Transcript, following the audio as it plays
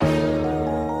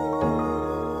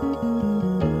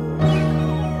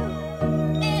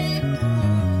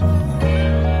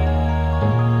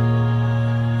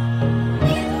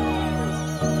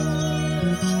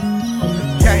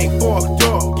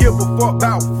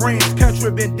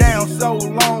been down so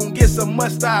long, it's a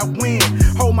must I win.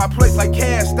 Hold my place like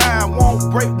cast iron,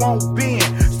 won't break, won't bend.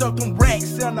 Stuck them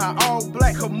racks in a all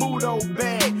black Camuto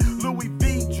bag. Louis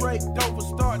V, Drake, Dover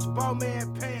Starch,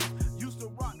 Bowman pants. Used to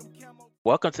rock them camo.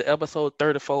 Welcome to episode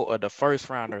 34 of the First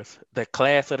Rounders, the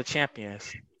class of the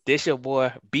champions. This your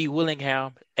boy B.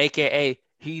 Willingham, aka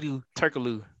Hidu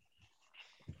Turkaloo.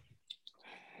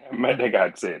 Man, that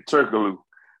guy said Turkaloo.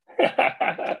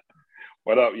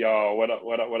 What up, y'all? What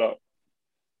up?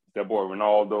 That boy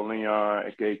Ronaldo Leon,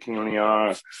 aka King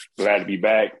Leon. Glad to be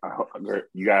back.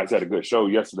 You guys had a good show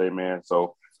yesterday, man.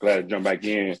 So glad to jump back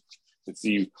in to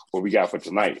see what we got for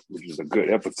tonight, which is a good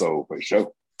episode for the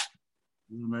show.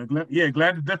 Man, glad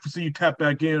to definitely see you tap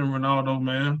back in, Ronaldo,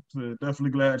 man. So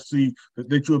definitely glad to see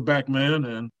that you're back, man,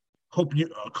 and hope you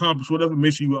accomplish whatever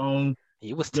mission you were on.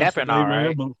 He was tapping all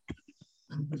right.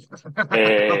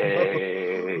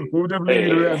 Hey. We'll definitely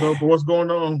do that, though. But what's going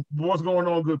on? What's going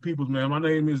on, good peoples, man? My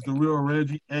name is The Real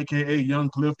Reggie, a.k.a. Young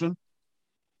Clifton.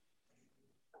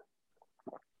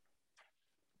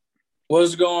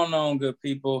 What's going on, good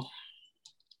people?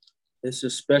 This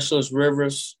is Specialist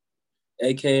Rivers,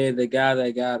 a.k.a. the guy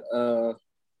that got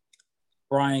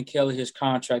Brian Kelly his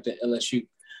contract at LSU.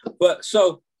 But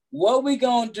so what we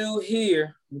going to do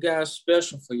here, we got a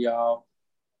special for y'all,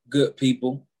 good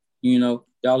people. You know,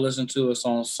 y'all listen to us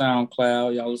on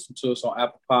SoundCloud. Y'all listen to us on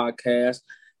Apple Podcasts.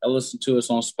 Y'all listen to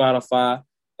us on Spotify.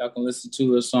 Y'all can listen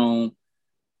to us on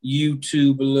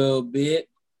YouTube a little bit.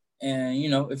 And, you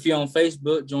know, if you're on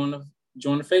Facebook, join the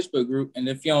Facebook group. And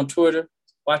if you're on Twitter,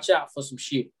 watch out for some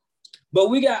shit. But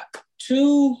we got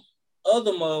two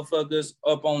other motherfuckers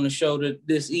up on the show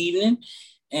this evening.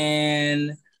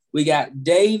 And we got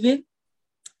David.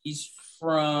 He's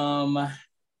from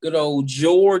good old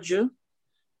Georgia.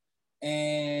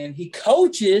 And he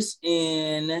coaches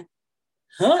in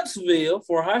Huntsville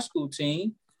for a high school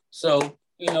team. So,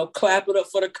 you know, clap it up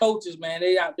for the coaches, man.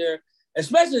 They out there,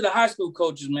 especially the high school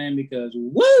coaches, man, because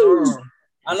woo!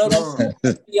 I know they'll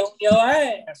be on your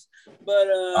ass. But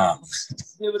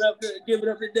give it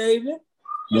up to David.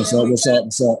 What's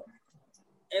up?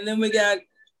 And then we got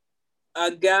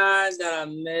a guy that I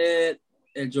met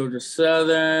at Georgia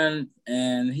Southern,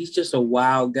 and he's just a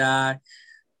wild guy.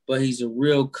 But he's a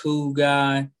real cool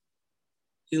guy.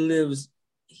 He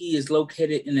is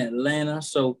located in Atlanta.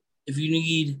 So if you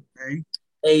need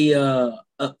a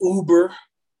Uber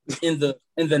in the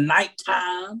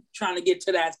nighttime, trying to get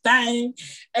to that thing,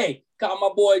 hey, call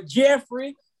my boy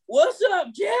Jeffrey. What's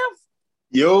up, Jeff?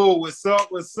 Yo, what's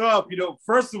up? You know,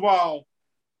 first of all,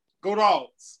 go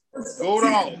Dogs. Go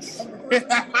Dogs.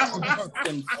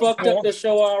 And fucked up the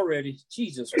show already.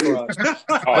 Jesus Christ.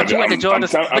 But you went to Georgia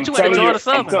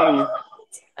Southern.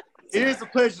 It is a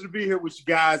pleasure to be here with you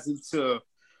guys and to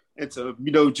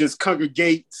you know, just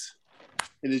congregate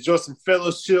and enjoy some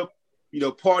fellowship, you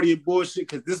know, party and bullshit,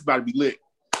 because this is about to be lit.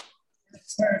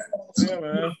 Yeah,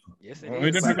 man. Yes, I'm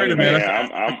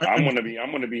gonna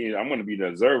be the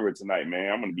observer tonight,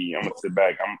 man. I'm gonna sit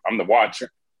back. I'm the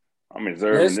watcher. I'm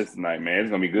observing this tonight, man. It's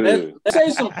gonna be good.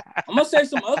 I'm gonna say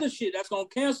some other shit that's gonna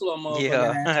cancel a motherfucker.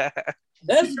 Yeah.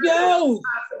 Let's go.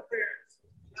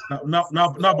 Now,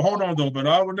 but hold on though. But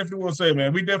I would definitely want to say,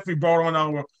 man, we definitely brought on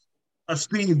our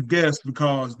esteemed guest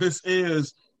because this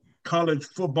is college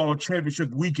football championship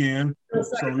weekend.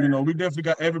 So you know, we definitely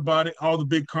got everybody, all the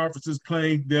big conferences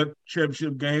playing their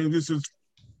championship game. This is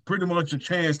pretty much a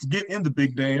chance to get in the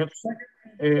big dance.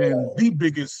 And the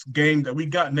biggest game that we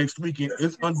got next weekend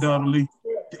is undoubtedly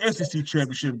the SEC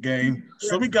championship game.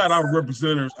 So we got our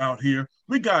representatives out here.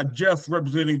 We got Jeff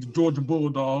representing the Georgia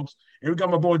Bulldogs, and we got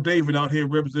my boy David out here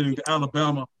representing the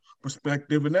Alabama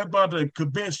perspective. And they're about to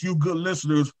convince you good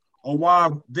listeners on why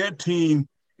their team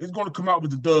is going to come out with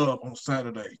the dub on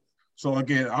Saturday. So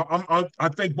again, I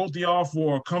thank both of y'all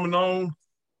for coming on.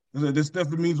 This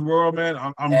definitely means the world, man.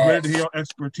 I'm ready to hear your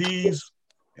expertise.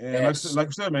 And like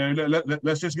I said, man,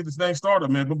 let's just get this thing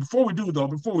started, man. But before we do,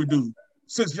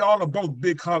 since y'all are both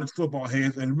big college football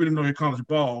heads and really know your college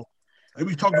ball, and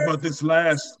we talked about this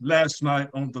last night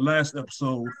on the last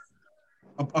episode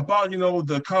about, you know,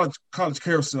 the college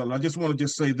carousel. I just want to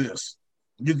say this,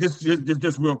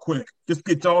 just real quick, just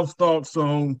get y'all's thoughts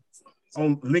on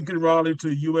Lincoln Riley to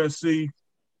USC,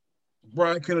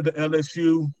 Brian Kelly to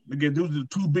LSU. Again, those are the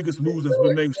two biggest moves that's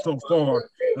been made so far.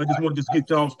 I just want to just get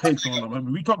y'all's takes on them. I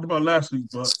mean, we talked about last week,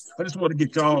 but I just want to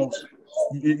get y'all's,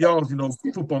 you know,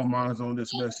 football minds on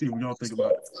this. Let's see what y'all think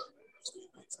about it.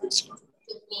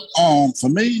 For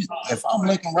me, if I'm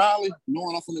Lincoln Riley,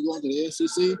 knowing I'm going to go into the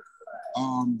SEC,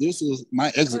 this is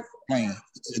my exit plan.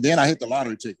 Then I hit the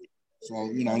lottery ticket.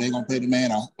 So, you know, they're going to pay the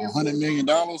man $100 million,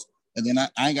 and then I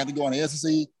ain't got to go in the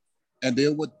SEC. and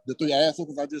then with the 3 ass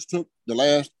whoopings I just took the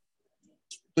last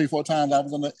 3-4 times I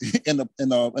was in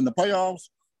the playoffs,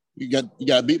 you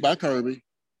got beat by Kirby,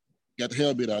 got the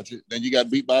hell beat out you. Then you got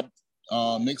beat by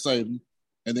Nick Saban,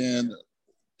 and then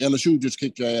LSU just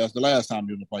kicked your ass the last time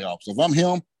you were in the playoffs. So if I'm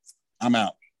him, I'm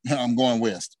out. I'm going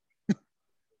west.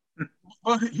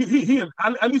 Well, he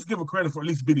I at least give him credit for at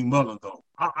least beating Mullen, though.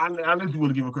 I at least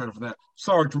would give him credit for that.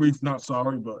 Sorry, Tariq, not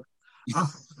sorry, but yeah,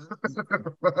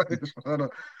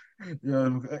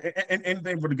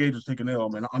 anything for the Gators taking L,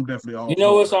 man. I'm definitely all. You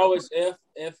know, it's always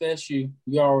FSU.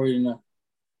 You already know.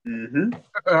 Mm-hmm.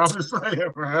 I'm just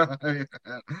saying, right?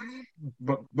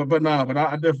 But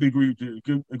I definitely agree with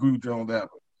you on that,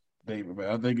 David. Man,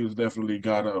 I think it was definitely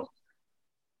got a.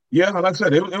 Yeah, like I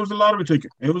said, it was a lottery ticket.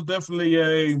 It was definitely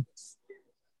a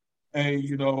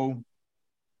again,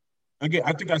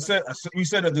 I think we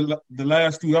said it the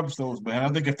last 2 episodes, man. I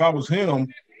think if I was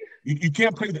him, you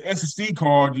can't play the SEC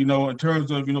card, in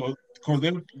terms of, because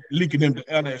they're leaking them to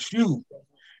LSU.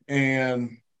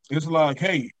 And it's like,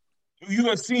 hey,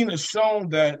 USC has shown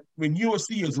that when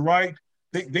USC is right,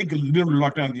 they can literally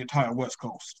lock down the entire West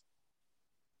Coast.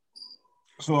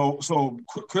 So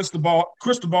Cristobal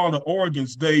and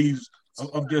Oregon's days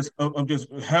of just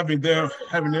having their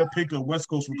pick of West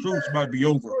Coast recruits might be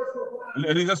over.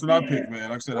 At least that's what I pick, man.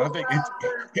 Like I said, I think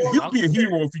he'll be a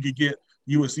hero if he could get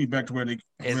USC back to where they.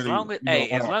 As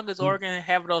long as Oregon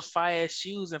have those fire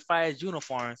shoes and fire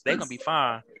uniforms, they're gonna be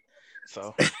fine.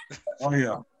 So. Oh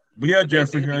yeah, but yeah,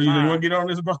 Jeffrey, you want to get on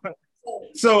this about?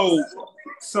 So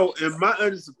in my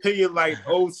honest opinion, like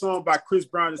old song by Chris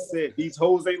Brown said, these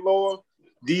hoes ain't loyal.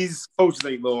 These coaches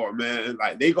ain't loyal, man.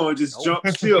 Like they gonna just jump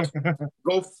ship,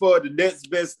 go for the next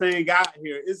best thing out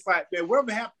here. It's like, man,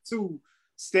 whatever happened to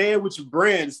stand with your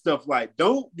brand and stuff. Like,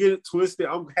 don't get it twisted.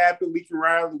 I'm happy Lincoln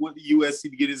Riley went to USC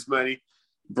to get his money.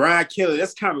 Brian Kelly,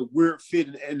 that's kind of a weird fit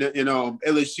in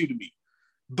LSU to me.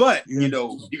 But you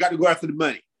got to go after the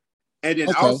money. And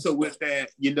then also with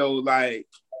that, like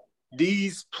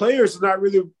these players are not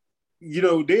really,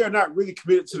 they are not really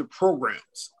committed to the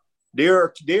programs. They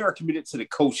are committed to the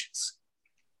coaches.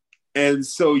 And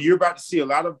so you're about to see a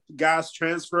lot of guys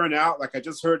transferring out. Like I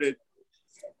just heard that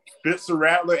Spencer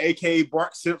Rattler, a.k.a.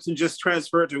 Bart Simpson, just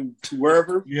transferred to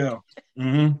wherever. Yeah.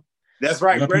 Mm-hmm. That's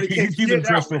right. He's in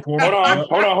transfer portal. Hold on,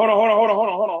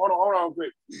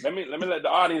 quick. Let me let the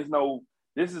audience know.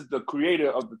 This is the creator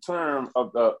of the term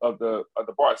of the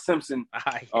Bart Simpson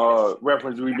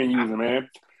reference we've been using, man.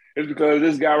 It's because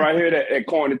this guy right here that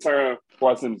coined the term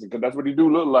Bart Simpson, because that's what he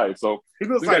do look like. So we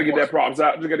got to get that props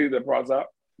out.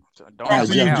 So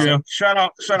Shout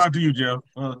out to you, Jeff.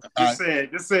 Just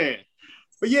saying.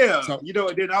 But yeah,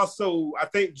 and then also I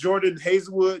think Jordan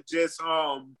Hazelwood just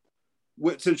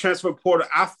went to the transfer portal.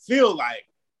 I feel like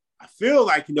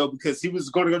because he was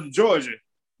going to go to Georgia,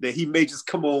 that he may just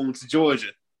come on to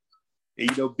Georgia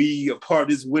and be a part of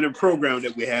this winning program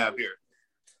that we have here.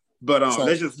 But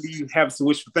that's just me having some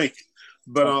wishful thinking.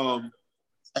 But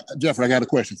Jeffrey, I got a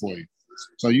question for you.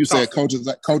 So you said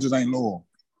coaches ain't loyal,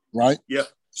 right? Yeah.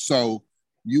 So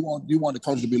you want the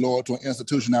coach to be loyal to an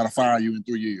institution that'll fire you in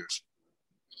 3 years?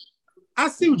 I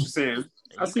see what you're saying.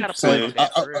 My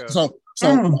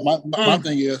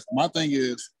thing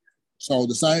is, so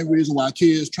the same reason why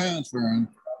kids transferring,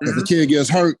 if the kid gets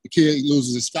hurt, the kid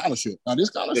loses his scholarship. Now, this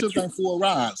scholarship ain't full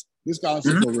rides. This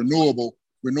scholarship are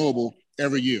renewable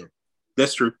every year.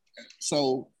 That's true.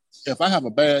 So if I have a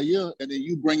bad year and then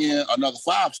you bring in another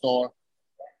 5-star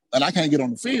and I can't get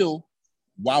on the field,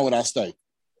 why would I stay?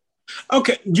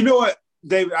 Okay, you know what,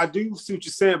 David, I do see what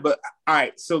you're saying, but all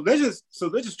right, so let's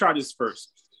just try this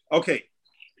first. Okay,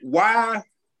 why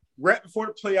right before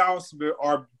the playoffs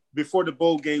or before the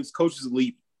bowl games, coaches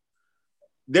leave?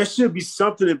 There should be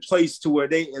something in place to where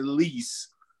they at least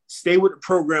stay with the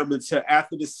program until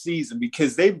after the season,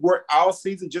 because they've worked all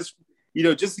season just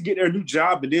to get their new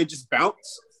job and then just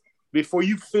bounce before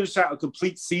you finish out a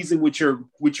complete season with your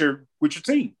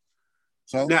team.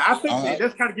 So now I think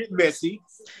that's kind of getting messy.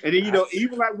 And then,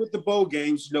 even like with the bowl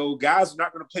games, guys are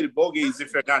not going to play the bowl games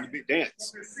if they're not in a big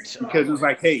dance, because it's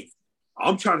like, hey,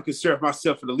 I'm trying to conserve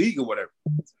myself for the league or whatever.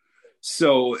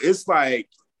 So it's like,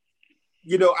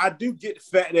 I do get the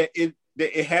fact that it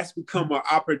has become an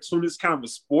opportunist kind of a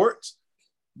sport,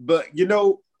 but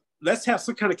let's have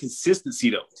some kind of consistency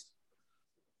though.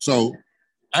 So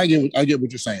I get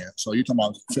what you're saying. So you're talking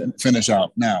about finish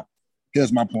out. Now,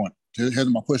 here's my point. Here's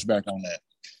my pushback on that.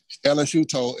 LSU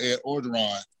told Ed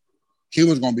Orgeron he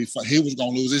was going to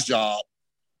lose his job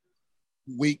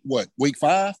week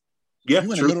 5? Yeah, in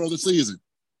the middle of the season.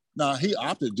 Now he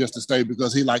opted just to stay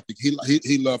because he loved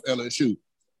LSU.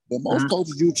 But most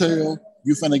coaches you tell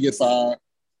you finna get fired,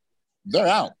 they're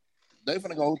out. they're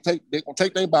gonna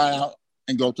take their buyout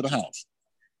and go to the house.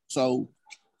 So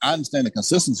I understand the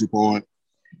consistency for it,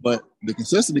 but the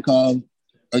consistency comes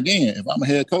again. If I'm a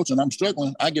head coach and I'm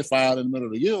struggling, I get fired in the middle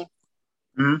of the year.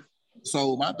 Mm-hmm.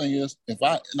 So my thing is, we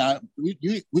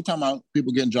talking about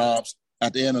people getting jobs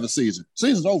at the end of the season.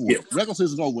 Season's over. Yeah. Regular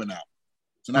season's over now.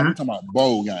 So now we're talking about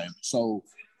bowl games. So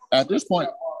at this point,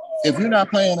 if you're not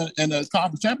playing in the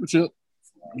conference championship,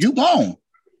 you gone.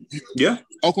 Yeah.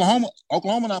 Oklahoma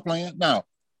not playing now.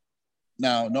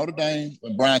 Notre Dame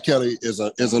and Brian Kelly is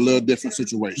a little different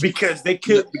situation because they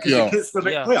could still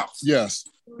make playoffs. Yes.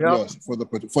 Yep. Yes, for the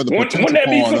potential. Wouldn't that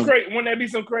be some crazy? Wouldn't that be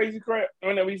some crazy crap?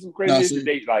 Wouldn't that be some crazy? If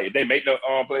they make the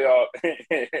playoff,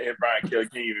 and Brian Kelly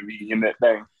can't even be in that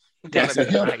thing. That'd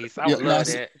be nice. I would love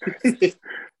that.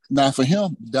 Now for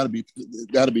him, that'll be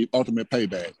ultimate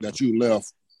payback that you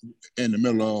left in the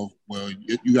middle of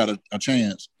you got a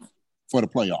chance for the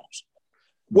playoffs.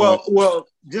 Well,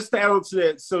 just to add on to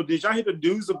that, so did y'all hear the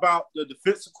news about the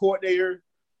defensive coordinator?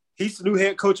 He's the new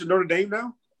head coach of Notre Dame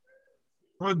now.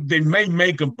 Well, they may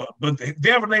make him, but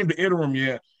they haven't named the interim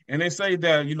yet. And they say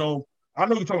that, I know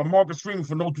you're talking about Marcus Freeman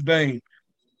for Notre Dame.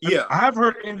 Yeah. I haven't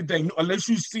heard anything, unless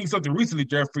you've seen something recently,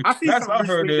 Jeffrey. I think I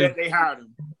heard that they hired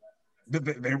him.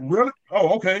 They really? Oh,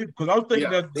 okay. Because I was thinking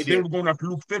that they were going after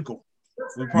Luke Fickell.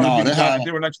 They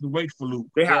were actually waiting for Luke.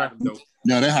 They hired him, though.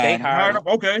 No, they hired him.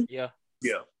 Okay. Yeah.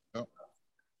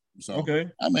 So, okay.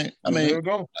 I mean, there we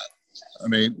go. I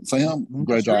mean, for him,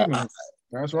 great job.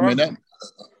 That's right. I mean,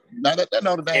 that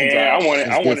Notre Dame. Yeah, I wanted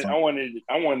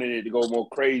it to go more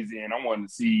crazy, and I wanted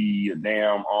to see a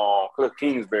damn Cliff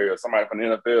Kingsbury or somebody from the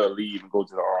NFL leave and go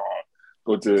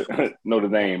to Notre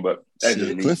Dame, but that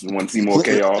just means you want to see more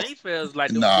chaos. He feels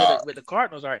like with the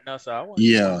Cardinals right now, so I want.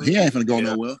 Yeah, he ain't finna go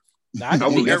nowhere. I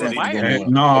don't think Urban Meyer.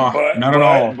 No, not at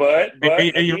all. But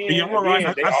you're right.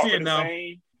 I see it now.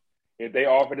 If they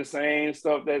offer the same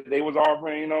stuff that they was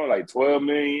offering, like $12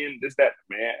 million, this, that,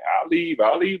 man, I'll leave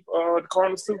the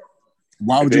Cardinals too.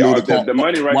 Why would you leave the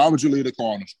money? Right? Why would you leave the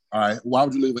Cardinals? All right. Why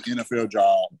would you leave an NFL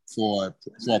job for a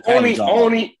college job?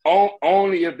 Only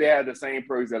if they had the same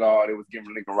perks that they was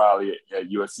giving Lincoln Riley at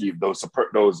USC. Those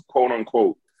quote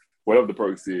unquote whatever the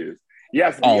perks is.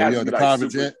 The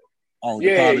private jet.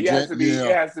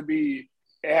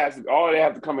 It has to all they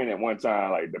have to come in at one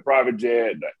time, like the private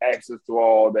jet, the access to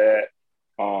all that.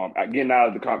 Getting out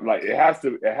of the it has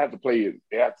to play it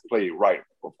right,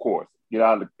 of course. Get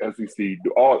out of the SEC,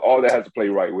 all that has to play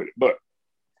right with it. But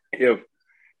if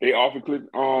they offer Cliff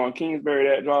Kingsbury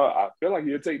that job, I feel like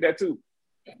he'll take that too.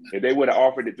 If they would have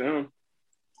offered it to him.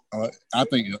 I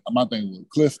think my thing with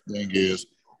Cliff thing is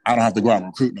I don't have to go out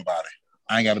and recruit nobody.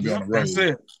 I ain't got to be on the road. That's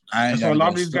it. That's why a lot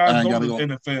of these guys go to the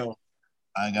NFL.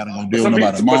 I ain't got to go deal with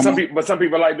nobody. But some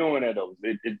people like doing that though.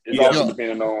 It's also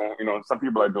depending on, some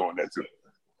people like doing that too.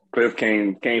 Cliff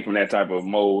came from that type of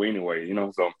mold anyway,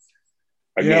 So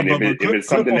again, if it's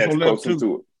something that's close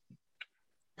to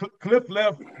it. Cliff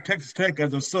left Texas Tech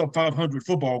as a sub 500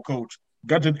 football coach,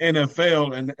 got to the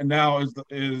NFL, and now is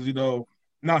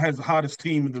now has the hottest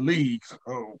team in the league.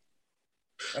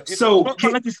 But it's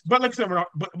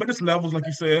levels, like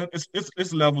you said,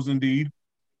 it's levels indeed.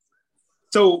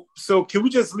 So can we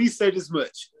just at least say this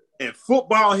much? In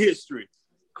football history,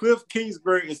 Cliff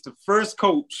Kingsbury is the first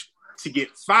coach to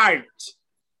get fired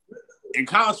in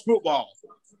college football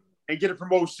and get a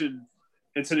promotion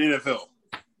into the NFL.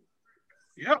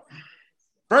 Yep.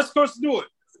 First coach to do it.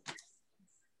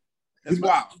 That's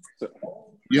wild.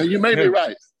 Yeah, you may be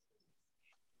right.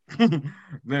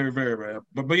 Very, very rare.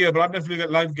 But I definitely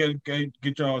like to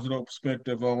get y'all's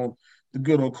perspective on the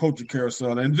good old coaching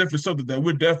carousel. And definitely something that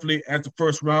we're definitely, as the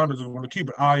first rounders, going to keep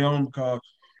an eye on, because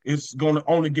it's going to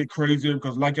only get crazier,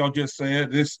 because like y'all just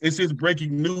said, this is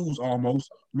breaking news almost.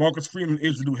 Marcus Freeman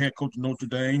is the new head coach of Notre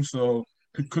Dame. So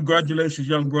congratulations,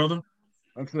 young brother.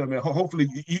 Like I said, man, hopefully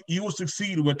you will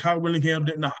succeed where Ty Willingham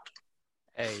did not.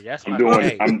 Hey, that's my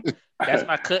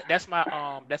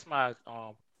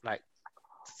like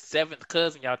seventh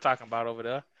cousin y'all talking about over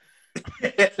there.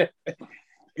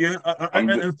 Yeah,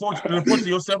 and unfortunately,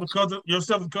 your seventh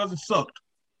cousin sucked.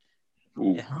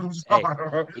 Yeah. Hey,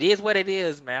 it is what it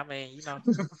is, man. I mean,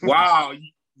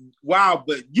 Wow,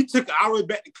 but you took it all the way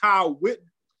back to Kyle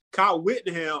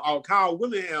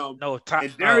Willingham. No,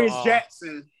 and Darius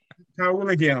Jackson. Kyle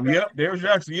Willingham, yep. Darius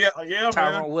Jackson, yeah.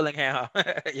 Tyrone Willingham,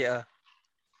 yeah.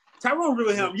 Tyrone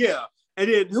Willingham, yeah.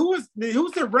 And then who was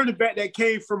the running back that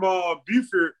came from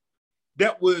Buford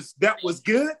that was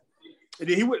good? And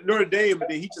then he went to Notre Dame,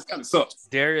 and then he just kind of sucked.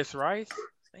 Darius Rice?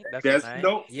 I think that's his name.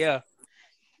 Nope. Yeah.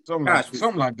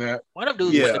 Something like that. One of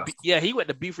them dudes he went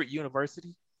to Buford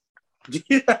University.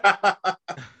 Yeah.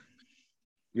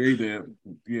 Yeah, he did.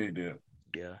 Yeah, he did.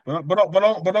 Yeah. But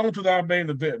on to our main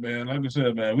event, man. Like I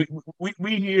said, man,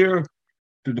 we here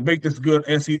to debate this good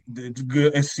SEC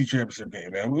championship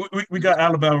game, man. We got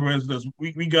Alabama residents.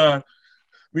 We got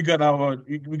our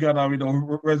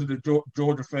resident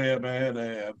Georgia fan,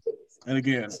 man. And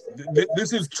again,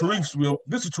 this is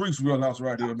Tariq's wheelhouse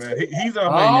right here, man. He's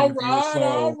our main All interview, right.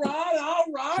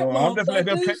 So I'm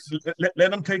definitely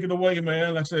let him take it away,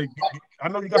 man. Like I said, I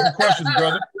know you got some questions,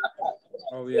 brother.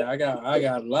 Oh yeah, I got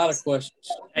a lot of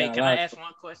questions. Hey, can I ask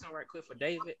one question right quick for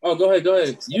David? Oh, go ahead.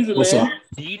 You the What's man. up?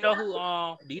 Do you know who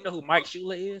Mike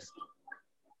Shula is?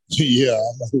 Yeah,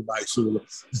 I know who Mike Shula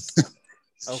is.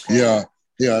 Okay. Yeah.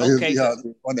 Okay,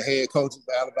 One of the head coaches of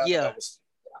Alabama. Yeah. That was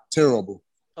terrible.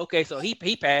 Okay, so he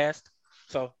passed.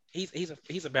 So he's a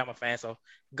Bama fan. So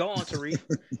go on, Tariq.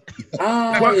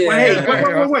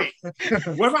 Wait.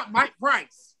 What about Mike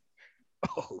Price?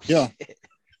 Oh, Yeah. shit.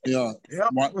 Yeah.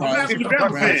 What happened to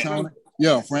Bama fans?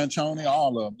 Franchoni,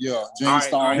 all of them. Yeah. James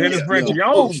Starr. Dennis Brett Yeah.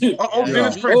 Jones.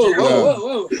 Dennis Brett Jones.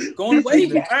 Whoa. Going way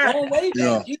back.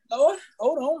 Yeah. You know it.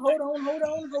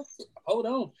 Hold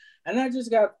on. And I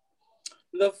just got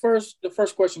the first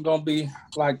question gonna be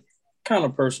like kind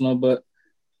of personal, but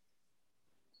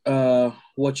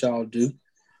what y'all do.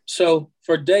 So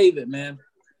for David, man,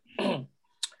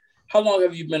 how long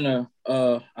have you been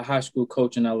a high school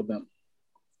coach in Alabama?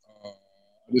 I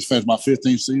just finished my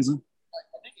 15th season.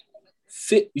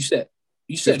 You said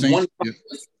 15th, 1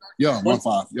 yeah,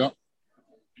 1-5. Yep.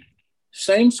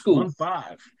 Same school.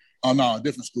 1-5. Oh no,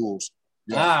 different schools.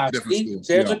 Yeah, different schools.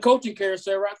 There's a coaching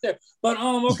carousel right there. But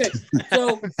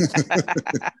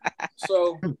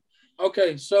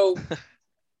okay. So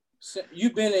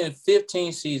you've been in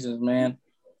 15 seasons, man.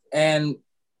 And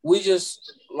we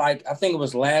just I think it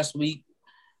was last week,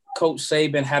 Coach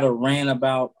Saban had a rant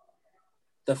about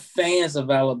the fans of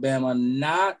Alabama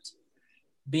not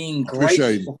being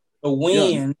grateful for the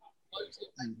win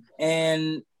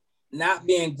and not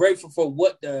being grateful for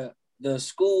what the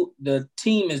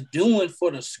team is doing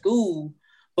for the school,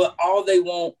 but all they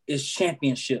want is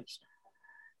championships.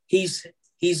 He's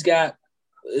got,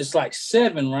 it's like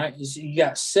 7, right? You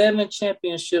got 7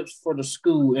 championships for the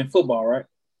school in football, right?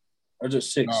 Or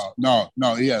just 6? No.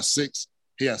 He has 6.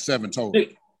 He has 7 total.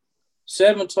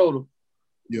 7 total.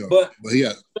 Yeah, but he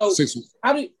has 6.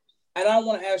 And I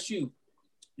want to ask you,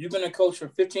 you've been a coach for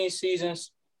 15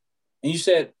 seasons, and you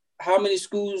said how many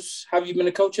schools have you been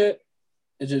a coach at?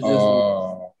 Is it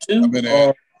just 2? I've been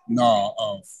at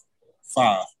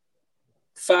 5.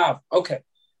 5. Okay.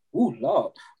 Ooh,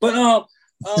 Lord. But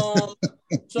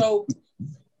so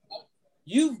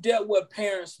you've dealt with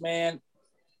parents, man,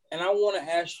 and I want to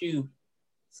ask you,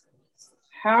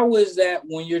 how is that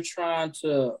when you're trying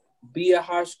to be a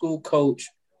high school coach,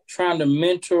 trying to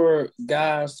mentor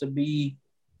guys to be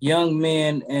young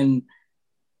men and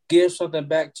give something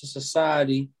back to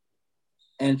society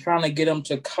and trying to get them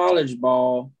to college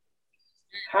ball?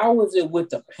 How is it with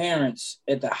the parents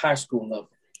at the high school level?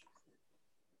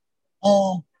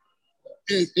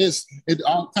 It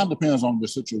all kind of depends on the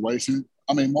situation.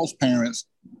 I mean, most parents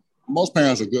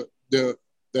are good.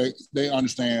 They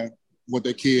understand what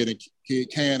their kid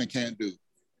can and can't do.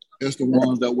 It's the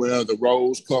ones that wear the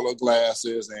rose-colored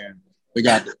glasses and they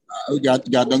got them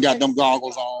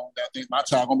goggles on. That think my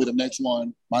child gonna be the next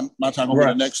one. My child gonna be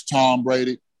the next Tom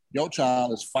Brady. Your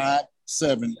child is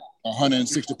 5'7",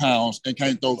 160 pounds, and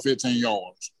can't throw 15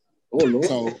 yards. Oh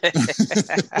Lord!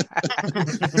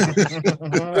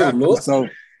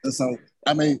 So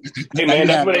I mean, hey man,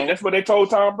 that's what they told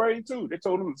Tom Brady too. They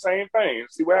told him the same thing.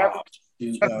 See what happened?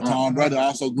 Tom Brady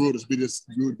also grew to be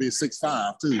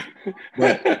 6'5" too.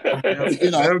 But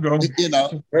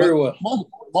very well.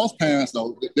 Most parents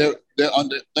though, they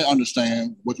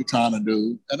understand what you're trying to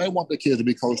do, and they want their kids to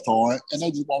be Coach Toy, and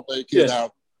they just want their kids to have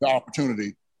the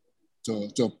opportunity to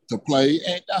play.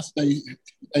 And that's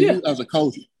you as a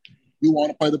coach, you want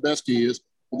to play the best kids,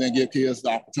 and then give kids the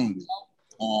opportunity.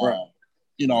 I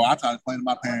try to explain to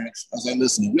my parents. I say,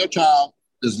 listen, if your child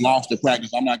is lost at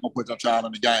practice, I'm not going to put your child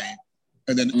in the game.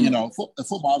 And then,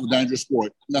 football is a dangerous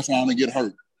sport. That's why I'm going to get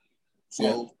hurt.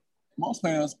 So most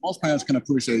parents can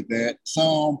appreciate that.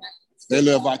 Some, they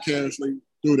live vicariously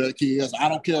through their kids. I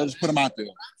don't care. Just put them out there.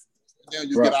 And then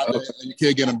you get out there and your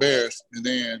kid get embarrassed. And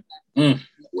then,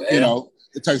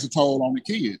 it takes a toll on the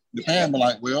kid. The parent be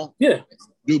like, well,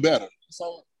 do better.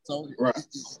 So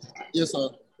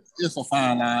it's a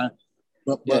fine line.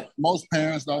 But most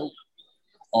parents, though,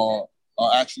 are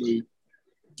actually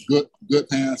good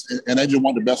parents, and they just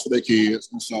want the best for their kids.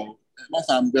 And so most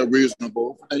times they're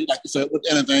reasonable. And like you said, with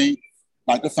anything,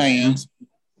 like the fans,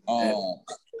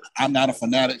 I'm not a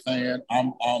fanatic fan.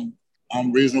 I'm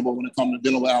I'm reasonable when it comes to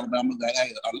dealing with Alabama. That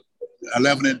hey,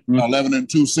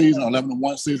 11-2 season,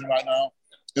 11-1 season right now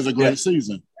is a great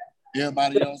season.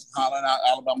 Everybody else hollering out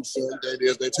Alabama suck.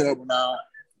 They're terrible now.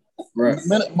 Right.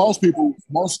 Most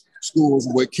schools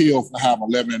would kill to have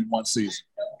 11-1 season.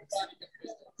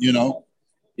 You know?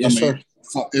 Yes, sir.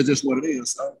 So it's just what it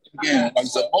is. So again, like I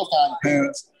said, most times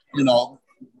parents, you know,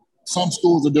 some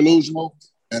schools are delusional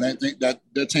and they think that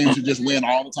their team should just win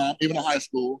all the time, even in high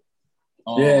school.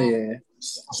 Yeah.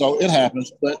 So it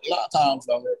happens, but a lot of times,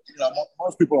 though, you know,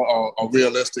 most people are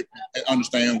realistic and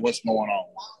understand what's going on.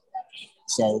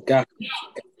 So, got it.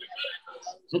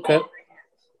 Okay,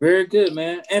 very good,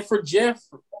 man. And for Jeff,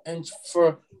 and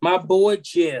for my boy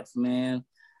Jeff, man,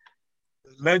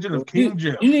 Legend of King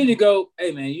Jeff. You need to go.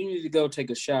 Hey, man, you need to go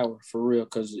take a shower for real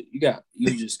because you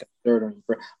just got dirt on your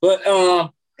breath. But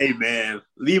hey, man,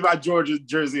 leave my Georgia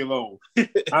jersey alone.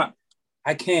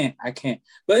 I can't.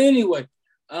 But anyway,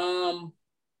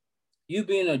 you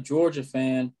being a Georgia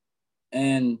fan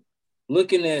and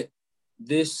looking at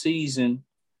this season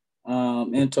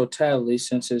in totality,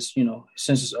 since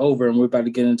it's over and we're about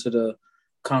to get into the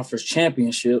conference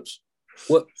championships,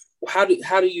 how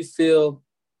do you feel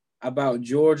about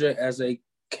Georgia as they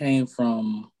came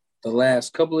from the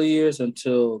last couple of years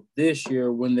until this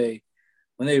year when they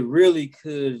really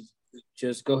could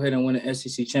just go ahead and win an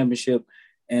SEC championship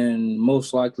and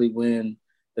most likely win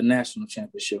the national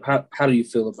championship? How do you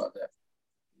feel about that?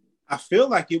 I feel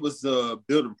like it was a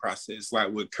building process.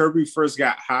 Like when Kirby first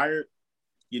got hired,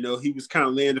 you know, he was kind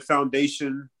of laying the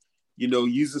foundation, you know,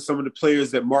 using some of the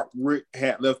players that Mark Richt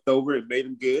had left over and made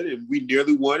them good. And we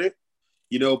nearly won it,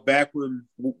 you know, back when,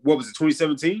 what was it,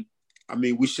 2017? I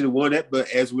mean, we should have won that. But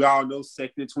as we all know,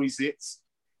 second and 26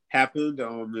 happened.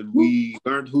 And we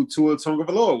learned who Tua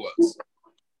Tagovailoa was.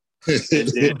 And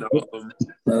then,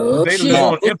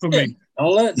 infamy.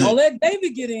 Don't let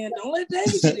David get in. Don't let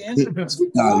David get in.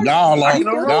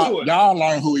 Y'all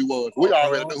learn who he was. We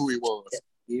already knew who he was.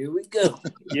 Here we go.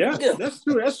 Yeah,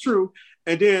 that's true.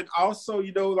 And then also,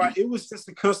 you know, like it was just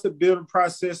a constant building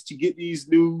process to get these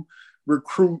new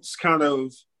recruits kind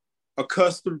of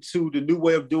accustomed to the new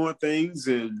way of doing things.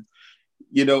 And,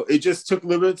 you know, it just took a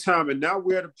little bit of time. And now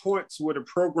we're at a point where the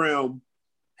program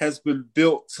has been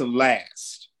built to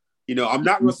last. You know, I'm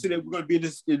not going to say that we're going to be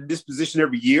in this position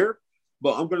every year,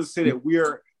 but I'm going to say that we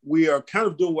are kind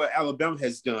of doing what Alabama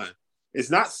has done. It's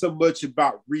not so much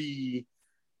about rebuilding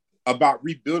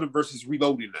versus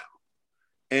reloading now.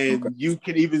 And you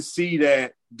can even see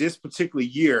that this particular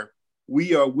year,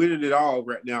 we are winning it all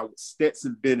right now with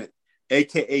Stetson Bennett,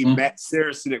 a.k.a. Matt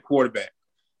Saracen at quarterback.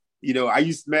 You know, I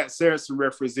used Matt Saracen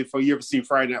reference if you ever seen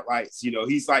Friday Night Lights. You know,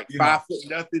 he's like 5 foot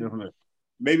nothing,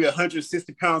 maybe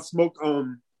 160 pounds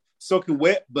soaking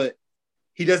wet, but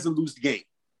he doesn't lose the game.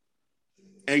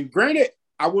 And granted,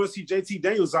 I want to see JT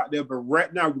Daniels out there, but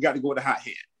right now we got to go with a hot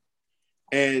hand.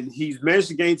 And he's managed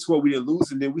to gain to where we didn't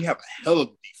lose, and then we have a hell of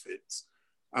a defense.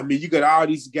 I mean, you got all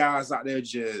these guys out there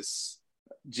just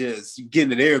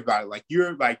getting at everybody. Like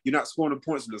you're not scoring the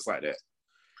points and just like that.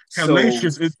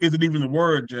 Hellacious isn't even the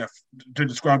word, Jeff, to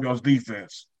describe y'all's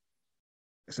defense.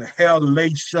 It's a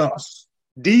hellacious.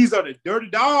 These are the dirty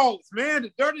dogs, man.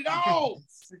 The dirty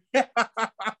dogs. That's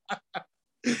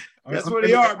what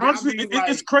they are. Honestly,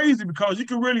 it's crazy because you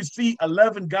can really see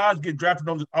 11 guys get drafted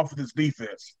off of this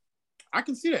defense. I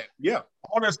can see that. Yeah.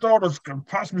 All their starters can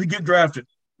possibly get drafted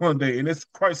one day, and it's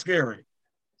quite scary.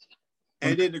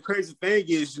 And then the crazy thing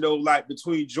is, you know, like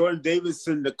between Jordan Davis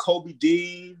and Kobe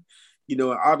Dean, you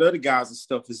know, and all the other guys and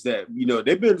stuff is that, you know,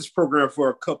 they've been in this program for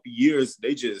a couple of years.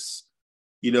 They just,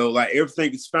 you know, like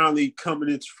everything is finally coming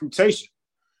into fruition.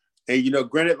 And, you know,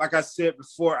 granted, like I said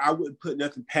before, I wouldn't put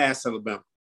nothing past Alabama.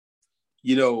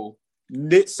 You know,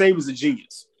 Nick Saban's a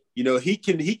genius. You know, he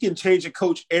can change a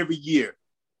coach every year,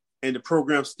 and the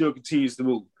program still continues to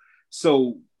move.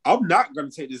 So I'm not going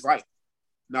to take this lightly,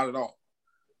 not at all.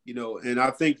 You know, and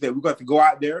I think that we've got to go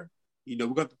out there. You know,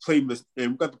 we've got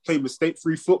to play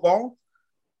mistake-free football,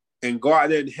 and go out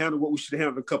there and handle what we should have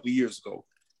handled a couple of years ago.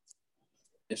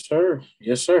 Yes, sir.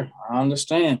 Yes, sir. I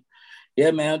understand. Yeah,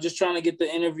 man. I'm just trying to get the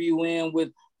interview in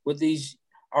with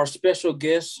our special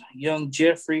guests, young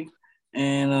Jeffrey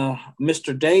and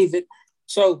Mr. David.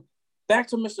 So back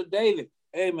to Mr. David.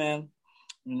 Hey, man.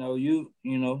 You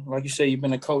know, like you said, you've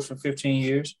been a coach for 15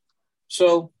 years.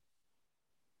 So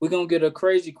we're going to get a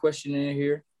crazy question in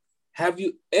here. Have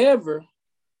you ever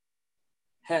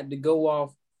had to go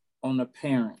off on a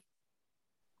parent?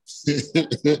 Yes,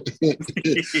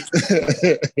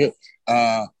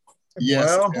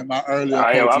 well, in my earlier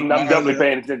I'm definitely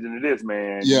paying attention to this,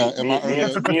 man. Yeah,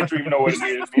 me and Dream know what it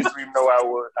is. Me and Dream know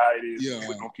how it is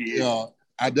with no kids. Yeah,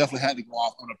 I definitely had to go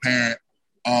off on a parent.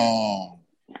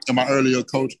 In my earlier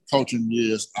coaching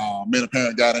years, me and a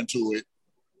parent got into it.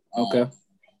 Okay.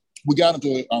 We got into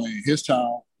it. I mean, his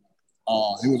child,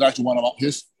 he was actually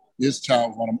his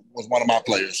child was one of my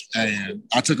players, and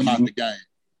I took him out of the game,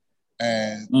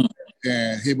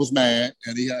 and he was mad,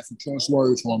 and he had some choice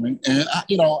words for me, and I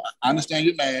understand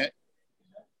you're mad.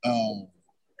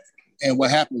 And what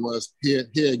happened was he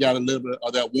had got a little bit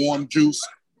of that warm juice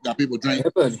that people drink.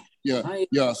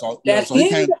 Yeah. So he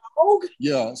came.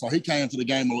 Yeah, so he came to the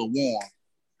game a little warm,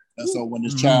 and so when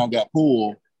this child got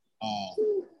pulled,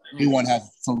 he wanted to have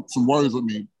some words with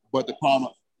me. But the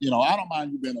problem, I don't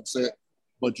mind you being upset,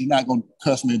 but you're not going to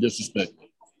cuss me and disrespect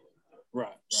me.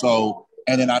 Right. So,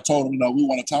 and then I told him, we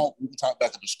want to talk. We can talk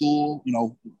back at the school.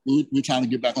 We're trying to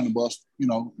get back on the bus.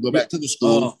 Go back to the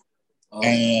school.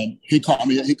 And he caught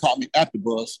me at the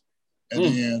bus, and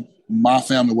then my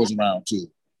family was around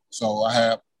too. So I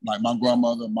had my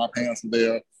grandmother, my parents were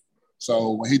there.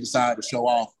 So when he decided to show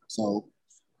off, so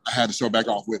I had to show back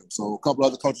off with him. So a couple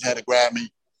other coaches had to grab me,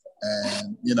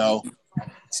 and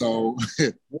so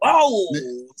whoa.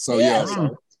 So yeah, I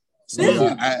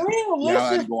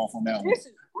had to go off on that one. This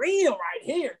is real right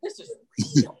here. This is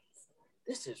real.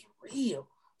 This is real.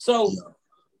 So. Yeah.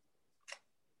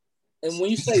 And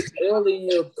when you say early in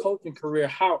your coaching career,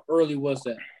 how early was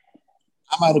that?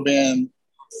 I might have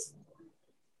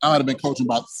been coaching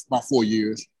about 4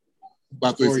 years,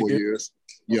 about 3 or 4 years.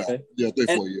 Yeah, okay. 3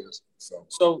 or 4 years.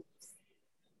 So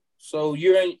are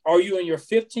you in your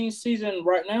 15th season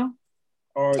right now?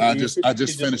 Or I just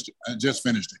finished it. I just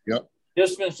finished it. Yep.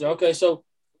 Just finished it. Okay, so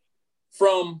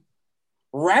from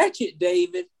Ratchet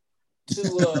David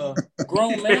to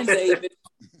grown man David.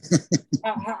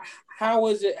 How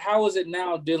is it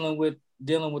now dealing with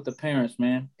the parents,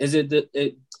 man? Is it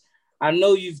I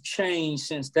know you've changed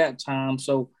since that time.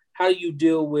 So how do you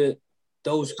deal with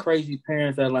those crazy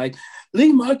parents that are like,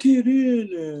 leave my kid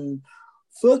in and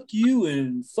fuck you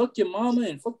and fuck your mama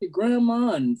and fuck your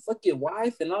grandma and fuck your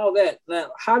wife and all that?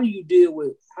 Now, how do you deal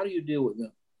with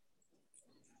them?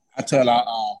 I tell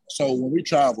so when we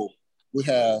travel, we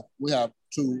have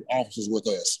 2 officers with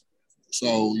us.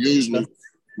 So usually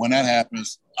when that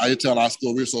happens, I tell our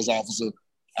school resource officer,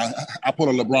 I put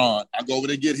a LeBron. I go over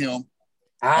there, get him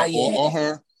or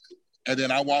her, and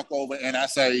then I walk over and I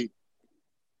say,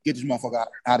 get this motherfucker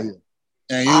out of here.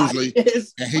 And usually,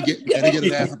 and he get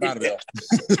his ass up out of there.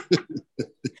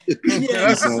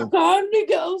 Time to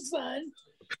go, son.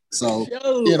 So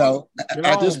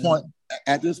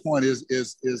at this point is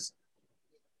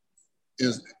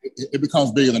it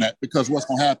becomes bigger than that, because what's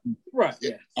going to happen? Right.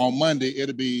 Yeah. On Monday,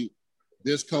 it'll be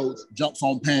this coach jumps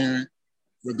on parent,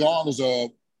 regardless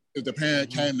of if the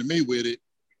parent came to me with it.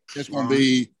 It's going to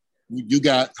be, you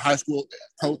got high school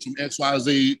coach from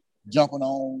XYZ jumping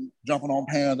on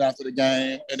parents after the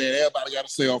game, and then everybody got a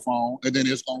cell phone, and then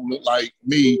it's going to look like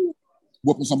me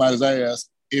whooping somebody's ass,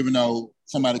 even though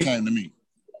somebody came to me.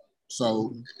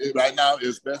 So right now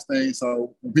it's best thing.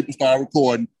 So when people start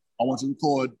recording, I want to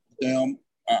record them,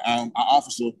 our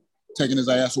officer taking his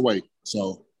ass away.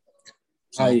 So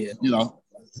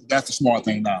that's a smart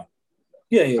thing now.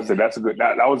 Yeah. So that's a good.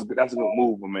 That's a good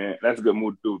move, man. That's a good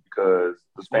move to do, because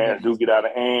the fans do get out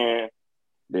of hand.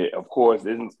 That, of course,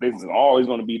 this is always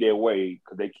going to be their way,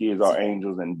 because their kids are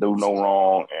angels and do no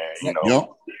wrong, and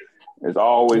it's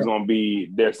always going to be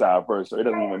their side first. So it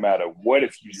doesn't even matter what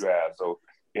excuse you have. So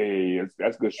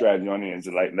that's good strategy on it, and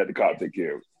just let the cop take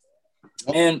care of it.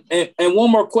 And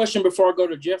one more question before I go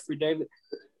to Jeffrey, David.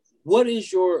 What is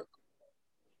your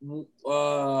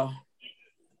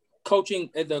coaching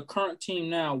at the current team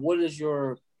now? What is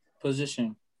your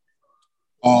position?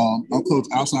 I coach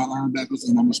outside linebackers,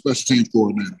 and I'm a special teams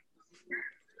coordinator.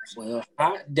 Well,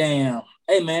 hot damn.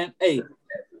 Hey, man. Hey,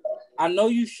 I know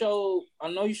you show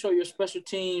your special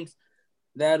teams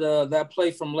that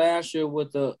play from last year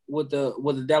with the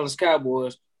Dallas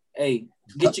Cowboys. Hey,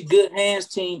 get your good hands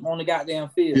team on the goddamn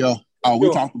field. Yeah. Oh,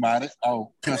 we talked about it.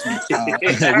 Oh, trust me.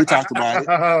 We talked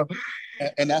about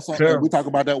it. And that's we talk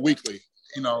about that weekly.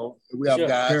 We have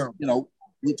guys,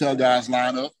 we tell guys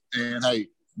line up, and hey,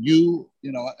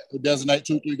 designate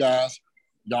 2-3 guys.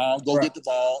 Y'all go get the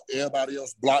ball. Everybody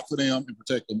else block for them and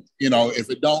protect them. If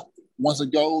it don't, once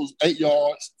it goes 8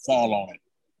 yards, fall on it.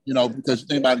 Because you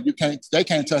think about it, they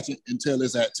can't touch it until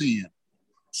it's at 10.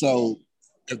 So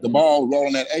if the ball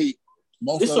rolling at 8,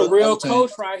 this is a real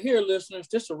coach right here, listeners.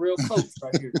 This is a real coach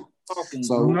right here.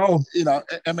 So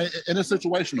I mean, and it's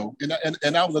situational,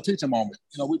 and that was a teaching moment.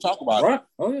 We talk about it.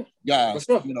 Oh yeah, guys.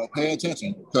 Pay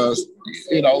attention, because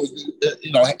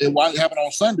it might happen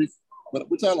on Sunday, but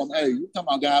we tell them, hey, you talking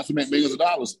about guys who make millions of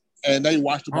dollars, and they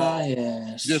watch the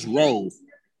ball just roll.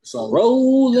 So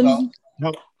rolling.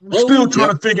 I'm still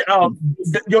trying to figure out,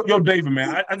 yo, David,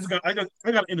 man. I got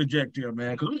to interject here,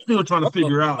 man, because I'm still trying to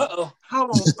figure out how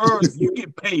on earth you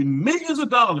get paid millions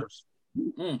of dollars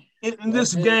in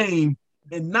this game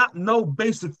and not know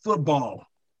basic football.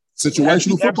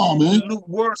 Situational football, man.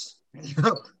 Worst,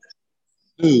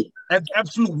 dude. At the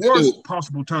absolute worst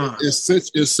possible time. It's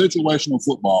situational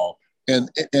football, and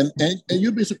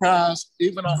you'd be surprised,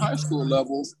 even on high school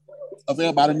levels, of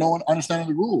everybody understanding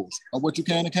the rules of what you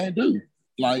can and can't do.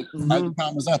 Like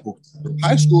prime example,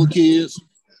 high school kids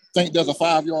think there's a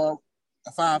 5-yard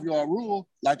rule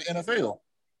like the NFL,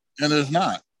 and there's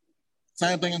not.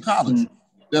 Same thing in college.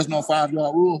 There's no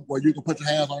 5-yard rule where you can put your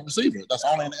hands on a receiver. That's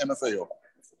only in the NFL.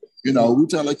 You know, we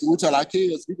tell our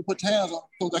kids you can put your hands on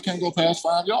because they can't go past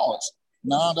 5 yards.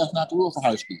 No, that's not the rule for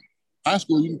high school. High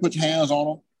school, you can put your hands on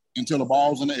them until the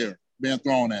ball's in the air, being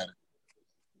thrown at it.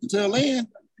 Until then,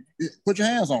 put your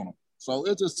hands on them. So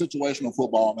it's just situational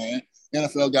football, man.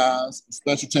 NFL guys,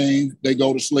 special teams, they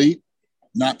go to sleep,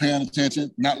 not paying attention,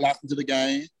 not locked into the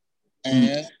game,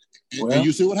 and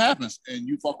you see what happens. And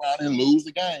you fuck around and lose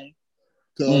the game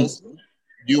because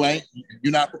you're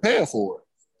not prepared for it,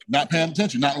 not paying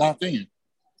attention, not locked in.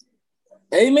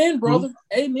 Amen, brother.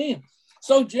 Amen.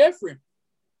 So Jeffrey,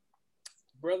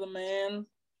 brother, man,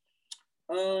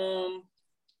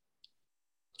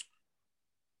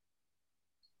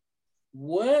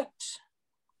 what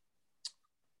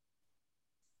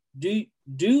do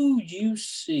you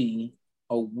see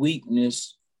a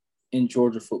weakness in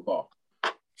Georgia football?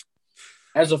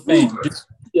 As a fan, do you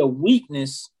see a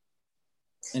weakness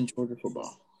in Georgia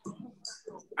football?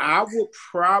 I will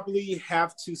probably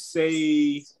have to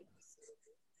say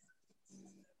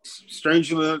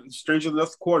strangely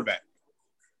enough, quarterback.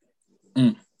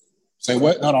 Say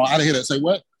what? Hold on, I didn't hear that. Say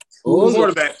what?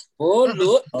 Quarterback.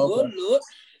 Look.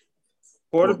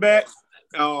 Quarterback,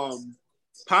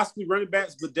 possibly running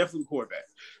backs, but definitely quarterback.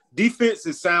 Defense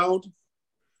is sound.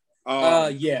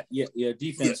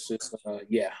 Defense is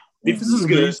Defense is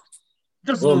good.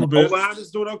 Just a little bit. O-line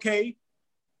is doing okay.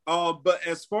 But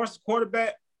as far as the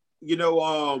quarterback, we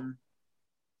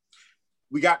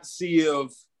got to see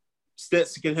if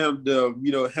Stetson can handle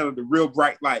the real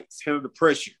bright lights, handle the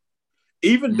pressure.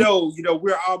 Even though,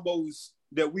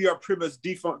 we are pretty much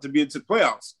defunct to be into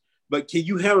playoffs. But can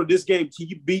you handle this game? Can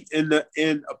you beat in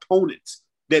opponents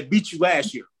that beat you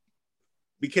last year?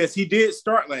 Because he did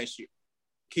start last year.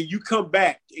 Can you come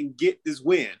back and get this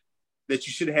win that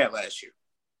you should have had last year?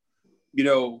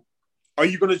 Are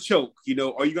you going to choke?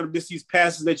 Are you going to miss these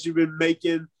passes that you've been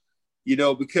making?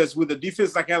 Because with a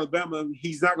defense like Alabama,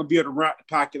 he's not going to be able to run the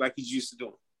pocket like he's used to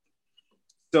doing.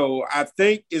 So I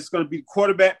think it's going to be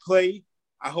quarterback play.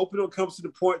 I hope it don't come to the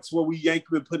points where we yank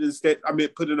him and put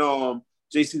in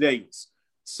J.C. Daniels.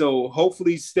 So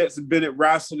hopefully Stetson Bennett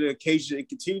rise to the occasion and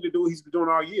continue to do what he's been doing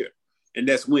all year, and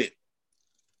that's win.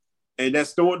 And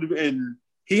that's and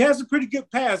he has a pretty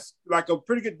good pass, like a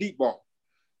pretty good deep ball,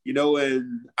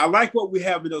 and I like what we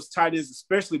have in those tight ends,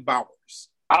 especially Bowers.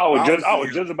 I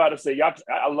was just about to say, y'all.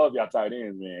 I love y'all tight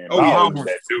ends, man.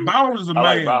 Bowers is a man.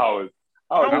 Like Bowers.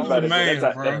 Bowers is a man,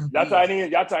 bro.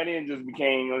 Y'all tight end just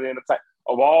became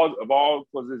of all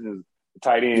positions.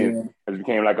 Tight end has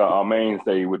became like a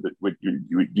mainstay with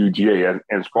UGA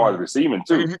as far as receiving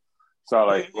too. So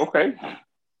okay.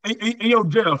 And yo,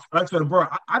 Jeff, like I said, bro,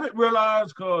 I didn't realize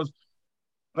because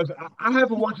I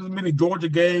haven't watched as many Georgia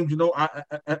games,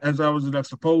 as I was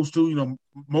supposed to,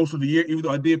 most of the year, even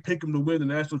though I did pick them to win the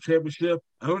national championship.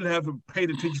 I really haven't paid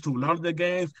attention to a lot of their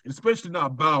games, especially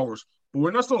not Bowers. But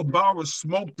when I saw Bowers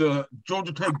smoke the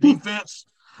Georgia Tech defense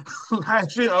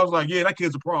last year, I was like, yeah, that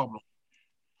kid's a problem.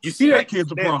 You see that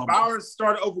kid's a problem. Bowers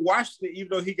started over Washington, even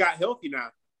though he got healthy now.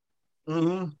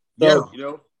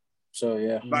 So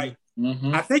yeah. I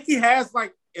think he has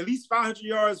at least 500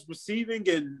 yards receiving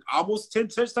and almost 10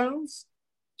 touchdowns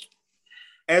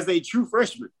as a true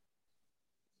freshman.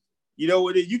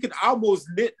 You can almost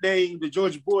nickname the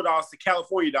Georgia Bulldogs the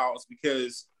California Dogs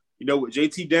because, with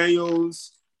JT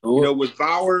Daniels, with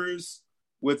Bowers,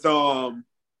 with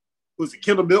who's it,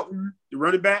 Kendall Milton, the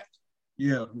running back.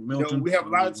 Yeah, Milton. We have a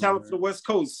lot of talent from the West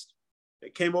Coast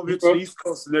that came over here to the East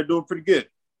Coast, and they're doing pretty good.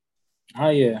 Oh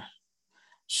yeah.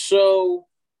 So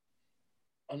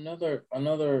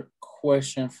another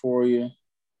question for you.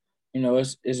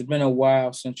 It's been a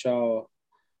while since y'all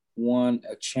won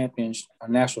a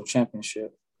national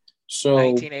championship. So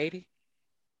 1980.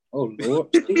 Oh Lord!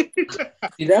 See,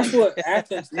 that's what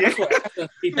Athens. That's what Athens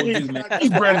people do, man.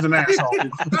 Brandon's an asshole.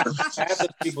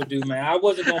 Athens people do, man. I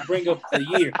wasn't gonna bring up the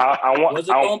year. The audience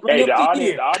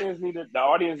need to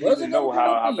know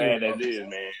how bad that is,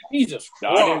 man. Jesus The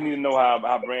Christ. audience need to know how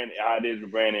it is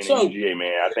with Brandon and UGA,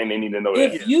 man. I think they need to know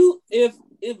that.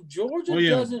 If Georgia Oh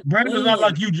yeah, doesn't, Brandon is not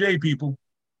like UJ people.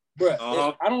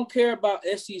 Bruh, I don't care about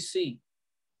SEC.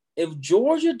 If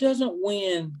Georgia doesn't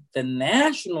win the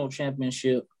national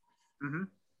championship,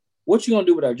 what you gonna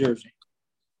do with that jersey?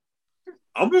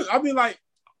 I'm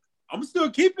still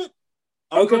keep it.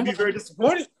 I'm gonna be very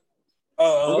disappointed.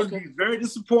 I'm gonna be very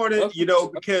disappointed,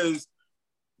 because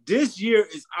this year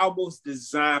is almost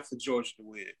designed for Georgia to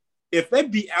win. If they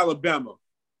beat Alabama,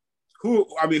 who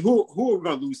are we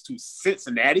gonna lose to?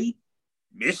 Cincinnati,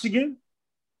 Michigan,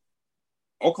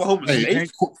 Oklahoma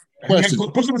State. Question.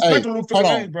 Put some respect on Hold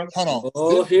on.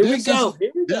 Oh, here we go.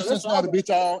 Did Cincinnati beat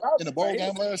y'all in the bowl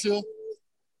game last year?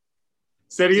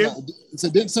 Say it again. So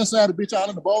didn't Cincinnati beat y'all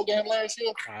in the bowl game last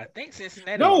year? I think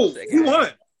Cincinnati. No, we won.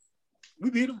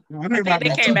 We beat them. I think they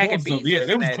came back and beat. Yeah,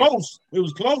 it was close. It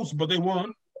was close, but they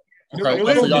won. Okay,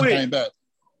 so y'all came back.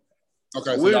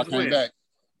 Okay, so y'all came back.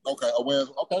 Okay,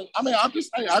 okay. I mean, I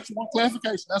just want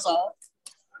clarification. That's all.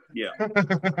 Yeah.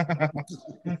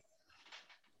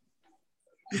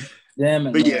 Damn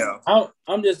it, but man. yeah,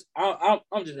 I'm just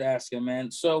asking, man.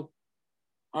 So,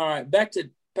 all right, back to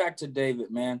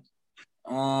David, man.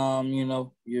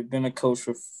 You've been a coach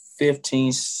for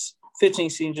 15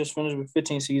 seasons, just finished with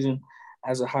 15 seasons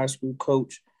as a high school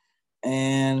coach.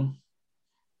 And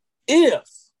if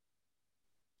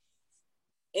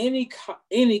any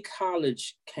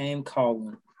college came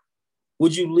calling,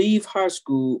 would you leave high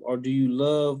school, or do you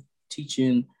love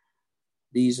teaching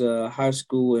these high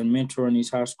school and mentoring these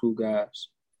high school guys?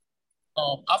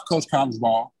 I've coached college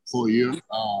ball for a year,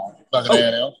 back at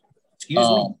A&L. Excuse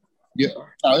me. Yeah,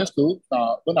 no, that's cool.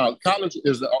 But no, college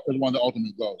is one of the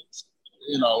ultimate goals.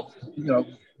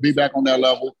 Be back on that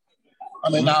level. I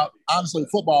mean, now honestly,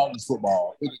 football is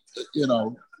football.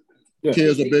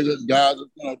 Kids are bigger, guys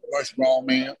are much grown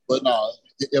men. But no,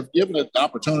 if given an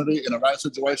opportunity in the right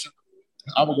situation,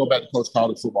 I would go back to coach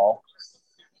college football.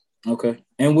 Okay.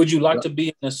 And would you like to be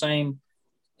in the same?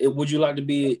 Would you like to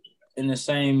be in the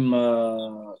same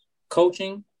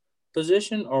coaching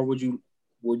position, or would you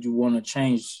want to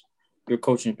change your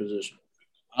coaching position?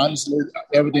 Honestly,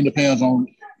 everything depends on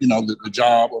the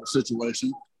job or the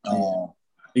situation.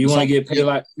 You want to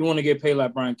get paid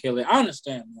like Brian Kelly. I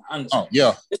understand. Man. I understand. Oh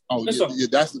yeah.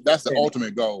 That's the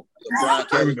ultimate goal. Brian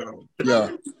Kelly.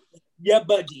 Yeah. Yeah,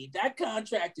 buddy. That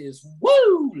contract is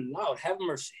Lord have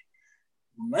mercy.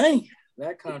 Man,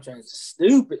 that contract is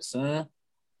stupid, son.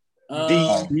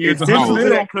 The essentials of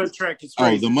that contract is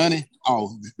crazy. The money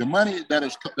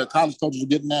that college coaches are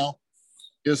getting now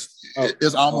is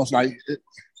almost like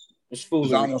it's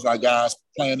almost like guys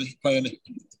playing in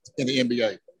the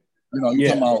NBA.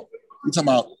 You're talking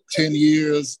about 10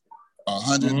 years,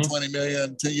 120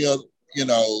 million, 10 years,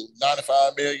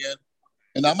 95 million.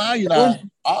 And now, mind you,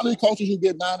 all these coaches who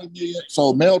get 90 million.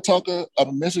 So Mel Tucker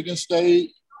of Michigan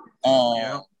State,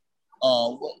 Brian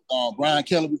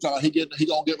Kelly, he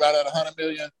gonna get right at 100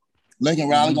 million. Lincoln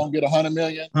Riley gonna get 100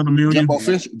 million. 100 million.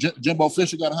 Jimbo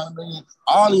Fisher got 100 million.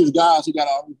 All these guys who got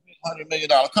all these $100 million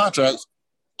contracts,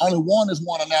 only one has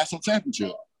won a national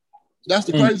championship. That's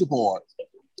the crazy part.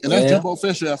 And that's Jimbo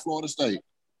Fisher at Florida State.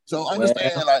 So I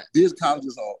understand these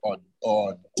colleges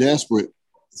are desperate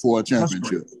for a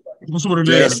championship. That's what it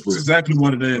is. That's exactly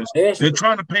what it is. They're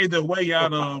trying to pay their way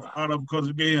out of because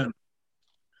again,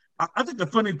 I think the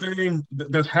funny thing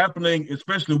that's happening,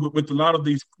 especially with a lot of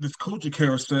this coaching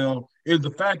carousel, is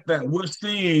the fact that we're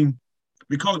seeing,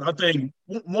 because I think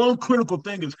one critical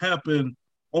thing has happened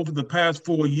over the past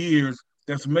 4 years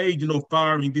that's made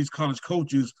firing these college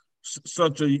coaches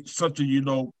such a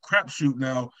crapshoot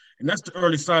now, and that's the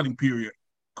early signing period.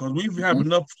 Because we have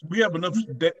enough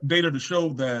data to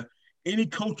show that any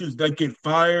coaches that get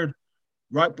fired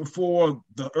right before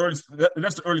that's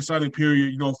the early signing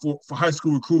period, for high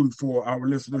school recruiting for our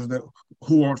listeners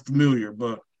who aren't familiar.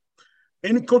 But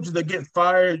any coaches that get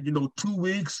fired, 2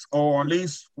 weeks or at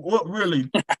least, really,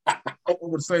 I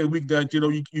would say a week that,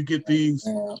 you get these,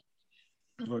 and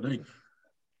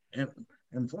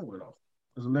forward off.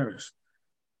 It's hilarious.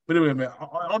 But anyway, man,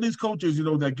 all these coaches,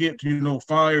 that get,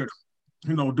 fired,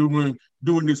 during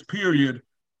this period,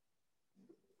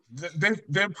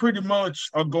 they pretty much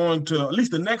are going to, at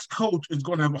least the next coach is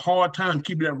going to have a hard time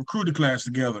keeping that recruiting class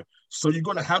together. So you're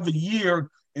going to have a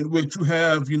year in which you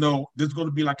have, there's going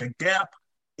to be like a gap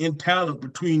in talent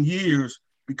between years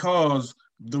because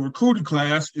the recruiting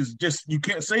class is just, you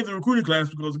can't say the recruiting class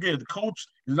because, again, the coach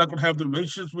is not going to have the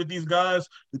relationships with these guys.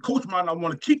 The coach might not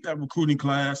want to keep that recruiting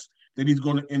class that he's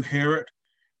going to inherit.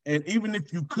 And even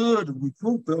if you could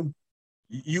recruit them,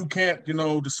 you can't,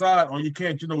 decide, or you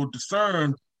can't,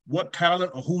 discern what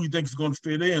talent or who you think is going to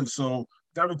fit in. So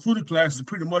that recruiting class is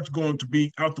pretty much going to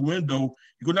be out the window.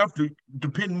 You're going to have to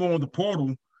depend more on the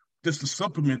portal just to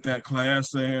supplement that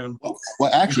class. And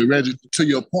well, actually, Reggie, to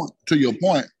your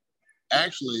point,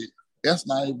 actually, that's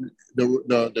not even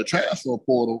the transfer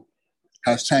portal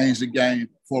has changed the game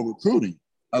for recruiting.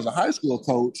 As a high school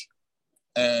coach,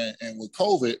 and with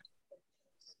COVID,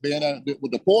 being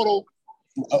with the portal,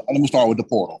 let me start with the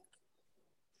portal.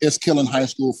 It's killing high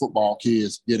school football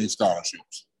kids getting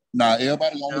scholarships. Now,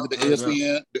 everybody gonna look at the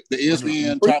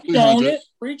ESPN top 300.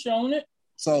 Preach on it.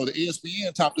 So the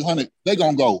ESPN top 200, they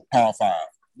gonna go Power 5.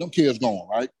 Them kids going,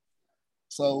 right?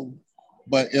 So,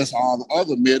 but it's all the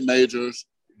other mid-majors,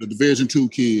 the Division II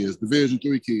kids, Division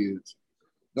III kids.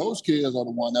 Those kids are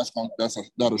the one that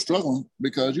are struggling,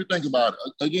 because you think about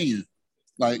it, again,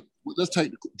 like, let's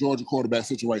take the Georgia quarterback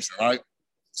situation, right?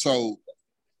 So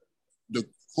the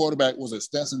quarterback was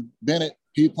Stetson Bennett.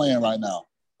 He's playing right now.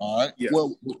 All right. Yeah.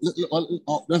 Well,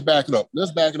 let's back it up.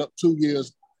 Let's back it up 2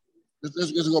 years.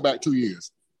 Let's go back 2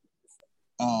 years.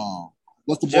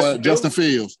 What's the boy? Justin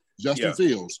Fields.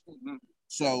 Fields. Mm-hmm.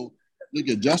 So look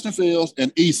at Justin Fields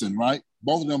and Eason, right?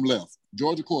 Both of them left.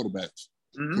 Georgia quarterbacks,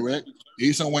 correct?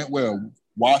 Eason went where?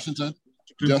 Washington.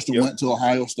 Justin went to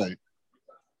Ohio State.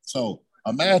 So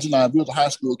imagine if you was a high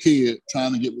school kid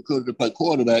trying to get recruited to play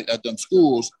quarterback at them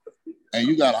schools, and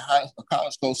you got a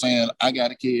college coach saying, I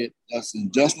got a kid that's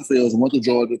in Justin Fields and went to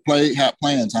Georgia, had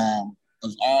playing time,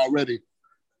 is already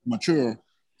mature,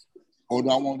 or do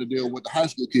I want to deal with the high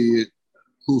school kid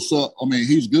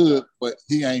he's good, but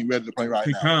he ain't ready to play right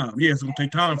now. Time. Yeah, it's going to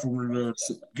take time for him to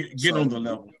get on the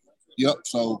level. Yep.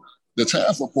 So the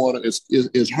transfer portal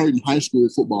is hurting high school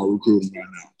football recruiting right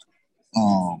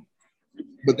now.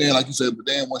 But then, like you said,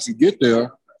 once you get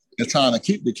there, it's trying to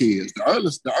keep the kids.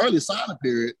 The early signing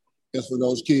period is for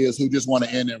those kids who just want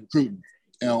to end their recruiting.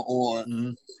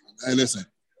 Hey, listen,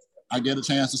 I get a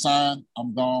chance to sign,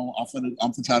 I'm gone.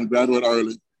 I'm trying to graduate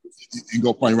early and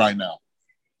go play right now.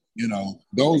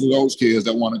 Those are those kids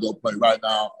that want to go play right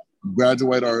now,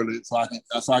 graduate early, so I can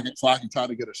try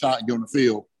to get a shot and get on the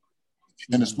field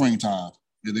in the springtime,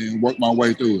 and then work my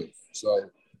way through it. So,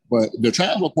 but the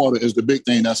transfer portal is the big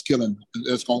thing that's killing.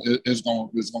 It's going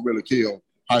to really kill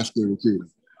high school recruiting,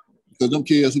 because them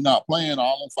kids who not playing,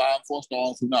 all them 5 and 4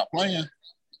 stars who not playing,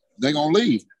 they're gonna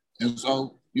leave, and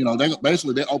so we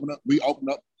open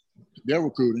up their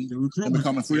recruiting and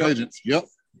becoming free agents. Yep.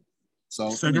 So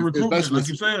recruitment, like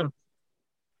you said.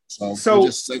 So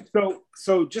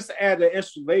just to add an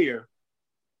extra layer,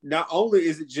 not only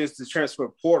is it just the transfer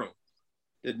portal,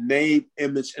 the name,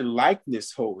 image, and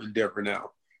likeness whole endeavor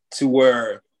now, to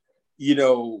where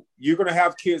you're going to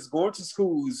have kids going to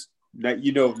schools that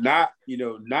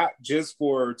not just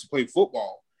to play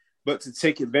football, but to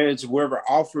take advantage of whatever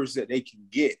offers that they can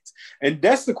get. And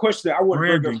that's the question that I want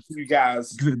to bring up to you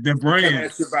guys. The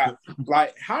brand. About,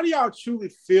 like, how do y'all truly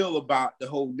feel about the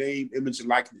whole name, image, and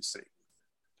likeness thing?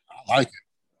 I like it.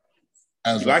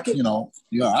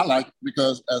 Yeah, I like it,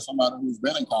 because as somebody who's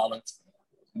been in college,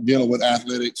 dealing with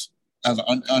athletics as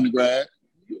an undergrad,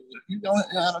 you don't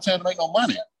have a chance to make no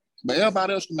money. But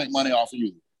everybody else can make money off of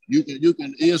you. You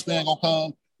can ESPN gonna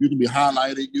come, you can be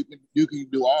highlighted, you can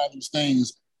do all these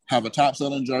things, have a top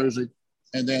selling jersey,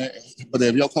 but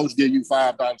if your coach give you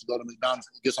 $5 to go to McDonald's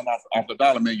and get some off the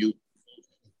dollar menu,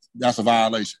 that's a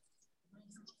violation.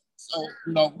 So,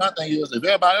 my thing is, if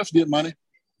everybody else get money,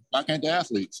 why can't the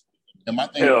athletes? And my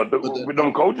thing,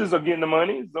 them coaches are getting the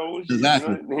money, so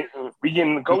exactly, we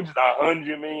getting the coaches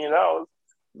 $100 million.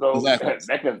 So exactly.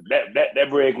 that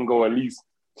bread can go at least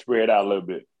spread out a little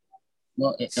bit.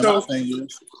 Well, my thing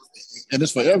is, and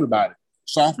it's for everybody.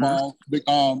 Softball, big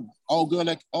old girl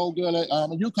at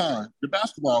UConn, the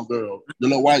basketball girl, the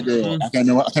little white girl. I can't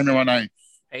remember her name.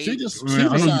 She just signed.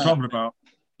 What you're talking about.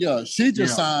 Yeah, she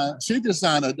just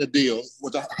signed a deal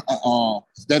with that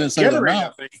didn't say the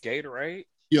amount. Gatorade.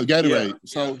 Yeah, Gatorade.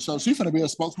 Yeah. So she's gonna be a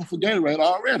spokesman for Gatorade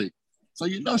already. So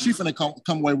she's gonna come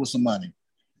away with some money.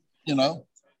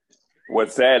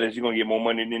 What's sad is you're gonna get more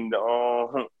money than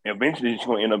the eventually she's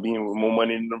gonna end up being more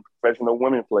money than the professional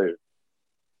women players.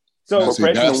 So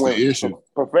professional women,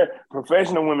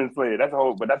 professional women's players. That's a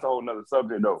whole nother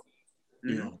subject though.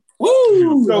 Yeah.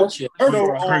 Woo!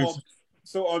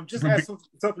 So just ask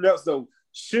something else though.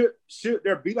 Should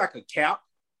there be like a cap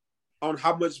on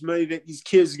how much money that these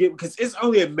kids get? Because it's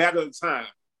only a matter of time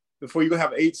before you're gonna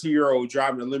have an 18-year-old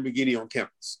driving a Lamborghini on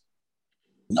campus.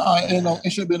 No,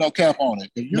 it should be no cap on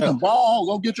it. If you can ball,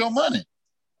 go get your money.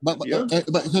 But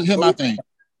here's my thing.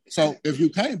 So if you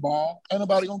can't ball, ain't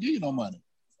nobody gonna give you no money.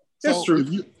 That's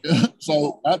true.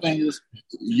 So I think is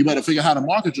you better figure out how to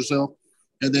market yourself,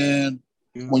 and then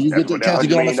when you get the chance to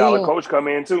get on the field, coach come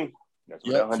in too. That's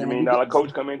where that $100 million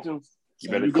coach come in too. You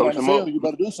better coach them up. You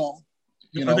better do something.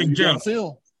 I think Jeff.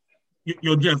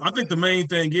 Jeff, I think the main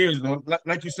thing is,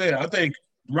 like you said, I think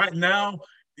right now,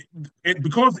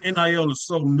 because NIL is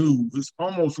so new, it's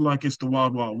almost like it's the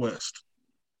Wild Wild West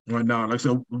right now. Like I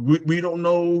said, we don't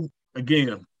know.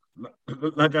 Again,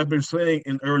 like I've been saying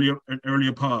in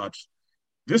earlier pods,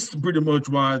 this is pretty much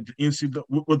why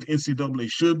what the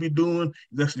NCAA should be doing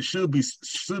is actually should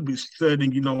be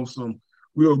setting some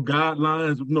real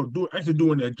guidelines.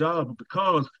 Doing their job,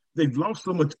 because they've lost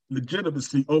so much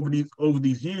legitimacy over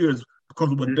these years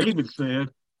because of what David said.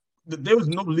 There was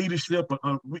no leadership.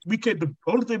 We can't. The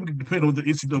only thing we can depend on the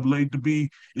NCAA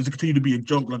is to continue to be a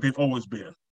joke like they've always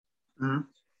been. Mm-hmm.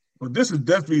 But this is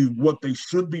definitely what they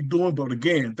should be doing. But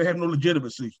again, they have no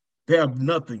legitimacy. They have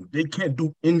nothing. They can't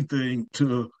do anything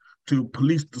to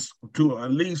police to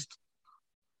at least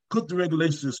put the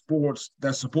regulations in sports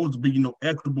that's supposed to be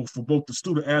equitable for both the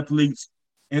student athletes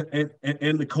and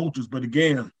the coaches. But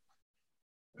again,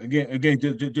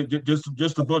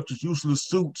 just a bunch of useless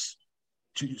suits.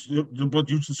 A bunch of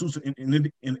useless suits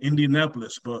in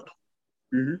Indianapolis, but.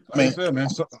 Mm-hmm. Like I said, man.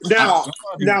 Now,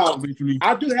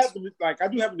 I do have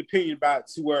an opinion about it,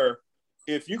 to where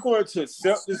if you're going to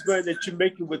accept this money that you're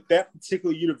making with that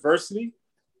particular university,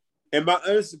 in my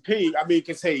honest opinion, I mean,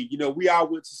 because hey, we all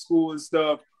went to school and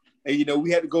stuff, and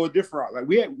we had to go a different route.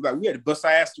 We had to bust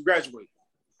our ass to graduate.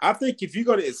 I think if you're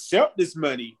going to accept this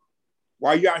money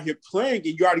while you're out here playing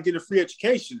and you're already getting a free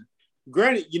education,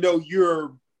 granted,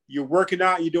 you're working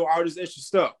out, you do all this extra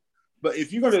stuff. But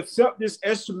if you're going to accept this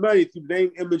extra money through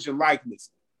name, image, and likeness,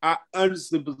 I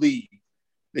honestly believe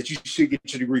that you should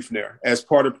get your degree from there as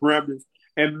part of parameters.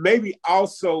 And maybe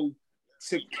also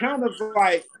to kind of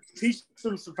teach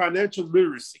them some financial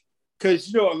literacy.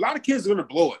 Because, a lot of kids are going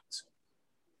to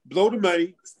blow the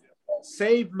money,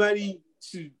 save money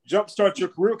to jumpstart your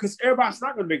career, because everybody's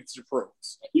not going to make it to the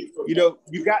pros.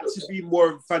 You got to be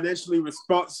more financially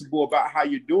responsible about how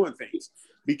you're doing things,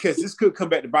 because this could come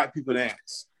back to bite people in the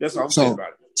ass. That's all I'm saying about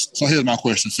it. So here's my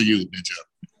question to you, Jeff.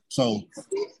 So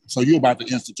you're about the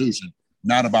institution,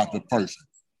 not about the person,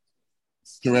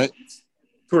 correct?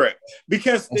 Correct.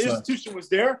 Because the institution was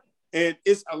there, and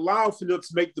it's allowed for them to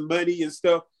make the money and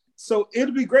stuff. So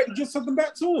it'll be great to get something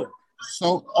back to them.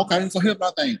 So here's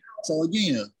my thing. So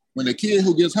again, when the kid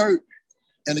who gets hurt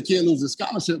and the kid loses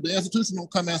scholarship, the institution will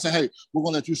come in and say, hey, we're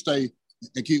going to let you stay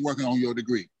and keep working on your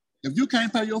degree. If you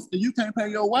can't pay your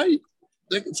way,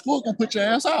 the school can put your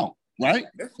ass out, right?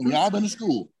 We all been to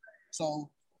school. So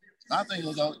I think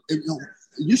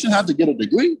you should have to get a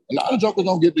degree. A lot of jokers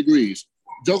don't get degrees.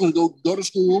 Jokers go to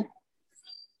school,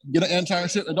 get an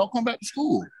internship, and don't come back to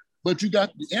school. But you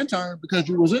got the intern because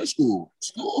you was in school.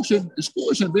 School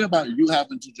shouldn't be about you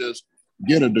having to just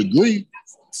get a degree.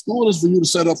 School is for you to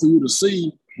set up for you to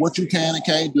see what you can and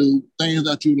can't do, things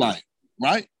that you like,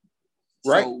 right?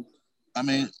 Right. So, I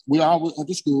mean, we all went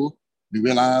to school. We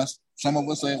realized some of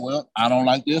us said, well, I don't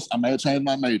like this. I may have changed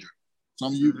my major.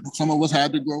 Some of us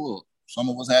had to grow up. Some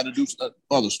of us had to do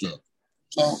other stuff.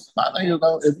 So my thing is,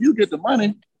 if you get the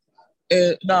money,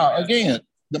 now again,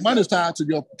 the money's tied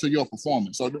to your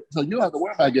performance. So you don't have to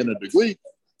worry about getting a degree.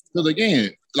 Because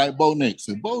again, like Bo Nix,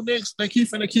 if Bo Nix think he's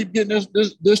finna keep getting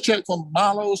this check from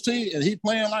Milo's team and he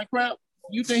playing like crap,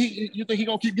 you think he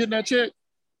gonna keep getting that check?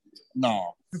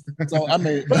 No. So I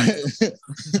mean, but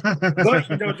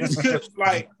this could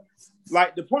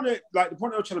like the point I'm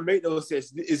trying to make though is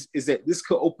that this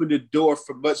could open the door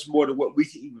for much more than what we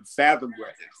can even fathom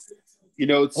right now.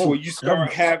 So when you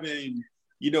start having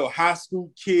high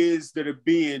school kids that are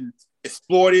being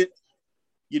exploited,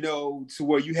 to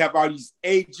where you have all these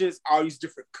agents, all these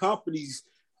different companies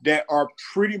that are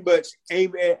pretty much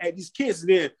aimed at these kids. And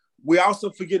then we also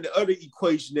forget the other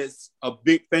equation that's a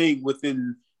big thing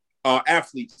within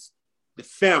athletes: the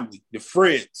family, the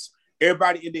friends,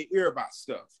 everybody in their ear about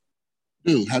stuff.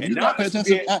 Dude, have you not paid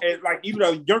attention? Even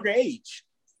a younger age.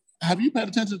 Have you paid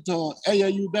attention to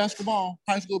AAU basketball,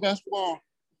 high school basketball?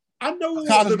 I know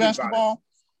college basketball.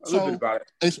 A little bit about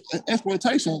it.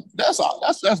 Exploitation. That's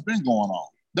been going on.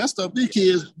 That stuff. These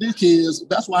kids.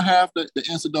 That's why half the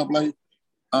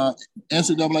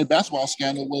NCAA basketball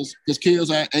scandal was because kids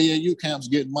at AAU camps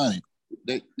getting money.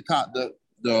 The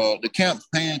camp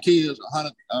paying kids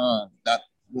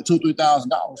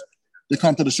 $2,000-$3,000 to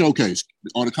come to the showcase,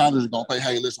 or the college is gonna pay.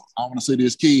 Hey, listen, I want to see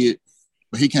this kid,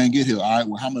 but he can't get here. All right,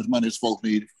 well, how much money does folks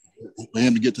need? for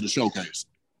him to get to the showcase.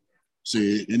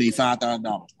 See, they need $5,000.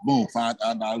 Boom,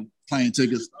 $5,000 plane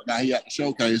tickets. Now he at the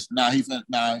showcase. Now he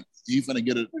finna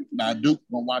get it. Now Duke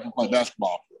gonna watch him play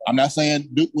basketball. I'm not saying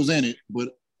Duke was in it,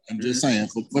 but I'm just saying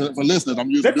for listeners, I'm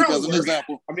using Duke as an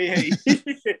example. I mean, hey.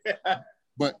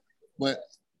 but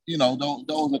you know,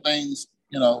 those are things,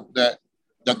 you know, that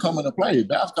come into play.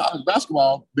 College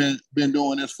basketball been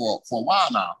doing this for a while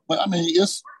now. But I mean,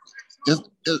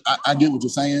 I get what you're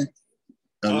saying.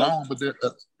 As long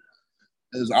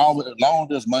as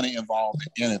there's money involved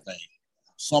in anything,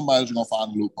 somebody's gonna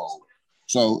find a loophole.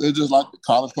 So it's just like the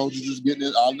college coaches just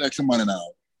getting all the extra money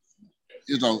now.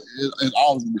 You know, it's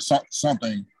always gonna be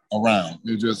something around.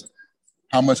 It's just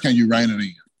how much can you rein it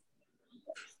in?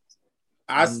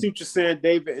 I see what you're saying,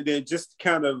 David, and then just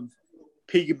kind of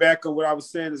piggyback on what I was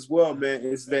saying as well, man,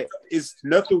 is that it's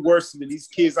nothing worse than these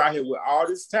kids out here with all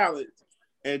this talent,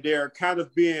 and they're kind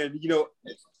of being, you know,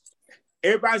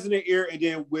 everybody's in their ear, and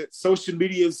then with social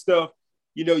media and stuff,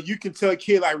 you know, you can tell a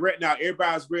kid like right now,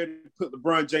 everybody's ready to put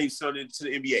LeBron James' son into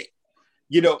the NBA.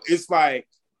 You know, it's like,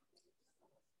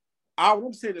 what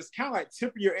I'm saying is kind of like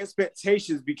temper your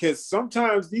expectations, because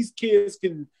sometimes these kids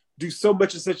can do so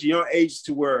much at such a young age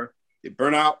to where they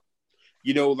burn out,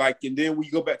 you know, like, and then when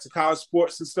you go back to college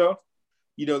sports and stuff,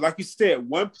 you know, like you said,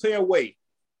 one play away,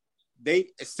 they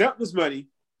accept this money,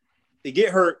 they get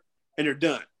hurt, and they're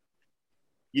done.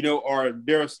 You know, or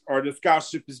the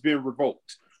scholarship has been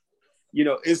revoked. You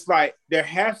know, it's like there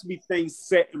has to be things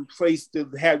set in place to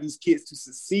have these kids to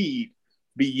succeed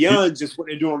beyond just what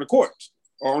they do on the court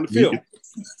or on the field.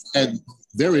 And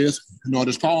there is, you know what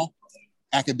it's called?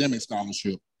 Academic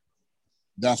scholarship.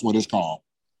 That's what it's called.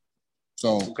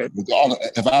 So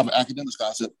if I have an academic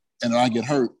scholarship and I get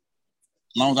hurt,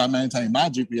 as long as I maintain my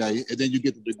GPA, and then you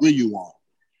get the degree you want.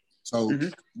 So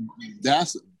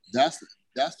that's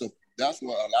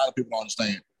what a lot of people don't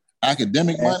understand.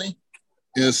 Academic money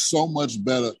is so much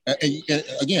better. And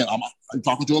again, I'm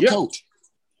talking to a coach.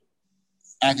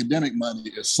 Academic money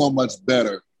is so much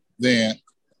better than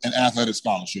an athletic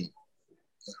scholarship.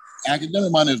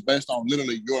 Academic money is based on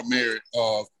literally your merit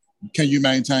of can you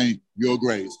maintain your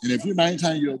grades. And if you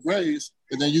maintain your grades,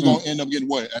 then you're going to end up getting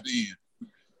what at the end?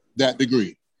 That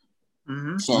degree.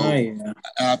 So, and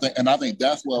I think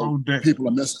that's where people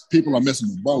are missing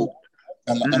the boat.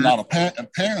 And a lot of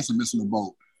parents are missing the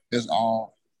boat.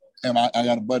 And I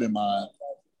got a buddy of mine,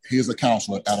 he's a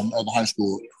counselor at another high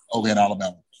school over in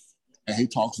Alabama. And he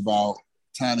talks about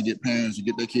trying to get parents to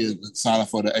get their kids to sign up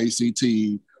for the ACT,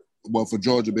 well, for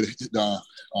Georgia, but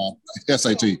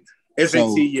SAT.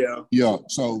 SAT, Yeah.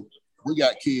 So we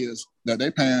got kids that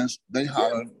their parents, they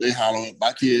holler,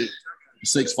 my kid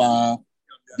 6'5",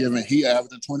 he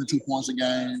averaging 22 points a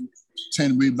game,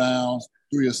 10 rebounds,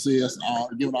 3 assists,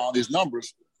 giving all these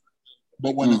numbers.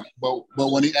 But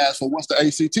when he asked for what's the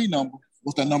ACT number,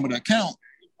 what's that number that count?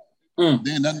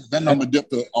 Then that number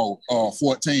dipped to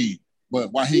 14.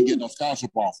 But why he getting no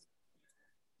scholarship offer?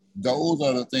 Those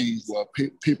are the things where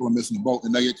people are missing the boat,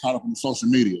 and they get caught up in social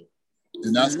media.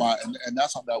 And that's why, and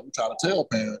that's something that we try to tell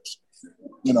parents.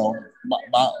 You know,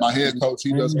 my head coach,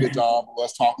 he does a good job of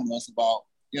us talking to us about,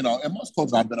 you know, and most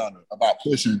coaches I've been under about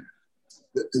pushing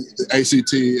the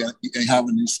ACT and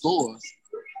having these scores,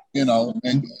 you know,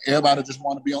 and everybody just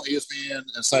want to be on ESPN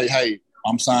and say, hey,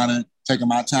 I'm signing, taking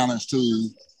my talents to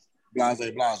blase.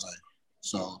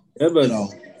 So, but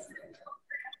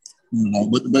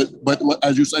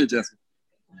as you say, Jeffrey,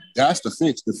 that's the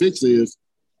fix. The fix is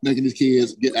making these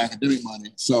kids get academic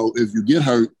money. So if you get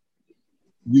hurt,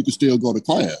 you can still go to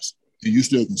class and you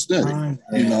still can study,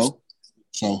 you know?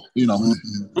 So, you know,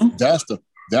 that's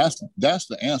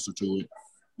the answer to it.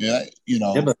 Yeah, you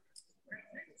know.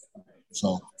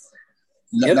 So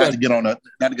not to get on a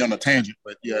tangent,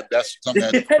 but yeah, that's something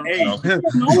that you know.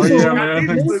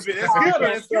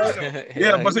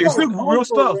 Yeah, but it's still real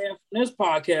stuff. This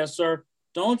podcast, sir.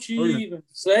 Don't you even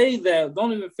say that.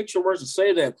 Don't even fix your words and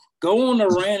say that. Go on the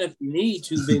rant if you need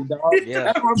to, big dog.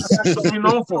 That's what we're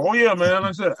known for. Oh, yeah, man. Like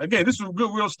I said, again, this is some good,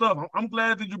 real stuff. I'm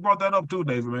glad that you brought that up too,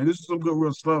 David, man. This is some good,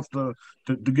 real stuff to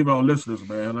give our listeners,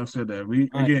 man. Like I said that.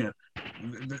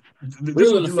 This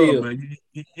is what you love, man.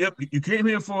 You came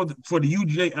here for the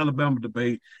UGA Alabama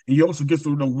debate, and you also get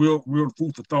some real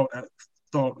food for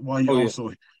thought while you're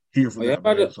also here for that.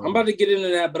 I'm about to get into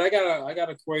that, but I got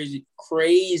a crazy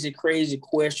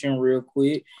question real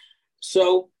quick.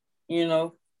 So, you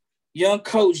know, young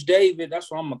Coach David,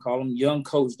 that's what I'm gonna call him, young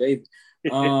Coach David.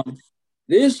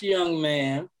 This young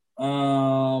man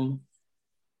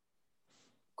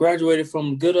graduated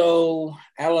from good old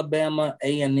Alabama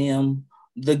A&M,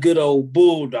 the good old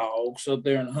Bulldogs up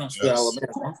there in Huntsville,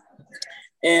 Alabama.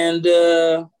 And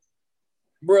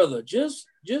brother, just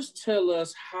tell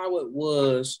us how it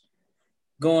was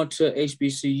going to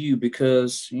HBCU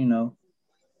because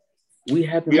we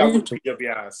had to We mentor. are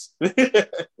PWIs.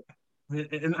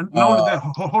 And not only that,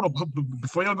 hold up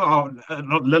before you go.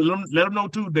 Let them know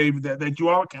too, David, that you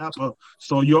are a Kappa.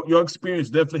 So your experience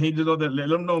definitely hinges on that. Let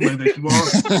them know, man, that you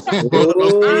are a brother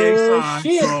of PA side.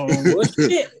 Shit. So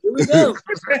Shit. Here we go.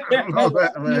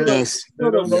 Yes.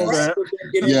 Let them know that.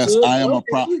 Yes, I am a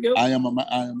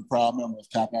proud member of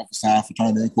Kappa Alpha Psi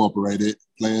Fraternity Incorporated.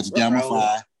 Pledge Gamma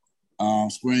Phi,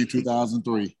 spring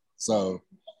 2003. So,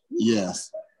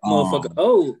 yes.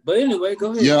 Motherfucker. But anyway,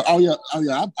 go ahead. Yeah.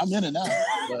 I'm in it now.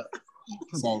 But,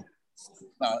 so,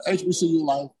 HBCU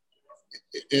life,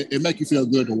 it make you feel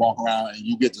good to walk around and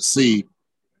you get to see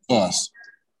us.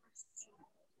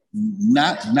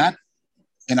 Not,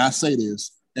 and I say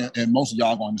this, and most of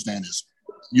y'all gonna understand this.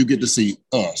 You get to see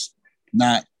us,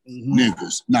 not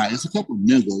niggas. Now, it's a couple of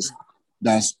niggas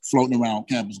that's floating around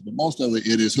campus, but most of it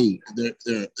is who?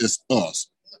 It's us.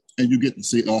 And you get to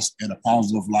see us in a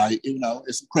positive light.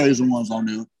 It's some crazy ones on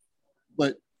there,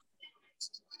 but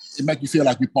it makes you feel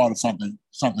like you're part of something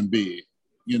big.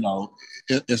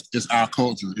 It's our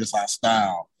culture, it's our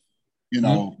style.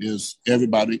 Is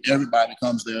everybody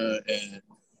comes there, and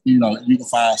you can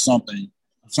find something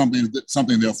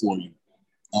there for you.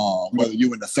 Whether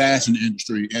you're in the fashion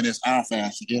industry, and it's our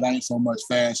fashion, it ain't so much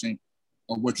fashion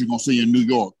of what you're gonna see in New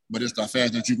York, but it's the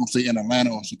fashion that you're gonna see in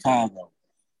Atlanta or Chicago.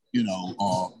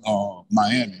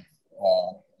 Miami.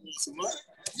 I'm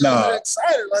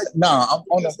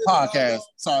on the podcast.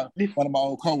 Sorry, one of my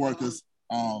old coworkers.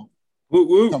 That's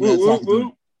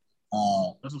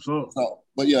what's up.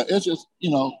 But yeah, it's just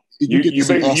the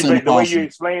way you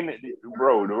explain it,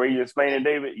 bro. The way you explain it,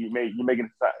 David, you making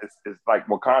it's like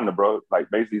Wakanda, bro. Like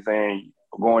basically saying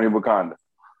going in Wakanda,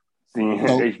 seeing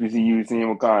HBCU,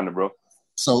 seeing Wakanda, bro.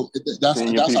 So that's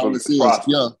how it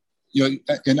feels. Yeah.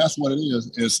 And that's what it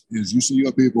is you see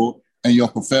your people and your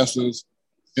professors.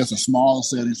 It's a smaller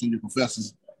setting, so your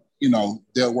professors,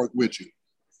 they'll work with you.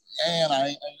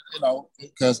 And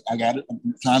because I'm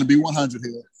trying to be 100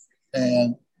 here.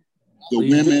 And the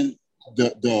women,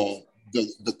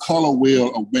 the color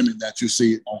wheel of women that you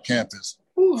see on campus,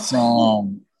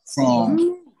 from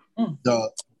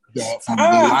the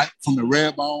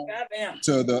red bone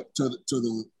to the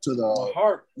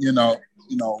heart,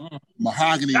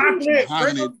 mahogany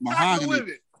chocolate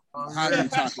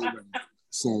women.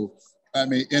 So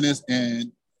and then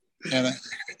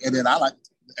I like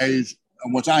the age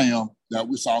of which I am, that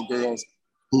we saw girls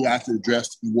who actually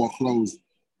dressed and wore clothes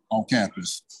on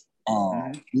campus.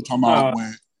 We're talking about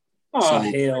when.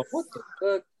 Hell! What the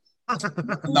fuck?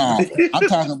 No, I'm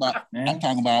talking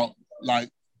about like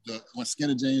when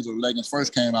skinny jeans or leggings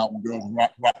first came out, when girls were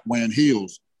wearing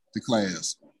heels to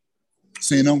class.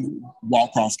 Seeing them walk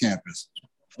across campus.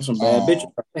 That's some bad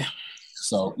bitches.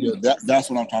 So yeah, that's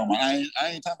what I'm talking about. I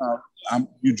ain't talking about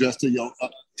you dressed to your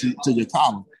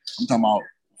collar. I'm talking about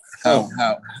how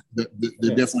the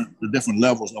different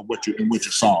levels of what you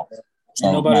saw.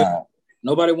 So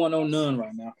nobody want no none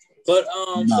right now. But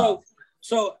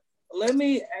so let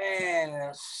me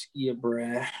ask you,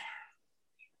 Brad.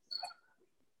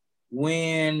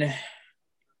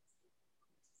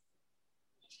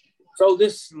 So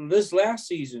this last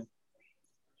season,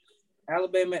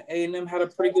 Alabama A&M had a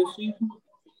pretty good season.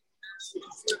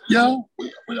 Yeah, we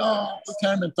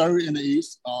came in third in the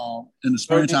East. In the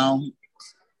springtime,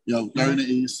 third in the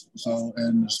East. So,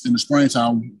 and in the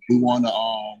springtime, we won the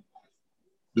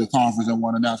conference and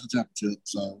won the national championship.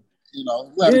 So, we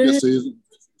had a good season.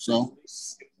 So,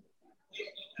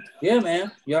 yeah,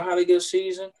 man, y'all had a good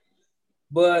season,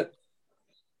 but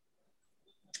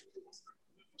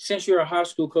since you're a high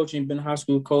school coach and you've been a high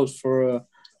school coach for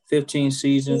 15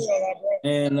 seasons,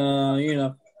 and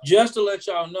just to let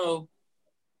y'all know,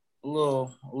 a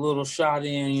little shot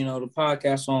in, the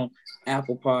podcast on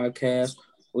Apple Podcasts,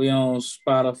 we on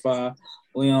Spotify,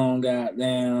 we on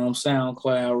goddamn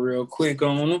SoundCloud real quick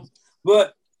on them,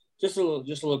 but just a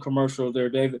little commercial there,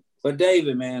 David. But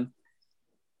David, man,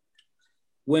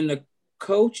 when the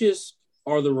coaches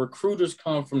or the recruiters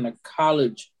come from the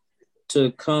college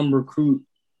to come recruit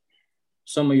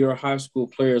some of your high school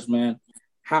players, man,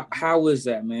 how is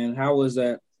that, man? How does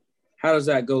that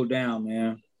go down,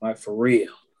 man? Like, for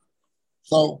real?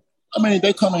 So,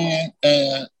 they come in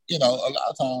and, a lot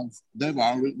of times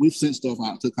we've sent stuff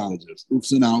out to colleges. We've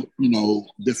sent out,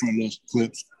 different little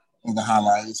clips of the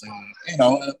highlights, and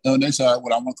they say,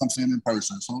 well, I want to come see them in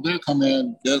person. So they'll come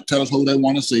in, they'll tell us who they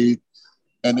want to see,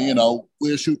 and we'll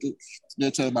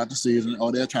they'll tell about the season,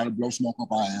 or they'll try to blow smoke up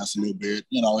our ass a little bit.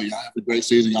 Y'all have a great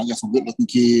season, y'all got some good looking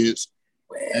kids,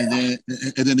 and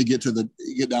then to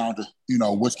get down to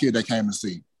which kid they came to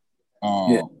see.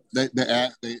 They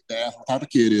ask what type of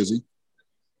kid is he,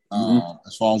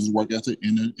 as far as his work ethic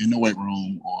in the weight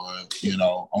room or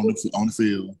on the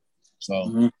field.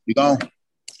 So you gone?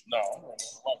 No.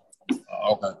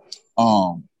 Okay.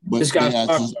 But this guy's go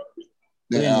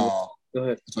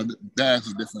ahead. So they ask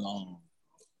a different.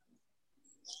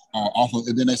 Also,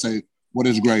 and then they say, "What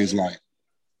is grades like?"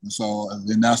 And so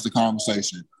then that's the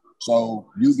conversation. So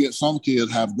you get some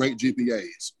kids have great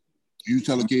GPAs. You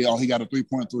tell a kid, "Oh, he got a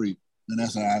 3.3," and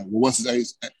that's all right. Well, what's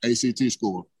his ACT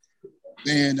score?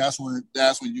 Then that's when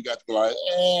you got to be like,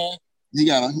 he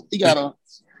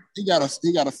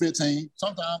got a 15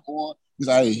 sometimes, or he's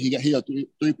like, hey, he a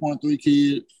 3.3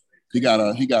 kid. He got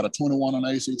a 21 on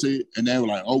ACT, and they were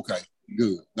like, okay,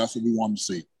 good. That's what we want to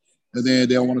see. And then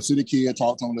they want to see the kid,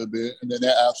 talk to him a little bit, and then they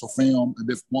ask for film at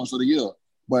different points of the year.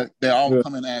 But they always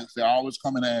come and ask,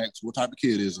 what type of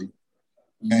kid is he?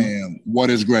 And what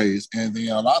is grades? And then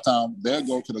a lot of times they'll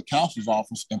go to the counselor's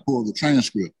office and pull the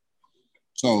transcript.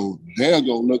 So they'll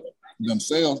go look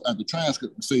themselves at the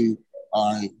transcript and see,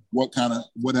 all right, what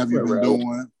have you been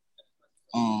doing?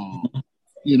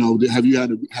 Have you had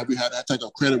to take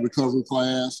a credit recovery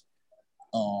class?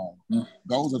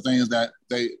 Those are things that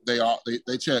they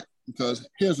check, because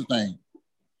here's the thing: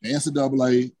 the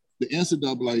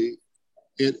NCAA,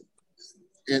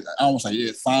 I won't say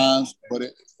it fines, but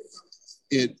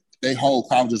they hold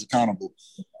colleges accountable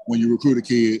when you recruit a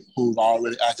kid who's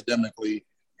already academically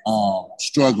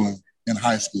struggling in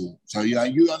high school. So yeah,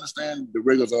 you understand the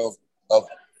rigors of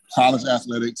college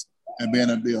athletics and being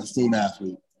a student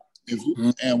athlete.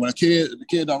 And when the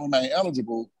kid don't remain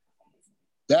eligible,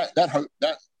 that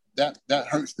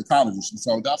hurts the colleges. And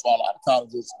so that's why a lot of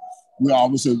colleges, we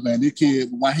always say, man, this kid,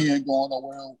 why he ain't going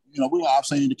nowhere? We all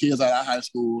seen the kids at our high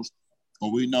schools,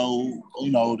 or we know,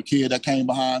 the kid that came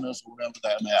behind us, or whatever,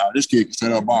 that, man, this kid can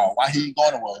set up ball. Why he ain't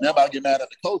going nowhere? And everybody get mad at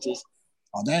the coaches.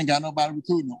 Oh, they ain't got nobody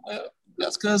recruiting him. Well,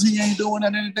 that's because he ain't doing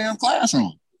that in the damn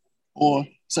classroom. Or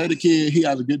say the kid, he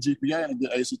has a good GPA and a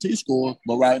good ACT score,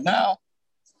 but right now,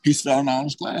 he's failing all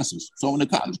his classes. So when the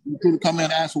college recruiter come in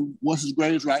and ask what's his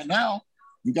grades right now,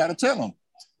 you got to tell him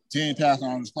 10 passing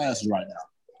on his classes right now.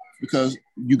 Because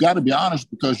you got to be honest,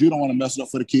 because you don't want to mess it up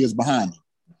for the kids behind you.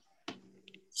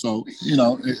 So,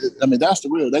 that's the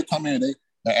real. They come in,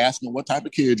 they're asking what type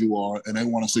of kid you are, and they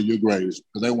want to see your grades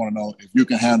because they want to know if you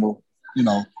can handle,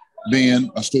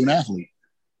 being a student athlete.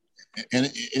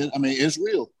 And it's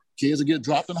real. Kids will get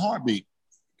dropped in a heartbeat.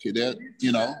 Kid that,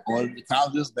 or the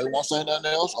colleges, they won't say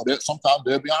nothing else, or sometimes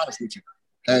they'll be honest with you.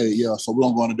 Hey, yeah, so we're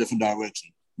gonna go in a different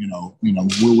direction.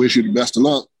 We'll wish you the best of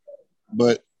luck,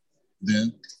 but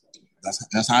then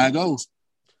that's how it goes.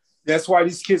 That's why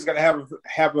these kids got to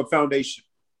have a foundation,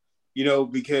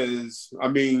 because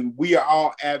we are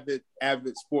all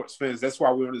avid sports fans. That's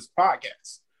why we're on this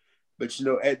podcast. But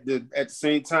at the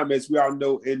same time, as we all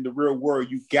know, in the real world,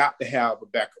 you got to have a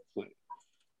backup plan.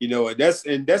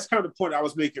 And that's kind of the point I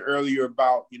was making earlier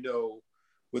about,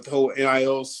 with the whole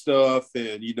NIL stuff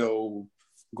and,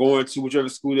 going to whichever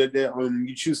school that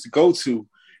you choose to go to,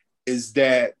 is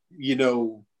that,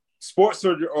 sports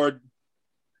are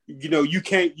you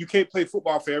can't play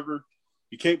football forever.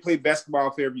 You can't play basketball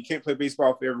forever. You can't play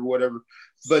baseball forever, whatever.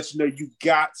 But, you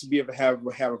got to be able to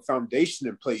have a foundation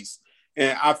in place.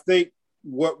 And I think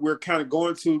what we're kind of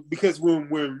going to, because when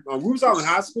we was out in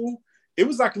high school, it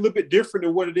was like a little bit different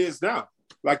than what it is now.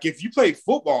 Like if you played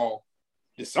football,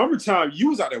 the summertime, you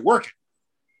was out there working.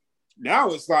 Now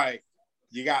it's like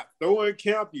you got throwing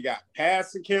camp, you got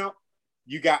passing camp,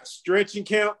 you got stretching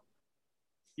camp,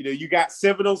 you got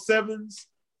 7-on-7s.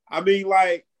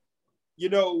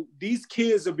 These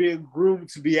kids are being groomed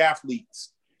to be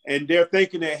athletes. And they're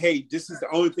thinking that, hey, this is the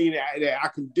only thing that I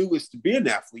can do is to be an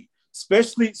athlete,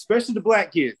 especially the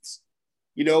black kids.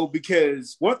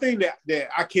 Because one thing that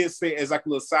I can say as like a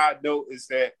little side note is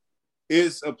that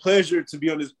it's a pleasure to be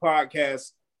on this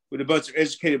podcast with a bunch of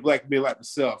educated black men like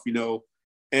myself,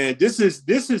 and this is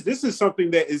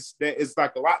something that is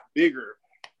like a lot bigger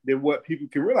than what people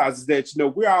can realize, is that,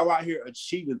 we're all out here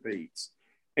achieving things,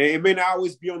 and it may not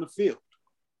always be on the field.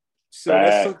 So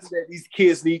that's something that these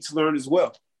kids need to learn as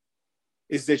well,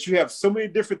 is that you have so many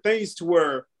different things to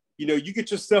where, you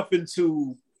get yourself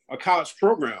into a college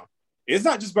program. It's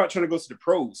not just about trying to go to the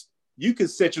pros. You can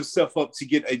set yourself up to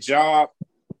get a job,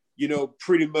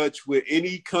 pretty much with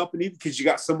any company because you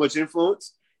got so much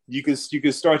influence. You can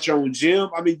start your own gym.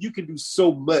 You can do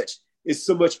so much. It's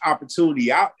so much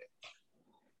opportunity out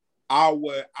there.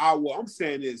 What I'm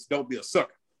saying is, don't be a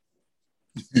sucker.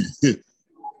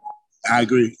 I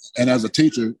agree. And as a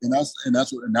teacher, and that's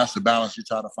the balance you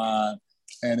try to find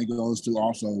And it goes to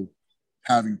also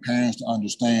having parents to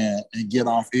understand and get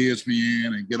off ESPN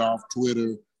and get off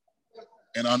Twitter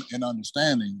and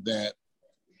understanding that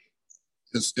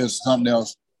it's something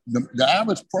else. The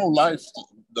average pro life,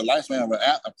 the lifespan of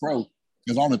a pro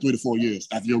is only 3 to 4 years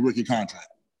after your rookie contract.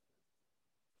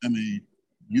 I mean,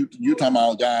 you talking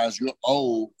about guys, you're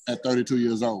old at 32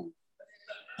 years old,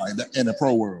 like that, in the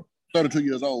pro world. 32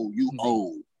 years old, you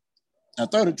old.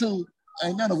 At 32,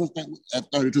 ain't none of us think at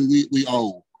 32 we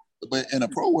old. But in the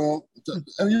pro world,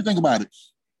 I mean, you think about it.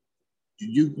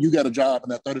 You got a job,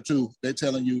 and at 32, they're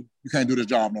telling you can't do this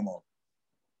job no more.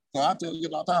 So I tell you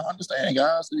all the time, understand,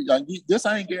 guys, this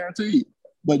ain't guaranteed.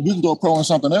 But you can go pro in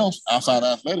something else outside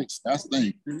of athletics. That's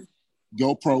the thing.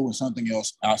 Go pro in something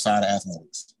else outside of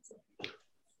athletics.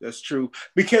 That's true.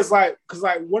 Because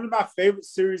one of my favorite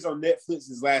series on Netflix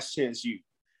is Last Chance U.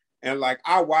 And like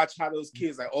I watch how those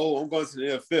kids like, oh, I'm going to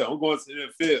the NFL. I'm going to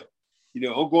the NFL. You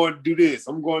know, I'm going to do this.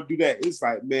 I'm going to do that. It's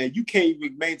like, man, you can't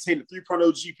even maintain a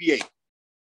 3.0 GPA.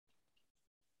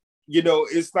 You know,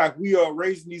 it's like we are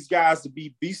raising these guys to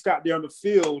be beasts out there on the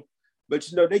field,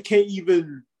 but, you know, they can't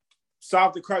even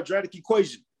solve the quadratic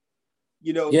equation.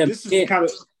 You know, this is kind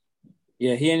of...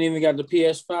 Yeah, he ain't even got the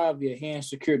PS5 yet. He ain't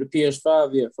secured the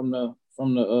PS5 yet from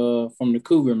the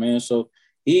Cougar, man. So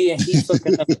he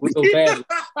fucking up real bad.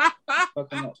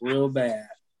 Fucking up real bad,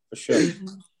 for sure.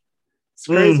 It's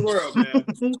a crazy world, man.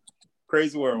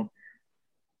 Crazy world.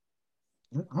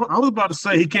 I was about to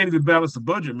say he can't even balance the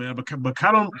budget, man, but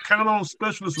count on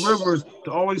Specialist Rivers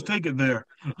to always take it there.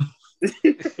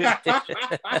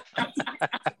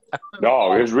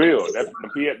 No, it's real.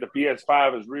 The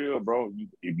PS5 is real, bro.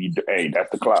 Hey,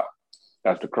 that's the clout.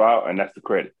 That's the clout, and that's the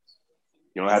credit.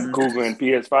 You don't have the Cougar and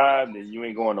PS5, then you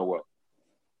ain't going nowhere.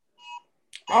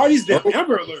 All these damn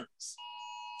Amber Alerts.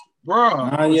 Bro,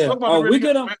 yeah. We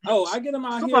get them. I get them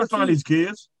out here. Somebody find these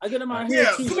kids. I get them out here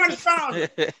too. Somebody found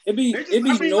it. It be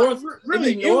north.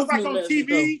 Really, it was like on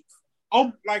TV.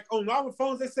 On our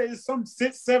phones, they say there's some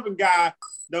 6'7" guy.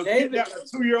 David, that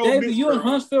 2-year-old. David, you in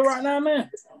Huntsville right now,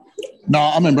 man? No,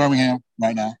 I'm in Birmingham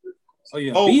right now. Oh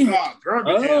yeah. God,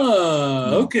 Birmingham.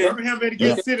 Oh, okay. Birmingham better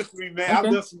get serious with me, man. Okay.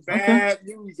 I've done some bad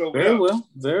news over there.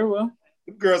 Very well.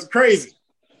 Them girls are crazy.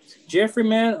 Jeffrey,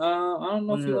 man, I don't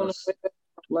know if you want to say that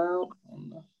out loud.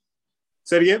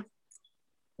 Say it again.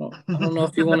 I don't know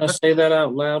if you want to say that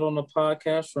out loud on the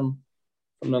podcast from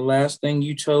the last thing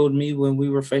you told me when we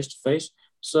were face to face.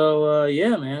 So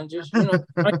yeah, man, just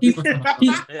keep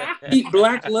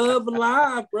black love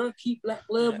alive, bro. Keep black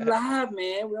love alive,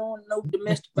 man. We don't want no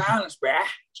domestic violence, bro.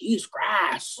 Jesus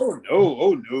Christ.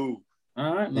 Oh no.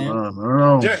 All right,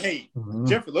 man.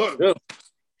 Jeffrey Lord.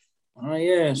 Oh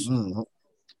yes.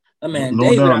 Man, no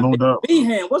David, doubt.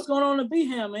 Beham, what's going on in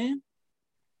Beham, man?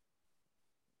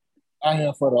 I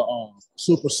am for the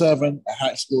Super 7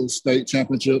 high school state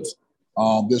championships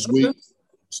this week.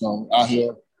 So out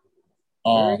here.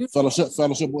 Fellowship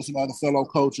with some other fellow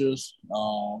coaches.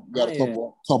 We got a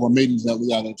couple of meetings that we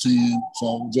got to attend.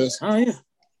 So just out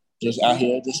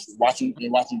here, just watching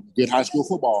good high school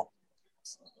football.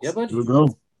 Yeah, buddy. Here we go.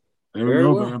 Very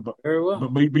well. Man. Very well.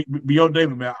 But beyond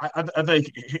David, man, I think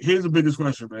here's the biggest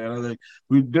question, man. I think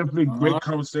we definitely great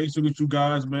conversation with you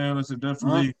guys, man. It's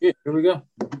definitely here we go.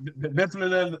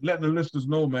 Definitely letting the listeners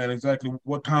know, man, exactly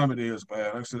what time it is,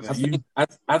 man.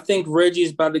 I think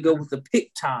Reggie's about to go with the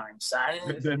pick time, son.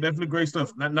 Definitely great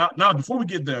stuff. Now, before we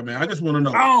get there, man, I just want to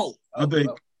know. I think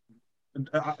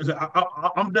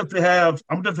I'm definitely have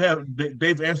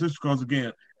Dave answer this because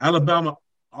again, Alabama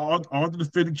are the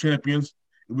defending champions.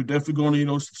 We're definitely going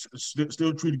to,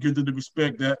 still treat to give them the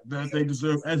respect that they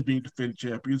deserve as being defending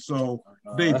champions. So,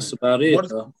 David, that's about it.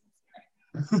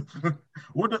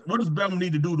 What does Bama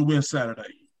need to do to win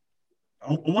Saturday?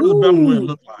 What does Bama win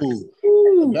look like?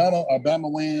 Alabama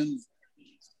wins.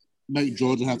 Make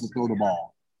Georgia have to throw the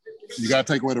ball. You got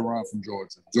to take away the run from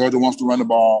Georgia. Georgia wants to run the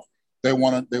ball. They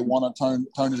want to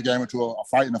turn this game into a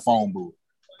fight in the phone booth.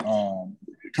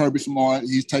 Kirby Smart,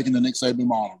 he's taking the Nick Saban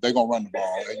model. They're gonna run the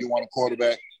ball, and you want a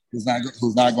quarterback who's not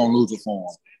gonna lose it for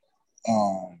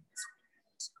him.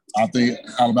 I think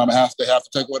Alabama have to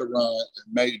take away the run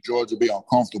and make Georgia be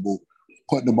uncomfortable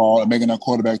putting the ball and making that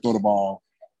quarterback throw the ball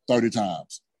 30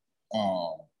 times,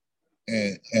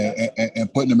 and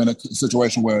putting him in a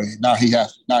situation where now he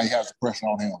has the pressure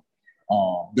on him.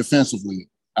 Defensively,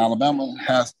 Alabama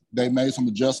they made some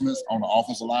adjustments on the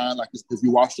offensive line. Like if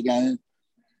you watch the game.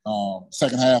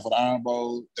 Second half of the Iron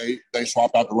Bowl, they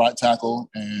swapped out the right tackle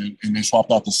and they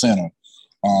swapped out the center.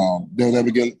 They were able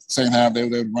to get second half. They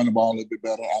were able to run the ball a little bit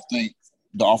better. I think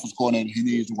the offensive coordinator he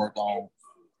needs to work on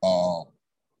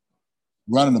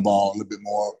running the ball a little bit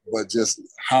more, but just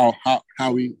how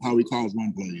he calls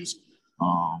run plays.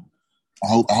 I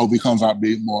hope he comes out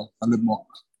being a little more,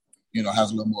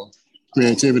 has a little more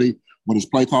creativity with his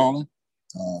play calling.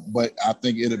 But I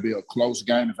think it'll be a close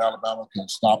game if Alabama can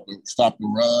stop the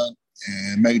run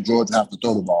and make Georgia have to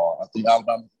throw the ball. I think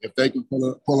Alabama, if they can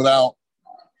pull it out,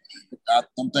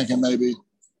 I'm thinking maybe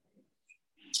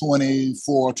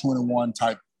 24-21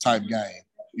 type game.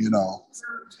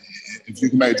 If you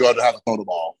can make Georgia have to throw the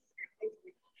ball.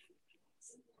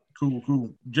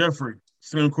 Cool. Jeffrey,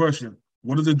 same question.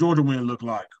 What does the Georgia win look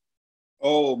like?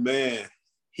 Oh, man.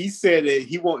 He said that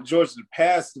he wants Georgia to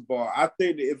pass the ball. I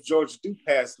think that if Georgia do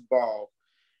pass the ball,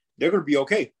 they're going to be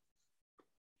okay.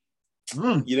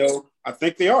 I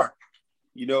think they are.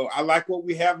 I like what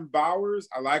we have in Bowers.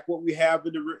 I like what we have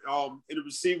in the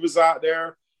receivers out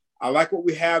there. I like what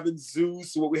we have in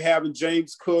Zeus, what we have in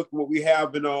James Cook, what we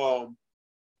have in Keelan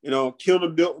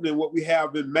Milton, and what we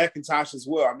have in McIntosh as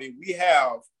well. I mean, we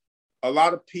have a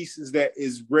lot of pieces that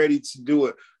is ready to do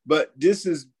it. But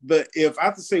if I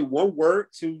have to say one word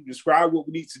to describe what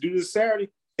we need to do this Saturday,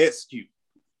 execute.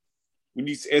 We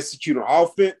need to execute on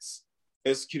offense,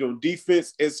 execute on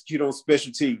defense, execute on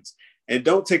special teams, and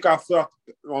don't take our foot off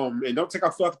the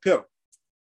pedal.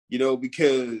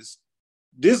 Because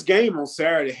this game on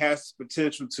Saturday has the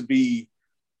potential to be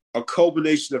a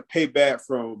culmination of payback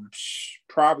from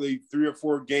probably 3 or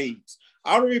 4 games.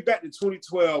 All the way back to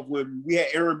 2012 when we had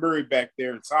Aaron Murray back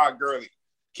there and Todd Gurley,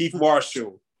 Keith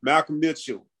Marshall, Malcolm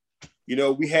Mitchell.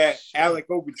 We had Alec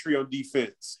Ogletree on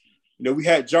defense. We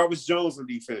had Jarvis Jones on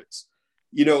defense.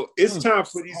 It's time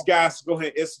for these guys to go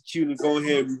ahead and execute and go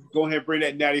ahead and bring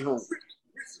that natty home.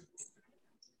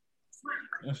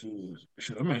 I'm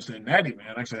gonna say natty,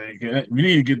 man. I say we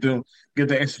need to get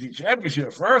the SEC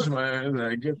championship first,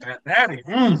 man. Get that natty.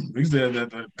 He said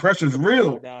that the pressure's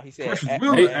real. No, he said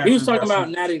he was talking about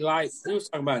natty light. He was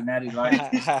talking about natty light.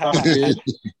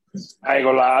 I ain't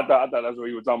gonna lie, I thought that's what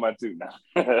you were talking about too.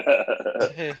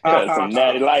 Now, some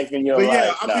natty life in your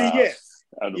life.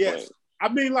 Yes. I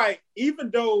mean, like, even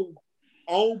though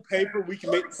on paper we can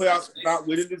make the playoffs without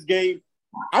winning this game,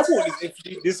 I want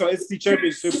this SEC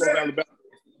championship over Alabama.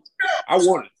 I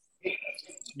want it.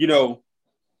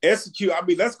 Execute. I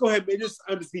mean, let's go ahead and make this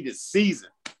undefeated season.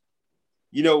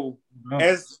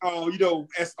 As old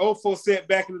folks said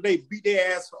back in the day, beat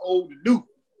their ass for old and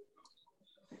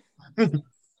new.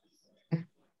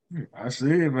 I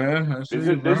see it, man. This is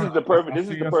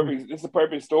the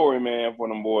perfect story, man, for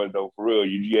them boys though. For real,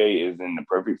 UGA is in the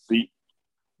perfect seat.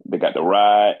 They got the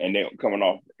ride, and they're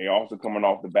also coming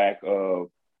off the back of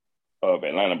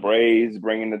Atlanta Braves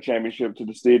bringing the championship to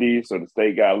the city. So the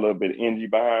state got a little bit of energy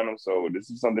behind them. So this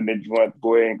is something that you want to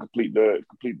go ahead and complete the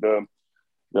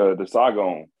saga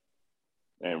on.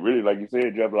 And really, like you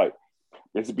said, Jeff, like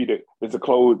this will be the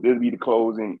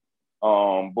closing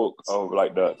book of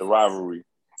like the rivalry.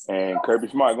 And Kirby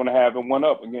Smart going to have a one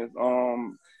up against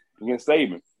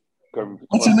Saban.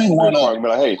 What you mean one up? Be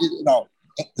like, hey,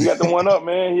 you got the one up,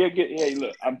 man. He'll get. Hey,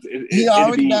 look,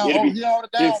 it'll be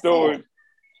his story.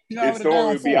 His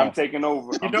story would be I'm taking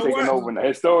over. I'm taking over.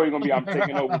 His story gonna be I'm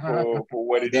taking over for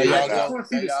what it is right now.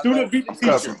 Student beat the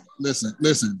teacher. Listen.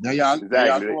 There y'all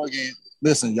go again.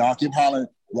 Listen, y'all keep hollering.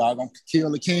 Y'all gonna kill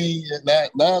the king.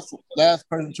 Last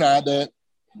person tried that.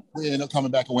 We end up coming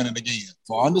back and winning again.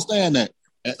 So I understand that.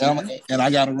 And I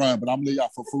got to run, but I'm gonna leave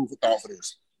y'all for food for thought for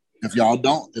this. If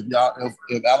Alabama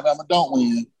don't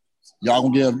win, y'all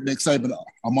gonna give Nick Saban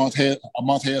a month head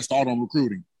start on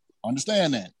recruiting.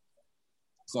 Understand that.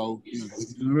 So you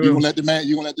gonna let the man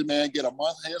get a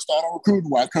month head start on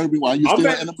recruiting while you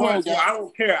still in the bowl game. I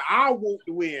don't care. I want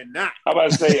to win now. I'm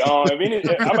about to say, y'all already.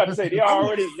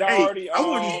 I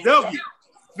want this W.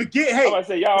 Forget. Hey, I'm about to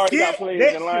say y'all already got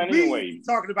players in line anyway.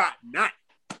 Talking about not.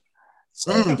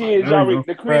 The kids are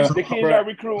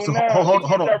recruiting now.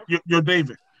 Hold on. You're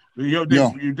David.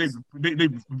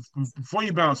 David. Before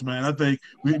you bounce, man, I think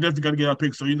we definitely got to get our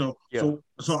picks. So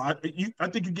So I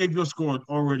think you gave your score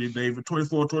already, David.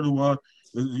 24-21.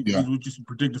 We just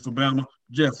predicted for Bama.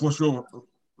 Jeff, what's your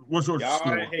score?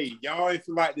 Hey, y'all ain't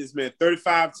feel like this, man.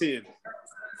 35-10.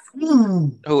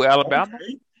 Who, Alabama?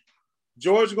 Okay.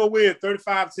 Georgia gonna win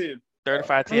 35-10.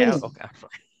 35-10.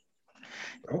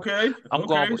 Okay. I'm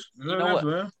going with,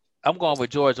 I'm going with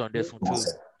Georgia on this one too.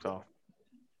 So.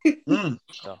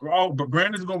 Oh, but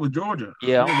Brandon's going with Georgia.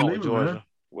 Yeah, I'm going with Georgia. Man.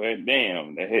 Well,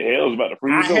 damn, the hell's about to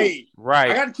freeze over.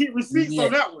 Right. I got to keep receipts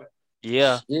on that one.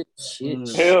 Yeah.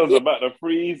 Hell's about to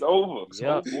freeze over.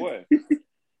 Yeah. Oh, boy.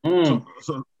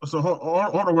 So hold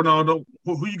on, Ronaldo.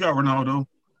 Who you got, Ronaldo?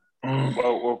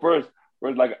 Well, first,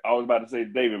 like I was about to say,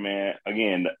 David, man.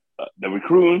 Again, the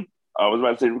recruiting. I was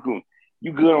about to say recruiting.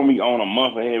 you good on me on a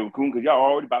month ahead of recruiting because y'all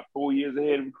already about 4 years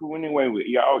ahead of recruiting anyway.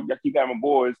 Y'all keep having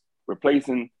boys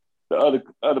replacing the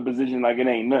other position like it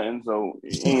ain't nothing. So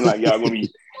it ain't like y'all gonna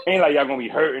be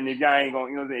hurting if y'all ain't gonna,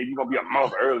 you know what I'm saying, if you're gonna be a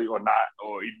month early or not,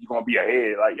 or if you're gonna be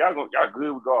ahead. Like y'all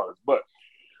good regardless. But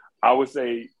I would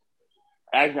say,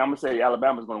 actually, I'm gonna say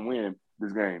Alabama's gonna win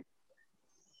this game.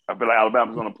 I feel like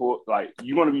Alabama's gonna pull. Like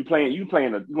you're gonna be playing.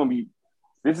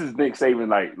 This is Nick Saban.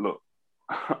 Like, look,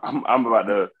 I'm about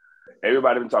to.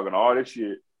 Everybody been talking all this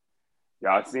shit.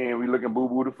 Y'all seeing we looking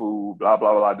boo-boo the food, blah,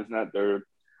 blah, blah, this and that third.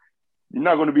 You're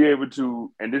not going to be able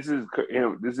to, and this is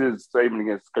Saban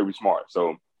against Kirby Smart.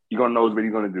 So he's going to know what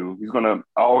he's going to do. He's going to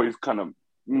always kind of,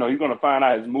 he's going to find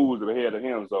out his moves ahead of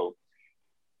him. So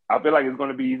I feel like he's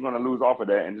going to lose off of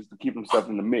that and just to keep himself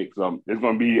in the mix. It's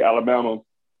going to be Alabama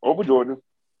over Georgia,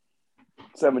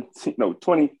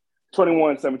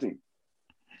 21-17.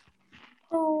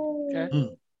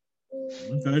 Okay.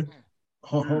 Okay.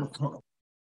 Hold on.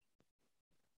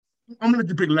 I'm gonna let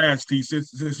you pick last, T,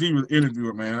 since he was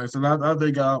interviewer, man. I said I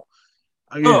think Georgia.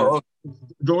 I was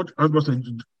going to say,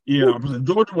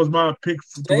 Georgia was my pick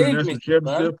to win the national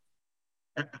championship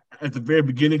at the very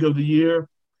beginning of the year,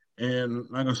 and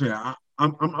like I said,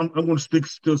 I'm going to stick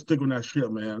on that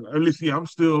ship, man. At least, I'm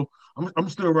still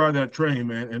riding that train,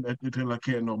 man, and until I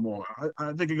can't no more.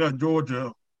 I think I got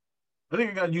Georgia. I think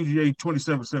I got UGA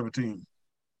 27-17.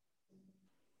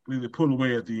 They pull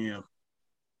away at the end.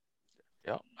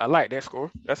 Yeah, I like that score.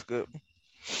 That's good.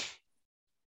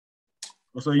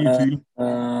 What's that, you, T?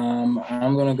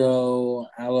 I'm gonna go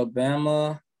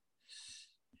Alabama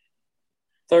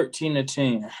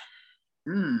 13-10.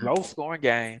 Low scoring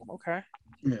game. Okay.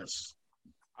 Yes.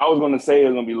 I was going to say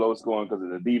it's going to be low scoring because of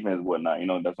the defense and whatnot.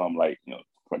 That's why I'm like,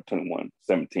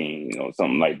 21-17,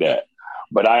 something like that.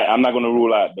 But I'm not going to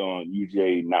rule out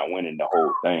UGA not winning the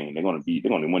whole thing. They're going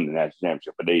to win the national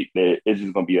championship, but it's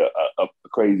just going to be a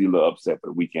crazy little upset for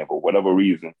the weekend for whatever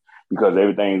reason because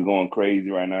everything's going crazy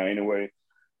right now. Anyway,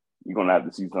 you're going to have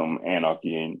to see some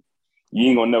anarchy, and you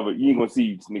ain't going to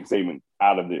see Nick Saban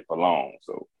out of it for long.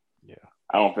 So yeah,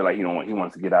 I don't feel like he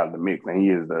wants to get out of the mix,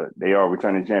 and they are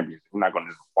returning champions. We're not going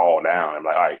to just fall down and be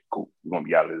like, all right, cool, we're going to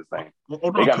be out of this thing.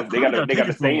 They got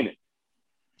to stay in it.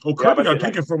 Oh, Kirby got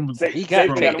taken from the. He got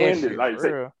to win this. Like,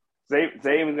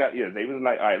 Saban's got, Saban's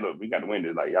like, all right, look, we got to win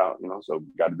this. Like, y'all, so we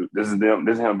got to do this.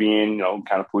 Is him being,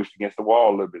 kind of pushed against the wall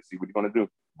a little bit, see what he's going to do.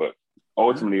 But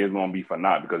ultimately, it's going to be for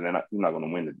naught because he's not going to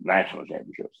win the national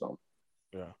championship. So,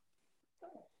 yeah.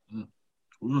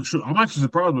 Well, sure. I'm actually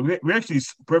surprised, but we actually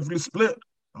perfectly split.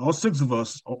 All six of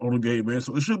us on the game, man.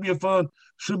 So it should be a fun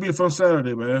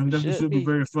Saturday, man. Definitely should be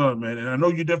very fun, man. And I know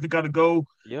you definitely got to go,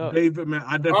 David, man.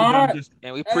 I definitely got to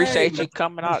and we appreciate you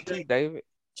coming out too, David.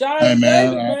 Hey,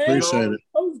 man, I appreciate it.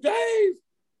 Oh, Dave.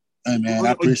 Hey, man,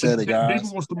 I appreciate it, guys.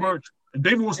 David wants the merch.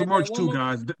 David wants the merch too,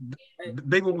 guys.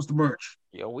 David wants the merch.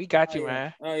 Yo, we got you,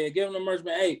 man. Oh yeah, give him the merch,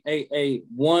 man. Hey.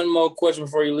 One more question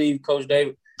before you leave, Coach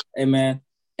David. Hey, man.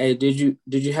 Hey, did you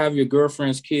have your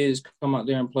girlfriend's kids come out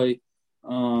there and play?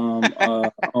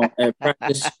 At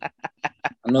practice.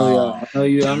 I know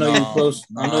you close.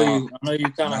 I know you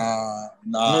kind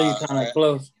of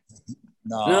close.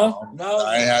 No,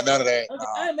 I ain't had none of that.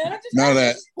 Hey man, I just none of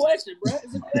that. Question, bro.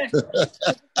 It's a question.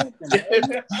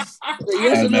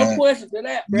 Yes or no question to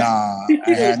that, bro. Nah,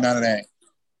 I had none of that.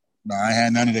 No, I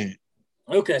had none of that.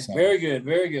 Okay, so, very good.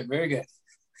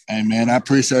 Hey man, I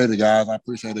appreciate it, guys. I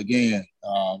appreciate it again.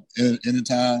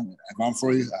 Anytime if I'm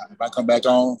free, if I come back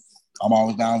on. I'm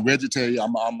always down. Reggie tell you,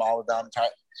 I'm always down to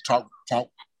talk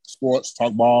sports,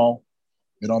 talk ball.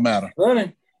 It don't matter.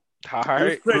 Running. All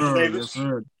right. Yes,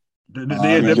 sir.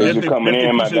 Thanks for coming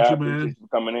in, my guy. Thanks for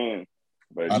coming in.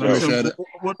 I appreciate it.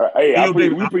 Hey,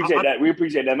 we appreciate that. We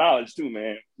appreciate that knowledge too,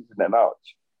 man. That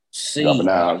knowledge. See. Dropping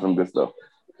down some good stuff.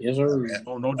 Yes, sir.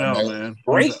 Oh, no doubt, man.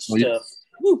 Great stuff.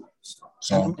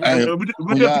 So, we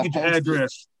definitely get your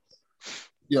address.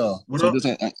 Yeah.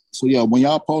 When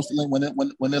y'all post the link,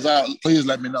 when it's out, please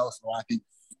let me know so I can,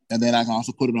 and then I can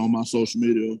also put it on my social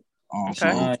media.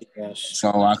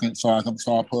 So I can start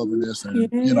publishing this and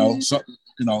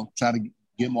try to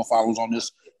get more followers on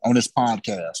this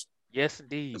podcast. Yes,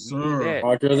 indeed. Yes, sir.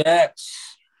 Roger that.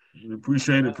 We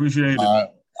appreciate it.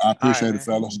 I appreciate it,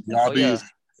 fellas. Y'all be easy.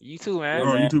 You too,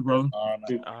 man. You too, brother. All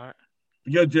right.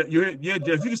 Yeah, Jeff, Jeff, you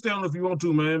can stay on if you want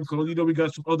to, man, because we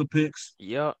got some other picks.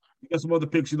 Yep. We got some other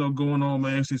picks, going on,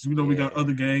 man. Since we got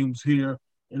other games here,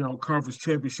 conference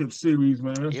championship series,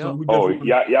 man. Yep. So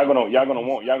y'all gonna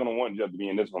want Jeff to be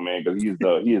in this one, man, because he is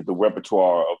the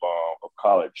repertoire of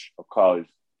college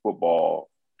football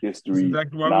history. That's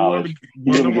exactly why knowledge.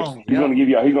 He's gonna give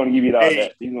y'all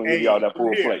that. He's gonna give y'all that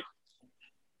full plate.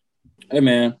 Hey,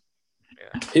 man.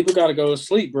 People got to go to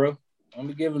sleep, bro. I'm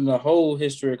be giving the whole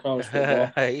history of college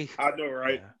football. Hey. I know,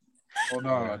 right? Oh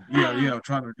no, yeah, I'm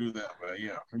trying to do that, man.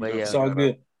 Yeah, But yeah, It's all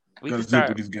good. we Gotta can zip start.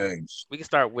 with these games. We can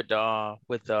start with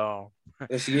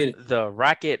Let's get it. the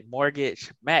Rocket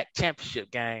Mortgage MAC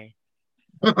championship game.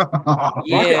 Rocket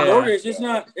Yeah, Mortgage,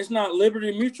 it's not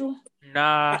Liberty Mutual.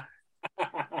 nah,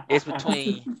 it's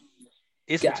between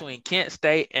God. Kent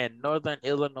State and Northern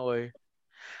Illinois.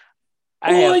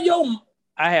 Boy,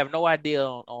 I have no idea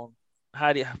on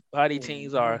how the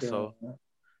teams are, so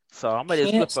I'm gonna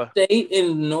just Kent flip a State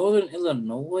in Northern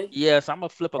Illinois. yes. I'm gonna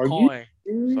flip a Are you coin.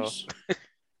 serious?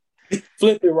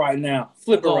 Flip it right now.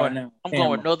 Flip it right now. I'm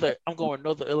Camera. going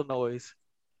Northern Illinois.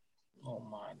 Oh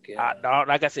my god. No,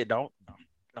 like I said, don't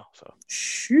no. So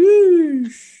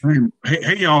Sheesh.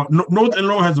 Hey, y'all, North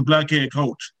Illinois has a black head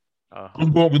coach.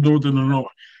 I'm going with North Illinois.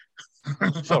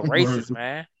 so racist,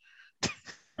 man.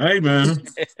 Hey, man.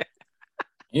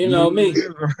 You know me.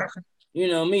 You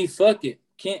know me. Fuck it.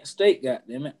 Kent State,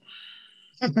 goddammit.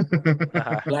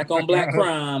 Black on black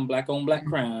crime. Black on black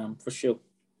crime for sure.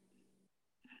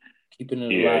 Keeping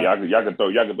it Yeah, alive. y'all could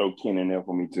throw Ken in there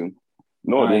for me too.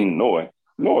 Northern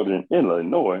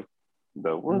Illinois.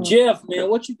 The world. Jeff, man,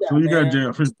 what you got? So you got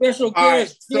man? Jeff. Special All right,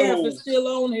 guest. Jeff so- is still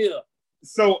on here.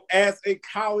 So, as a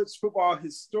college football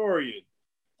historian,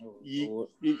 Oh, you, Lord.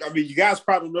 you guys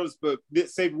probably noticed, but Nick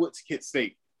Saban went to Kent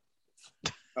State.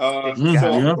 Yeah,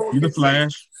 so I'm going you the Kent State.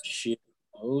 Flash. Shit.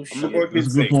 Oh I'm shit. gonna go That's a Kent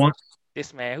good State. point.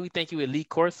 This man, who you think you would Lee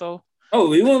Corso?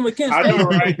 Oh, he went with Kent I State. know,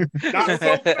 right? Not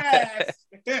so fast.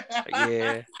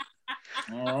 Yeah.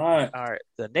 All right. All right.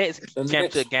 The next The next-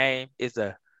 championship game is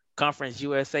the Conference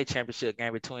USA championship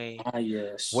game between Ah,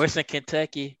 yes. Western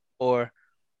Kentucky or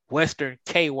Western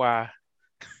KY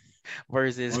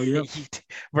versus Oh, yeah.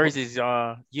 versus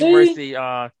University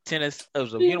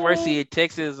University of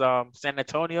Texas San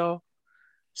Antonio.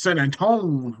 San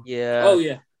Antonio. Yeah. Oh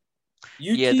yeah.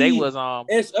 Yeah, they was SA.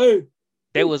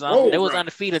 they was Right.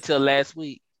 undefeated till last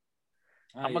week.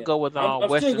 Ah, I'm gonna yeah. go with I'm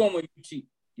Western. still going with UT.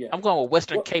 Yeah. I'm going with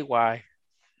Western What- KY.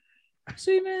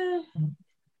 See, man.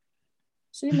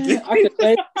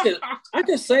 I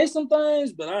could say some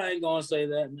things, but I ain't gonna say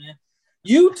that, man.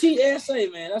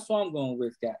 UTSA, man. That's what I'm going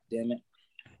with. God damn it.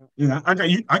 Yeah, I got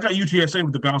UTSA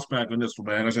with the bounce back on this one,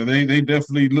 man. I said they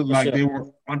definitely looked like they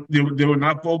were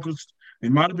not focused. They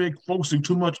might have been focusing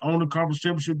too much on the conference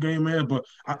championship game, man. But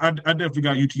I definitely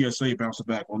got UTSA bouncing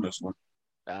back on this one.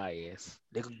 Ah, yes.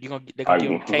 They gonna give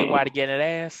KY to get an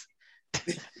ass.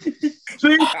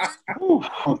 See,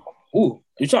 Ooh,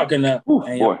 you talking that? Ooh,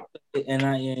 And boy.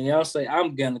 y'all say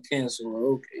I'm gonna cancel.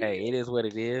 Okay. Hey, it is what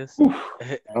it is.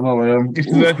 I know, man. This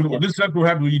is exactly what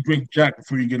happens when you drink Jack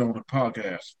before you get on the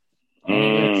podcast.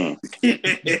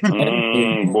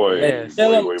 Boy. Yes.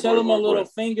 Tell him, Boy, tell him boy, a little boy.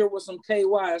 finger with some KY.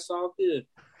 It's all good.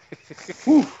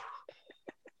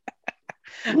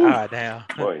 Ah, damn.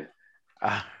 Boy.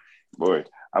 Ah, Boy.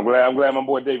 I'm glad my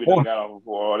boy David done got off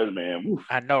before all this, man. Woo.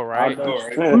 I know, right? I know,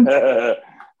 right?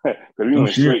 Because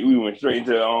we went straight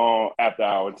into after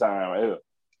hour time.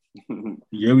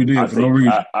 Yeah, we did I for no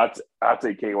reason.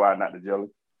 take KY, not the jelly.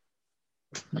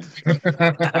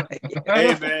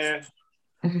 Hey, man.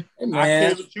 Hey, I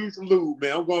man. can't choose some lube,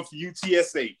 man. I'm going for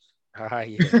UTSA. Ah,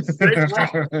 yes. Straight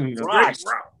rock. Right. Straight rock.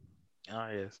 Oh,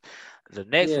 yes. The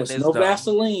next Yes, one is no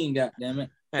Vaseline. God damn it.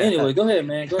 Anyway, go ahead,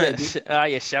 man. Go ahead. B.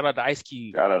 yeah, shout out to Ice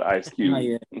Cube. Shout out to Ice Cube. Ah,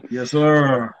 yeah. Yes,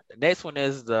 sir. The next one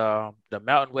is the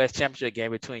Mountain West Championship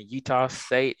game between Utah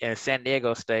State and San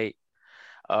Diego State.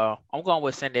 I'm going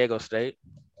with San Diego State.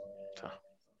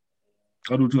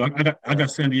 I do too. I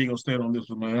got San Diego State on this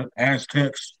one, man.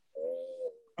 Aztecs.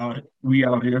 We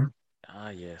out here. Ah,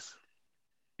 yes.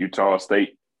 Utah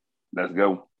State. Let's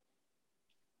go.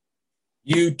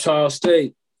 Utah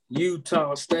State.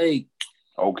 Utah State.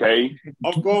 Okay.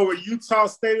 I'm going with Utah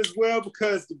State as well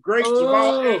because the great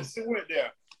Jamal Anderson went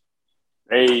there.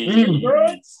 Hey.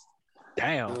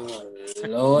 Damn.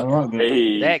 Lord. All right, man.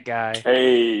 Hey. That guy.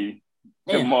 Hey.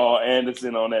 Damn. Jamal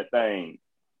Anderson on that thing.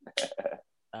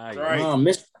 Ah, yes.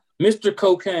 Right. Mr.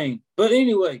 Cocaine. But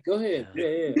anyway, go ahead.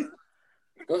 Yeah.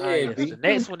 Go Ah, ahead, yes. B. The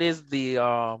next one is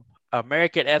the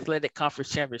American Athletic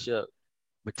Conference Championship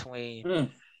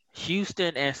between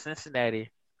Houston and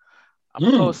Cincinnati. I'm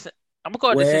gonna go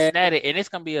to Where- Cincinnati, and it's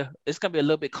gonna be a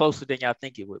little bit closer than y'all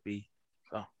think it would be.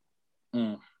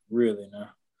 Really now.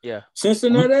 Yeah.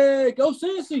 Cincinnati, go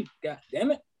Cincy. God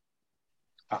damn it.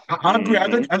 I agree.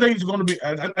 I think it's going to be.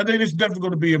 I think it's definitely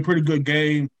going to be a pretty good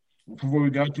game. Before we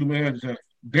got to, man,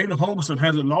 Dana Holgorsen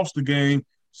hasn't lost the game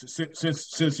since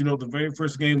the very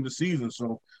first game of the season.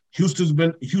 So Houston's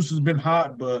been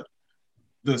hot, but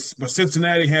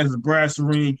Cincinnati has the brass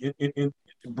ring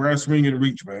brass swing and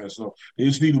reach, man. So they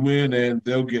just need to win, and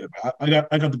they'll get it. I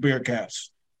got the Bearcats.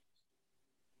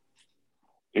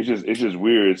 It's just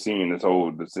weird seeing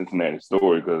the Cincinnati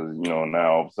story because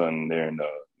now all of a sudden they're in the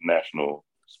national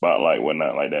spotlight,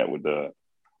 whatnot like that with the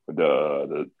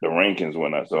rankings,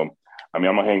 whatnot. So I mean,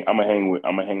 I'm gonna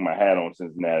hang my hat on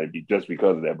Cincinnati just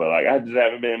because of that. But like I just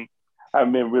haven't been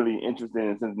really interested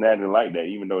in Cincinnati like that,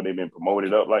 even though they've been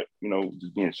promoted up, like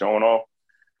just being shown off.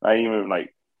 I even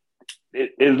like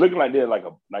it's looking like they're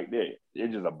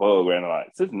it's just a bug right now.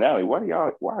 Like Cincinnati, why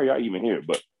are y'all even here?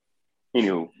 But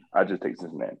anywho, I just take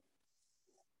Cincinnati.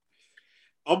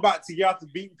 I'm about to get out the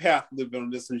beaten path a little bit on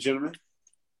this one, gentlemen.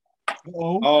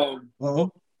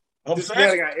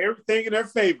 Cincinnati got everything in their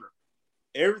favor.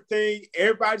 Everything,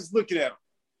 everybody's looking at them.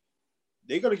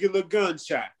 They're gonna get a little gun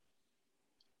shot.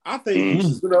 I think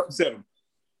Houston's gonna upset them.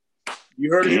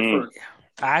 You heard it here first.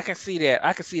 I can see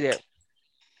that.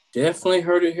 Definitely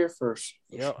heard it here first.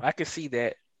 Yeah, I can see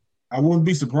that. I wouldn't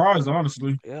be surprised,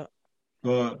 honestly. Yeah.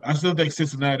 But I still think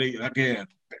Cincinnati, again,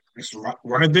 it's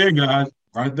right there, guys.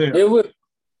 Right there. It would,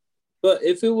 but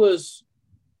if it was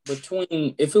a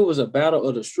battle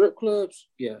of the strip clubs,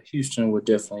 yeah, Houston would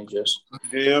definitely just.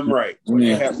 Damn right.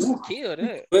 Yeah. Kill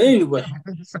that. But anyway.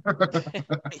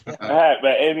 Have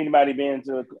anybody been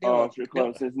to a strip club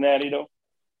in Cincinnati, though?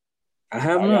 I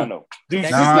have not. No.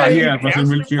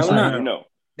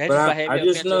 But I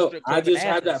just know. I just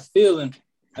had that feeling.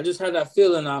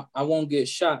 I won't get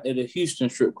shot at a Houston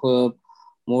strip club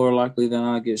more likely than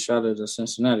I get shot at a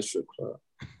Cincinnati strip club,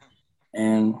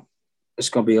 and it's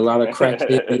gonna be a lot of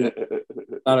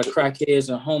crackheads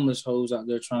and homeless hoes out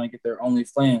there trying to get their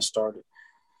OnlyFans started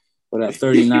for that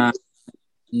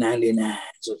 $39.99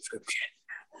 subscription.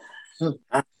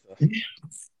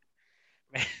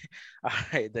 All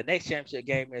right, the next championship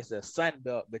game is the Sun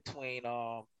Belt between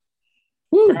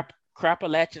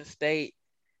Appalachian State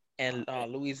and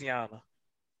Louisiana.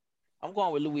 I'm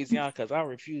going with Louisiana because I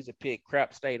refuse to pick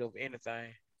Crap State over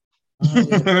anything.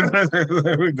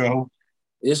 There we go.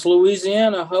 It's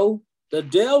Louisiana, ho. The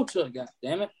Delta,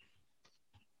 goddammit.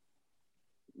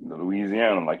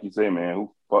 Louisiana, like you say, man,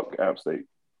 who fuck App State?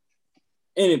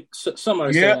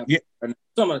 Somebody say that.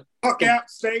 Somebody. Fuck App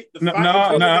State. No,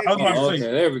 I was about to say.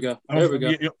 Okay, there we go. I was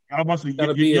about to say,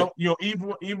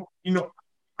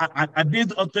 I did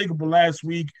the unthinkable last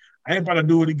week. I ain't about to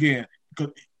do it again.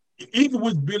 Because even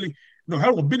with Billy,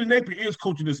 Billy Napier is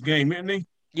coaching this game, isn't he?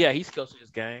 Yeah, he's coaching this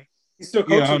game. He's still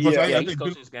coaching. He's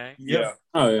coaching this game. Yeah.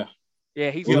 Oh yeah. Yeah,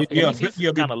 he's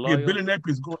kind of loyal. Billy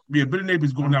Napier's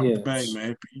going out with the bang,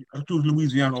 man. I choose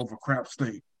Louisiana over Crap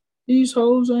State. These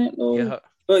hoes ain't no. Yeah.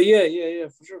 But yeah,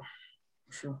 for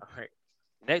sure. All right.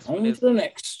 Next on one is the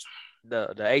next.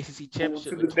 The ACC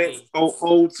championship.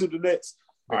 On to the next.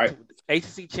 All right.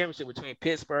 ACC championship between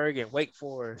Pittsburgh and Wake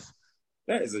Forest.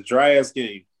 That is a dry ass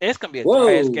game. It's gonna be a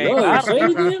dry ass game. Say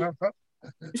it again.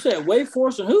 You said Wake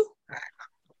Forest and who?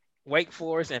 Wake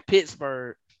Forest and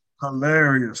Pittsburgh.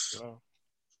 Hilarious.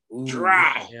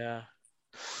 Dry.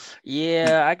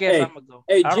 Yeah, I guess I'm gonna go.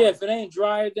 Hey Jeff, it ain't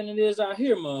drier than it is out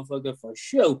here, motherfucker, for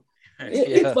sure.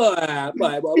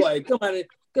 Boy,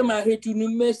 come out here to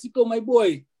New Mexico, my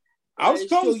boy. I was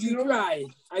told you dry.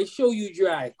 I show you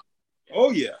dry.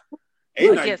 Oh yeah.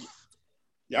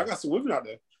 Y'all got some women out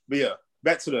there. But yeah,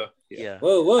 back to the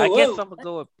Whoa. I guess I'm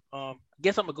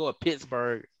gonna go with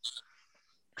Pittsburgh.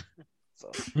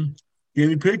 So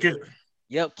Kenny Pickett.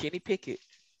 Yep, Kenny Pickett.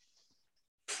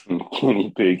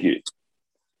 Kenny Pickett.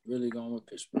 Really going with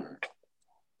Pittsburgh.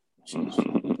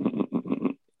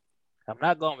 I'm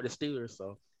not going with the Steelers,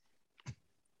 so.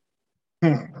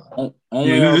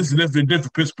 This is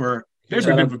different Pittsburgh.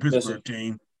 Different Pittsburgh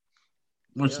team.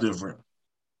 Much different.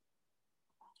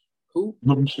 Who?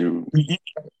 Go ahead,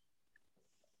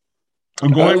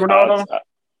 Ronaldo.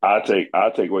 I'll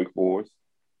take Wake Forest.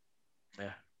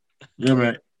 Yeah,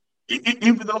 man.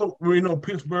 Even though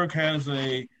Pittsburgh has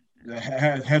a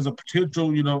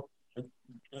potential,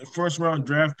 first round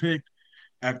draft pick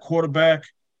at quarterback,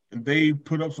 and they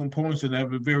put up some points and have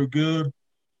been very good.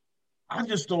 I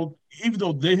just don't. Even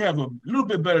though they have a little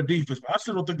bit better defense, but I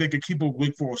still don't think they can keep up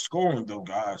Wake Forest scoring, though,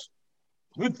 guys.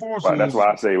 Wake Forest. Right, that's why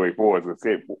I say Wake Forest.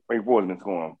 Because Wake Forest has been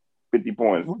scoring 50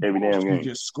 points every damn game.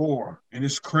 Just score, and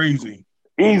it's crazy.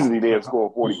 Easily, they'll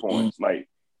score 40 points, like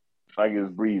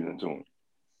it's breathing to them.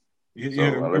 Yeah,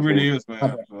 it really is,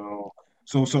 man.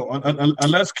 So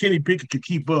unless Kenny Pickett can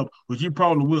keep up, which he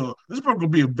probably will, this is probably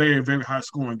going to be a very, very high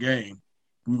scoring game.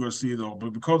 We're going to see it all.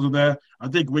 But because of that, I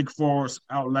think Wake Forest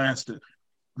outlasted.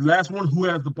 The last one who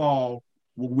has the ball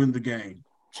will win the game.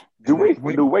 Do Wake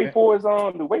Forest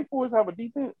have a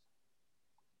defense?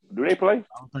 Do they play?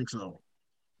 I don't think so.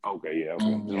 Okay, yeah.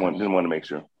 Okay. Just want to make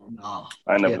sure. No.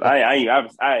 I ain't yet to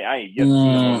see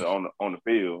them on the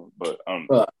field, but I'm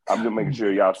just making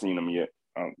sure y'all seen them yet.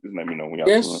 Just let me know when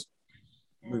y'all seen them.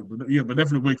 Yeah, but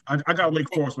definitely I got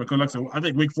Wake Forest because, like I said, I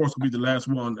think Wake Forest will be the last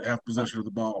one to have possession of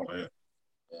the ball. Man.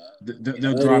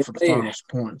 They'll drive for the final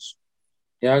points.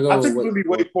 Yeah, I think it'll be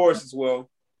Wake Forest as well.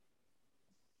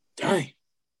 Dang.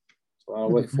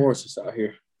 Well, Wake Forest is out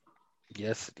here.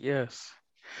 Yes.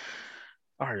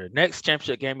 All right, the next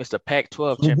championship game is the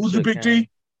Pac-12 championship. Who's the big team?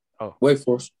 Oh, Wake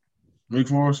Forest. Wake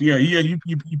Forest? Yeah. You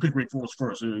pick Wake Forest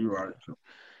first. Yeah, you're right.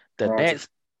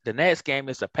 The next game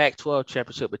is the Pac-12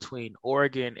 championship between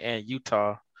Oregon and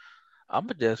Utah. I'm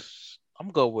gonna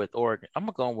go with Oregon. I'm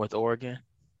gonna go with Oregon.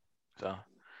 So,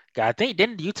 I think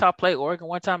didn't Utah play Oregon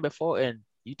one time before, and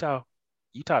Utah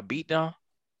beat them.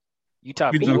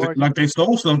 Utah beat Oregon like they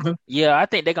stole something. Yeah, I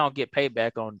think they're gonna get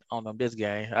payback on them this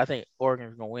game. I think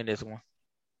Oregon's gonna win this one.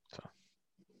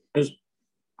 So.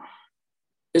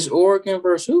 Is Oregon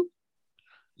versus who?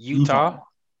 Utah.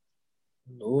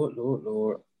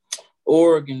 Lord.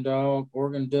 Oregon, dog.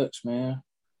 Oregon Ducks, man.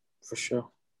 For sure.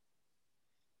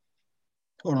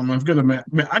 Hold on, man. Forget it, man.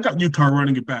 I got Utah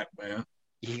running it back, man.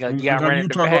 You got running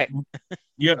it back.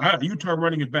 Utah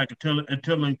running it back and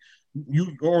telling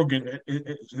you Oregon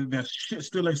that shit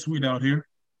still ain't sweet out here.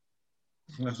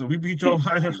 So we beat y'all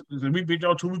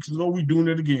 2 weeks ago. We doing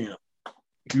it again.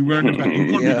 We running it back.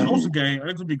 It's gonna be a closer game. I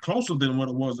think it'll be closer than what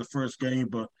it was the first game,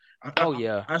 but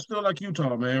I still like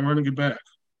Utah, man, running it back.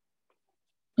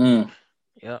 Yeah.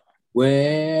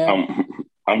 Well,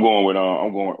 I'm going with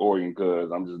Oregon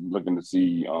because I'm just looking to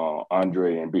see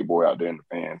Andre and Big Boy out there in the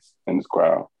fans in this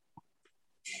crowd.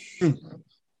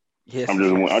 Yes. I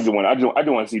just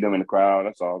want to see them in the crowd.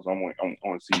 That's all. So I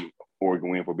want to see Oregon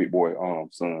win for Big Boy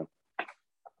son.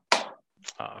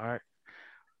 All right.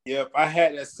 Yep, I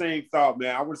had that same thought,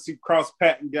 man. I want to see Cross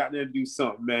Patton get out there and do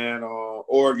something, man.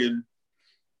 Oregon,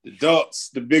 the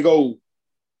Ducks, the Big O.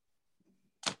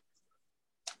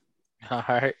 All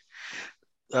right.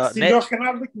 See, y'all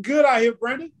cannot look good out here,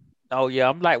 Brandon. Oh yeah,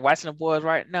 I'm like watching the boys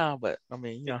right now, but I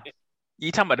mean,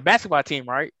 you talking about the basketball team,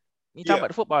 right? You talking about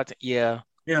the football team? Yeah.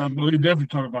 Yeah, but we definitely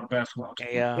talking about the basketball team.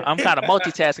 Yeah, I'm kind of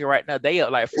multitasking right now. They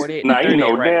up like 48. Nah, you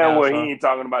know right damn now, well he ain't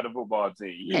talking about the football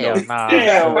team. Hell nah.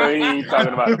 Damn well he ain't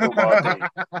talking about the football team.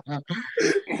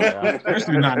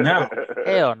 Especially not now.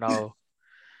 Hell no.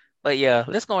 But yeah,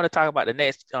 let's go on to talk about the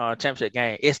next championship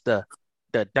game. It's the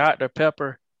Dr.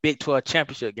 Pepper Big 12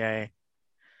 championship game.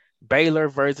 Baylor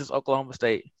versus Oklahoma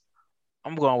State.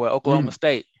 I'm going with Oklahoma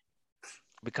State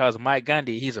because Mike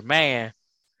Gundy, he's a man.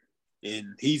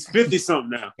 And he's 50-something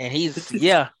now. And he's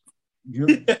and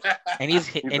he's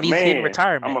hitting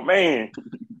retirement. I'm a man.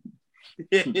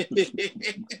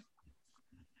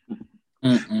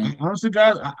 Honestly,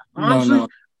 guys, I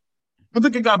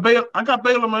think I got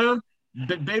Baylor, man.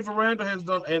 Dave Aranda has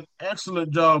done an excellent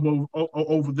job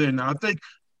over there. Now I think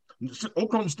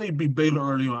Oklahoma State beat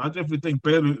Baylor early on. I definitely think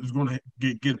Baylor is going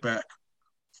to get back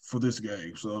for this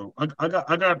game. So I got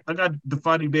the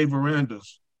Fighting Dave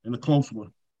Arandas in a close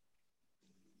one.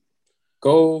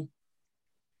 Go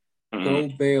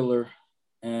Baylor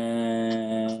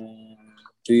and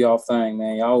do y'all thing,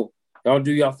 man. Y'all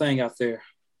do y'all thing out there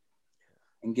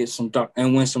and get some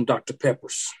and win some Dr.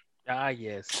 Peppers. Ah,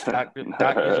 yes, Dr.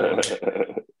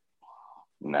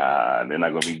 Nah, they're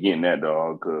not gonna be getting that,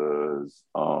 dog, because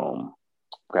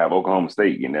we have Oklahoma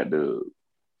State getting that dub.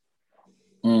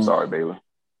 Sorry, Baylor.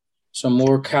 Some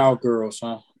more cowgirls,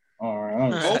 huh? All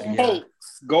right.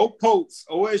 Go Pokes.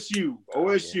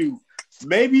 OSU.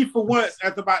 Maybe for once,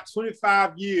 after about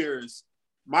 25 years,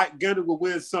 Mike Gundy will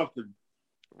win something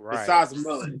besides a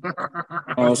mullet.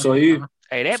 Oh, so you?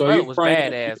 Hey, that mullet was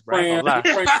badass, bro.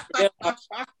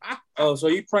 So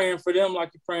you praying for them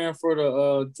like you're praying for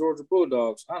the Georgia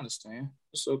Bulldogs? I understand.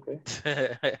 It's okay.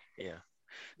 Yeah.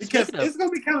 Because it's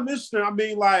gonna be kind of interesting. I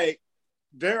mean, like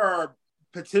there are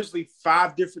potentially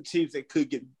 5 different teams that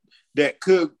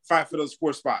could fight for those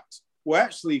 4 spots. Well,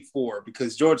 actually 4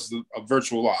 because Georgia's a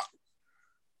virtual lock.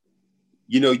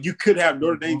 You know, you could have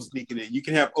Notre Dame sneaking in. You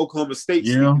can have Oklahoma State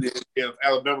sneaking in if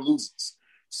Alabama loses.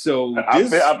 So I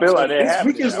feel like that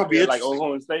happens. Weekend's gonna be like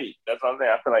Oklahoma State. That's what I'm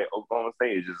saying. I feel like Oklahoma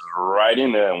State is just right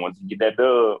in there. And once they get that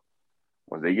dub,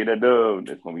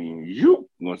 that's gonna be you.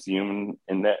 You're gonna see them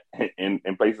in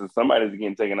places somebody's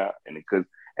getting taken out, and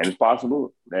it's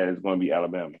possible that it's gonna be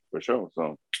Alabama for sure.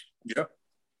 So yeah.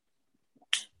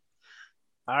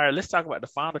 All right, let's talk about the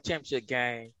final championship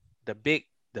game, the Big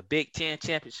Ten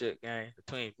championship game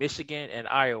between Michigan and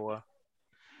Iowa.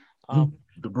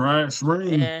 The Bryant's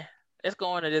ring. Yeah, let's go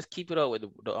on and just keep it up with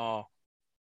the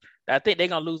I think they're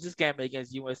gonna lose this game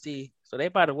against UNC. So they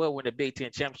about to well win the Big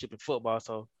Ten championship in football.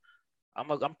 So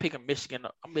I'm picking Michigan.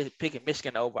 I'm picking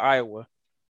Michigan over Iowa.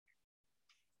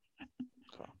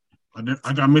 So.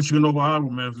 I got Michigan over Iowa,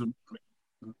 man.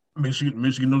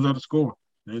 Michigan knows how to score.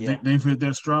 They've hit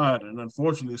that stride, and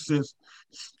unfortunately, since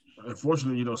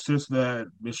that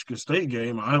Michigan State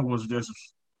game, Iowa was just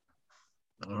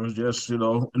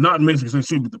not Michigan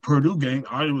State, but the Purdue game,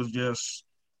 Iowa was just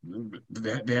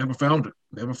they haven't found it.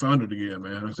 They haven't found it again,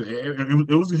 man.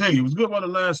 It was good while it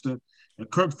lasted. And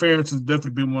Kirk Ferentz has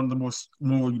definitely been one of the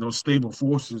more stable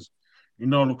forces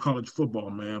in all of college football,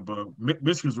 man. But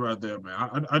Michigan's right there,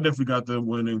 man. I definitely got them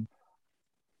winning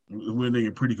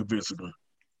and pretty convincingly.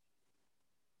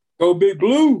 Go Big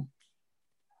Blue.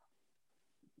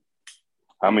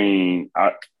 I mean,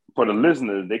 for the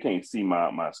listeners, they can't see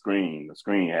my screen. The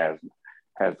screen has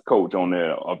the coach on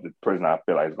there of the person I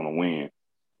feel like is going to win.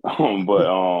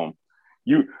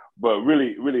 But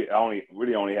really, I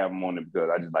only have him on it because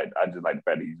I just like the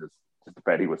fact that the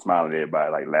fact he was smiling at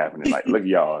everybody, like laughing and like, look at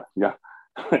y'all, yeah.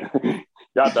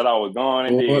 Y'all thought I was gone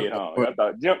and dead, huh? Y'all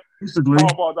thought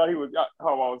Harbaugh thought he was.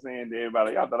 Harbaugh was saying to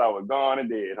everybody, y'all thought I was gone and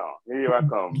dead, huh? Here I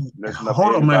come.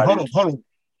 Hold on, man.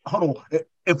 Hold on.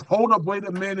 If hold up, wait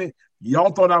a minute.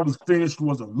 Y'all thought I was finished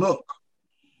was a look.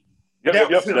 Yep.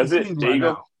 That's it. There you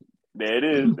go. There it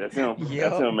is. That's him.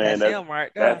 That's him, man. That's him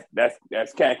right there.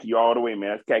 That's khaki all the way, man.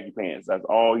 That's khaki pants. That's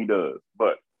all he does.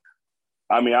 But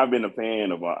I mean, I've been a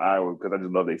fan of Iowa because I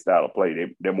just love their style of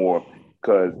play. They're more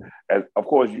because, of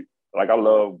course, I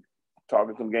love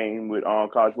talking some game with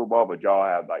college football, but y'all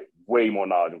have like way more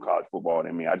knowledge of college football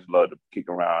than me. I just love to kick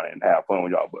around and have fun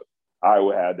with y'all. But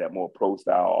Iowa had that more pro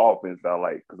style offense that I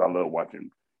like because I love watching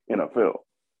NFL.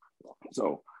 So,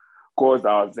 of course,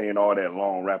 I was saying all that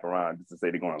long wraparound just to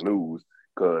say they're going to lose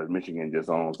because Michigan just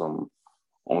on some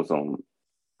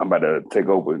I'm about to take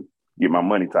over, get my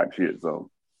money type shit. So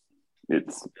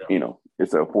it's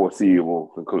it's a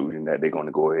foreseeable conclusion that they're going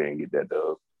to go ahead and get that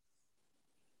dub.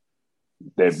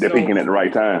 They're picking at the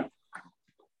right time.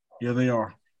 Yeah, they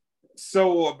are.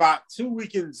 So about 2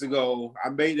 weekends ago, I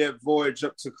made that voyage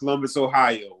up to Columbus,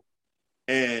 Ohio,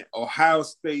 and Ohio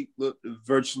State looked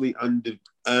virtually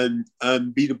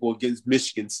unbeatable against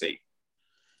Michigan State.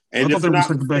 And I thought they were the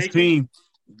second best team.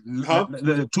 Huh?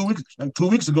 2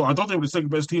 weeks ago, I thought they were the second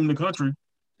best team in the country.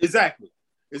 Exactly.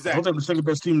 I thought they were the second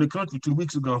best team in the country 2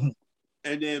 weeks ago.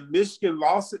 And then Michigan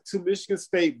lost it to Michigan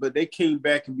State, but they came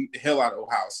back and beat the hell out of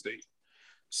Ohio State.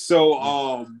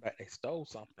 So they stole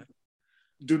something.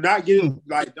 Do not get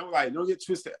don't get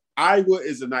twisted. Iowa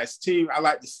is a nice team. I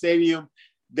like the stadium.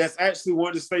 That's actually one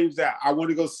of the stadiums that I want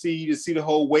to go see the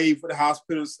whole wave for the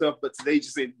hospital and stuff. But today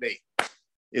just ain't the day.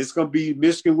 It's going to be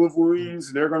Michigan Wolverines,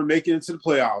 and they're going to make it into the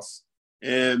playoffs.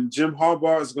 And Jim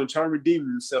Harbaugh is going to try to redeem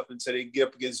himself until they get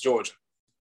up against Georgia.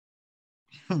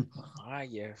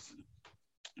 Yes.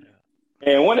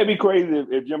 And wouldn't it be crazy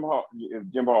if Jim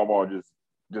Harbaugh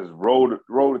just roll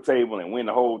the table and win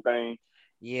the whole thing?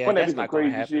 Yeah, wouldn't that's that be not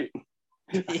crazy gonna shit?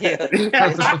 Yeah,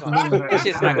 it's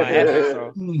just not gonna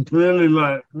happen. So. Really,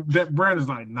 like that. Brad is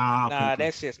like, nah.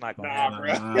 That shit's not gonna happen.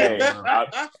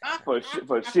 For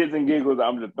shits and giggles,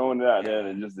 I'm just throwing it out there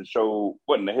and just to show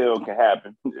what in the hell can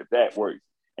happen if that works.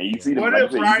 And you see the what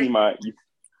if?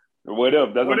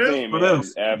 That's what I'm saying,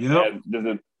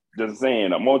 man. Just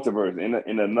saying, a multiverse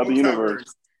in another universe.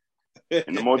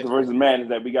 In the multiverse of madness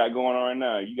that we got going on right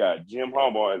now, you got Jim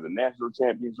Harbaugh as a national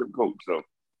championship coach. So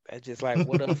that's just like,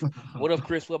 what if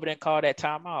Chris Webber didn't call that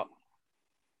timeout?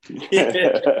 It's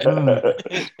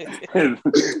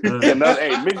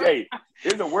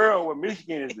a world where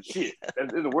Michigan is the shit.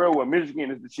 It's a world where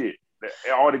Michigan is the shit.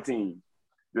 All the teams,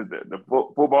 the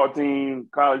football team,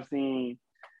 college team,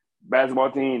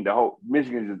 basketball team, the whole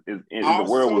Michigan is a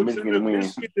world where Michigan is winning.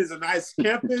 Michigan is a nice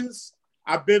campus.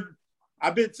 I've been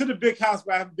to the big house,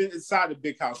 but I haven't been inside the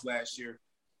big house last year.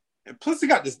 And plus they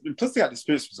got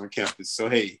dispensaries on campus. So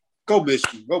hey, go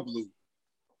Michigan, go blue.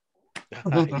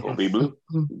 Go be blue.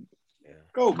 Yeah.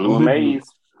 Go blue and maize.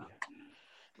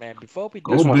 Man, before we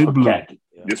do this one's for khaki.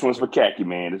 Yeah. This one's for khaki,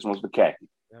 man. This one's for khaki.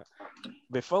 Yeah.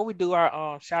 Before we do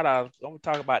our shout outs, I'm gonna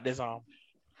talk about this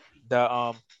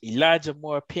the Elijah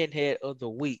Moore Pinhead of the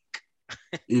Week.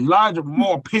 Elijah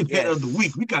Moore Pinhead of the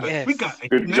Week. We got a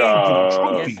good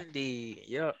job. Yes, indeed.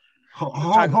 Yep. Hold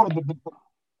on.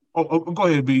 Oh, go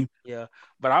ahead, B. Yeah,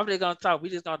 but I'm just gonna talk.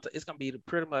 It's gonna be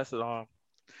pretty much the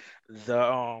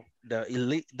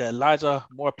Elijah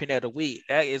Moore Pinhead of the Week.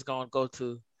 That is gonna go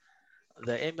to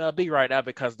the MLB right now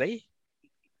because they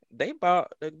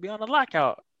about to be on the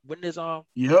lockout when this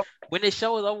when this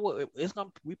show is over.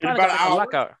 We probably gonna be on the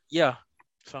lockout. Yeah.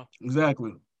 So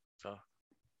exactly. So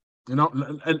You know,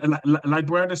 and like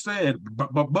Brandon said,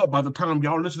 but by the time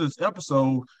y'all listen to this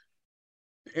episode,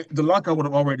 the lockout would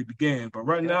have already began. But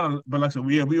right now, but like I said,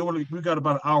 we got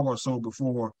about an hour or so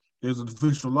before there's an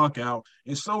official lockout.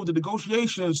 And so the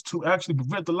negotiations to actually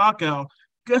prevent the lockout,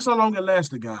 guess how long it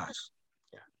lasted, guys?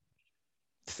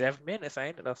 7 minutes,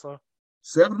 ain't it? That's all.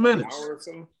 7 minutes. An hour or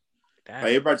so. Damn. Like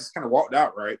everybody just kind of walked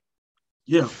out, right?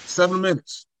 Yeah, 7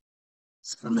 minutes.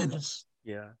 7 minutes.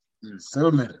 Yeah.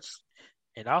 7 minutes.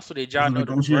 And also, did y'all know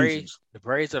the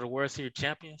Braves are the World Series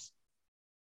champions?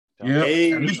 Yeah,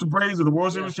 Hey. at least the Braves are the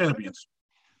World Series champions.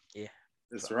 Yeah.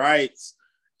 That's right.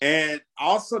 And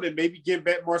also, they may be getting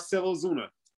back Marcell Ozuna.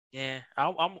 Yeah,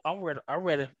 I'm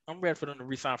ready for them to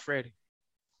re-sign Freddie.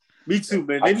 Me too,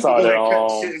 man. I saw that.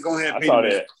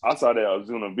 I I saw that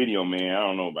Ozuna video, man. I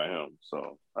don't know about him,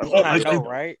 so I know,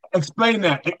 right? Explain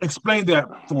that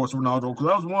for us, Ronaldo, because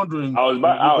I was wondering.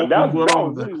 that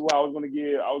was really what I was going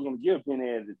to give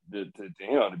Pinhead to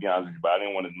him, to be honest with you, but I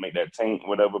didn't want to make that taint,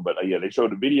 whatever. But yeah, they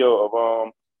showed the video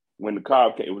of when the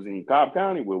cop, it was in Cobb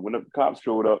County, when the cops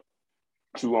showed up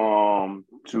to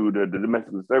the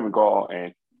domestic disturbance call,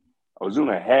 and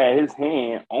Ozuna had his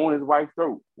hand on his wife's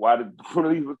throat while the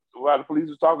police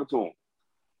was talking to him.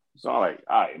 So I'm like,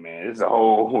 all right, man, that's a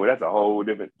whole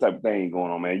different type of thing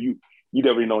going on, man. You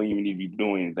definitely don't even need to be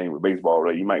doing anything with baseball,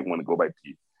 right? You might want to go back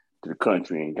to the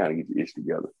country and kind of get your ish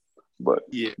together. But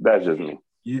that's just me.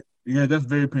 Yeah, that's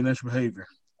very pernicious behavior.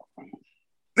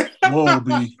 Whoa,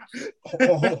 B.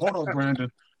 Hold up,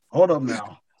 Brandon. Hold up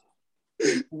now.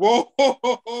 Whoa.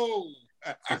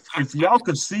 If y'all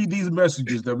could see these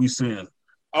messages that we send.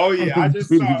 Oh, yeah. I just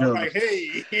saw it. Like,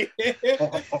 hey.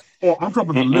 I'm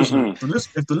talking to the listeners.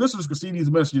 If the listeners could see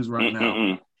these messages right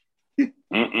now.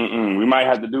 We might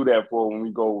have to do that for when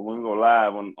we go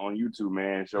live on YouTube,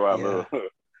 man. Show our love.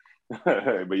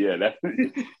 But yeah, that's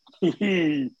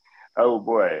oh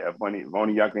boy, funny. If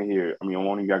only y'all can hear.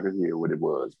 Only y'all can hear what it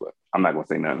was, but I'm not gonna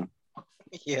say nothing.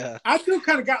 Yeah, I still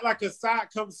kind of got like a side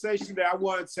conversation that I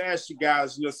wanted to ask you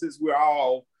guys. Since we're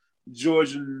all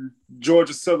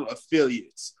Georgia Southern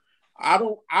affiliates, I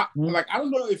don't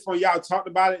know if y'all talked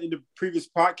about it in the previous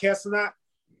podcast or not.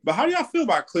 But how do y'all feel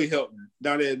about Clay Helton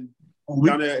down there in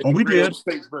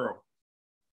Statesboro?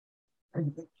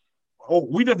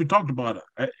 We definitely talked about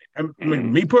it. I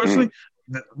mean, me personally,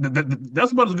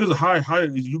 that's about as good a hire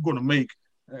as you're going to make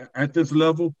at this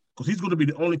level, because he's going to be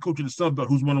the only coach in the Sun Belt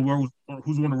who's won a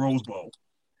Rose Bowl.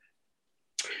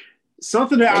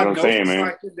 Something that I noticed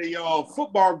like in the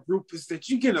football group is that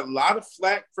you get a lot of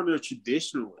flack from the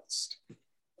traditionalists.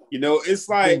 It's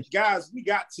like, guys, we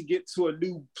got to get to a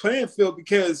new playing field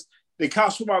because the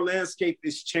college football landscape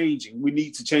is changing. We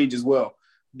need to change as well.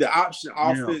 The option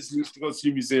offense needs to go to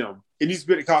the museum. It needs to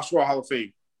be at the College Football Hall of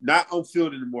Fame, not on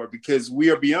field anymore, because we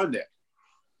are beyond that.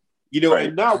 Right.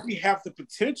 And now we have the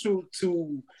potential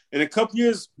to, in a couple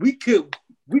years, we could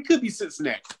be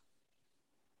Cincinnati.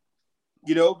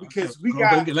 Because we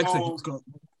got a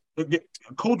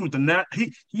coach with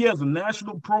he has a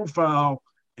national profile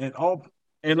and all.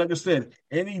 And like I said,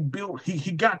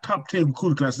 he got top 10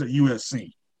 recruiting classes at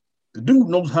USC. The dude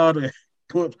knows how to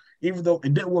put, even though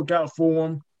it didn't work out for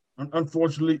him.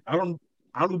 Unfortunately, I don't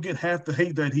get half the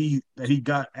hate that he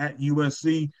got at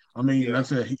USC. I mean, like I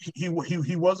said, he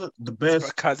wasn't the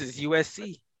best because it's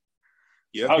USC.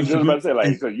 Yeah, I was just about to say, like,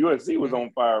 because USC was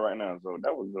on fire right now, so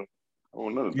that was a whole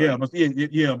nother thing.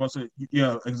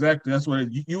 Yeah, exactly. That's what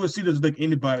USC doesn't think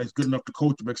anybody is good enough to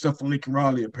coach him except for Lincoln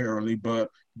Riley, apparently. But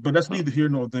that's neither here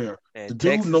nor there. And the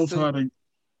dude knows how to,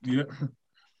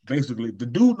 basically, the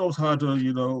dude knows how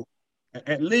to,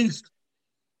 at least,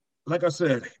 like I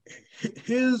said,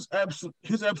 his absolute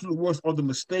worst are the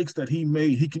mistakes that he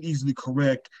made. He can easily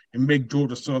correct and make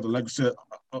Georgia Southern, like I said,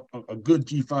 a good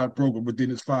G5 program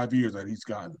within his 5 years that he's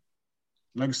gotten.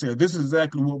 Like I said, this is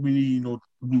exactly what we need, to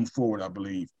move forward, I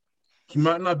believe. He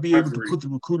might not be able to put the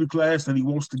recruiting class that he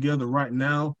wants together right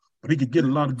now, but he could get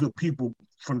a lot of good people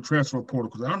from the transfer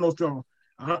portal. Because I don't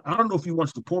know if you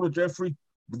watch the portal, Jeffrey,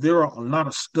 but there are a lot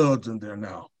of studs in there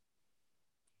now.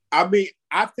 I mean,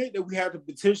 I think that we have the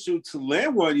potential to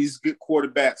land one of these good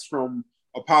quarterbacks from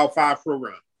a Power 5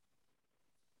 program.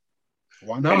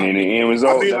 Why not? And in the end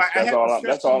result,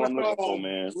 that's all I'm looking for,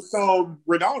 man. With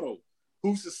Ronaldo,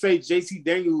 who's to say JT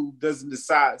Daniel doesn't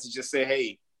decide to just say,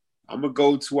 hey, I'm going to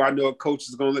go to where I know a coach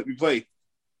is going to let me play?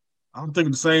 I'm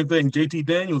thinking the same thing. JT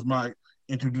Daniels might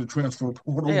enter the transfer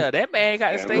portal. Yeah, that man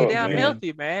got to stay down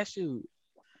healthy, man. Shoot.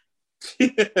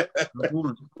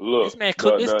 Look, this man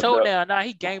clipped his toenail. Now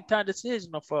he game time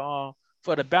decision for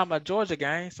the Bama Georgia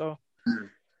game. So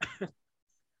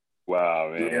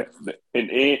Wow, man. Yeah.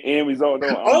 And end result though,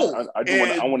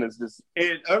 I want to just.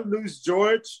 And other news,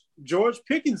 George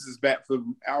Pickens is back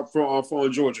from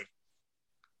Georgia.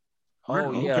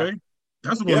 Oh yeah, okay,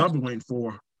 that's the one I've been waiting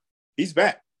for. He's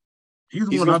back. He's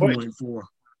the one I've been waiting for.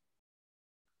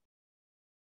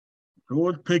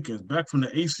 George Pickens back from the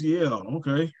ACL.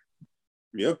 Okay.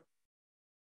 Yep.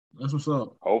 That's what's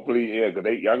up. Hopefully, yeah, because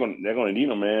they're gonna need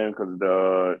him, man.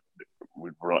 Because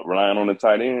we're relying on the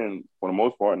tight end for the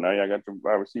most part. Now y'all got the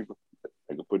wide receiver.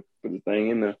 They can put the thing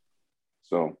in there,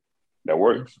 so that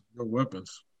works. Your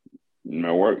weapons.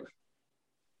 That works.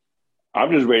 I'm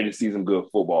just ready to see some good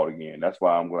football again. That's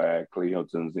why I'm glad Clay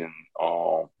Hilton's in.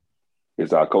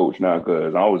 Is our coach now,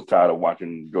 because I was tired of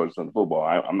watching Georgia Southern football.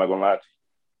 I'm not gonna lie to you.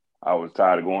 I was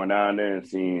tired of going down there and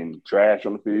seeing trash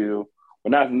on the field.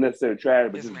 Well, not necessarily trash,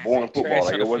 but just boring football.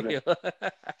 Like it wasn't.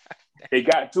 It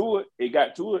got to it.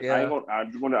 Yeah.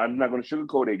 I'm not gonna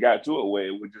sugarcoat it. It got to it where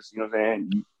it was just, you know what I'm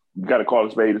saying? You got to call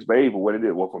a spade for what it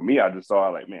is. Well, for me, I just saw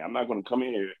like, man, I'm not gonna come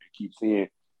in here and keep seeing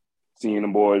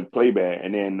them boys play bad.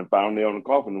 And then the final nail in the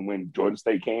coffin when Georgia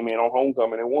State came in on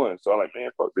homecoming and won. So I'm like, man,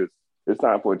 fuck this. It's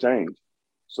time for a change.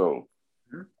 So.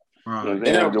 North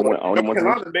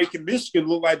Carolina making Michigan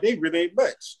look like they really ain't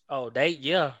much. Oh,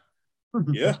 yeah.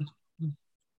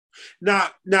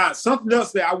 Now, something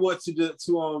else that I want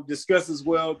to discuss as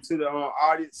well to the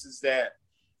audience is that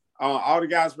all the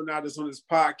guys we're not just on this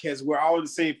podcast, we're all in the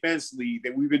same fantasy league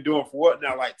that we've been doing for what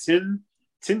now, like 10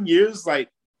 years, like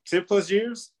 10 plus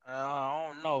years.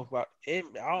 I don't know, but I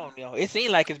don't know. It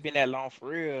seems like it's been that long for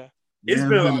real. It's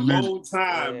been a long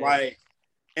time, I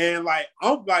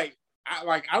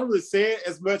don't really say it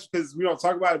as much because we don't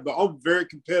talk about it, but I'm very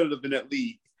competitive in that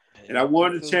league. And I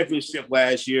won the championship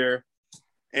last year.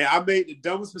 And I made the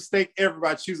dumbest mistake ever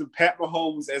by choosing Pat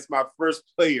Mahomes as my first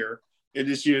player in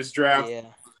this year's draft. Yeah.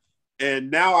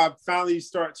 And now I've finally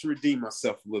started to redeem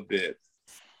myself a little bit.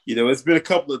 You know, it's been a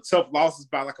couple of tough losses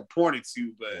by like a point or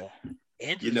two, but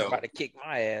injuries about to kick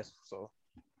my ass. So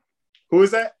who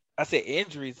is that? I said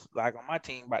injuries like on my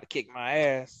team about to kick my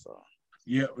ass. So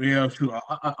yeah, true.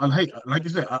 I hate, like you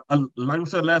said, like we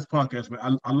said last podcast,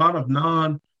 man. A lot of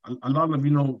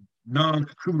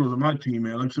non-contributors on my team,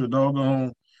 man. Like I said,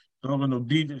 doggone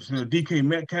DK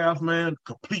Metcalf, man,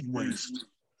 complete waste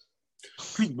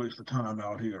of time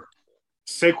out here.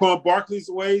 Saquon Barkley's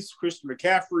a waste. Christian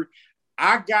McCaffrey.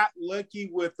 I got lucky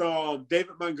with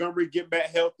David Montgomery getting back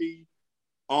healthy.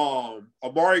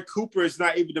 Amari Cooper is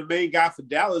not even the main guy for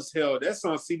Dallas. Hell, that's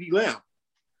on CeeDee Lamb.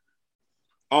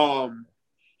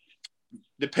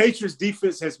 The Patriots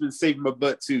defense has been saving my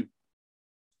butt too.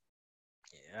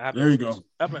 Yeah, there you go.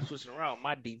 I've been switching around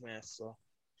my defense, so.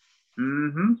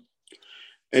 Mm-hmm.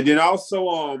 And then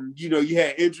also, you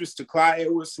had interest to Clyde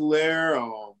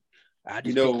Edwards-Helaire. I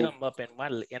just picked them up in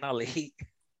our league.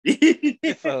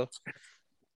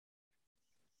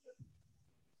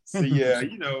 So yeah,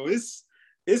 it's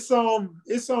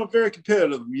very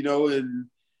competitive, and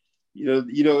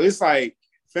it's like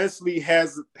Fencely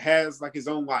has like his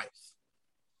own life.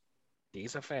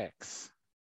 These are facts.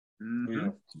 Mm-hmm.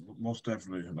 Yeah, most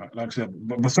definitely. Like I said,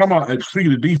 but somehow,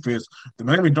 speaking of defense, the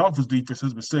Miami Dolphins defense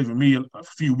has been saving me a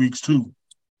few weeks too.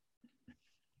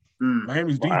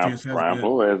 Miami's defense has Brian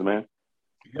Flores, man.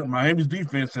 Yeah, Miami's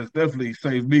defense has definitely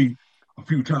saved me a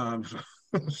few times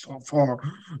so far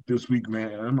this week,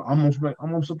 man. I'm almost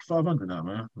up to 500 now,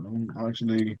 man. I'm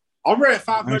ready at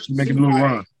 500. Making a little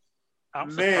run.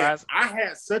 I'm surprised. I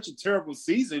had such a terrible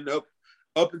season up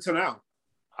until now.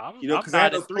 I'm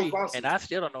 9-3, and I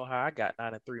still don't know how I got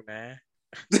 9-3, man.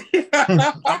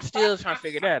 I'm still trying to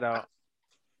figure that out.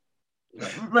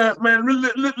 Man,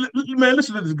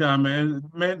 listen to this guy, man.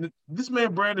 Man, this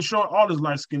man Brandon Short, all his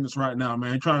light skinness right now,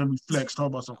 man, trying to be flex, talk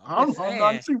about something. I'm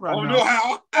not see right now. Know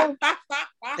how.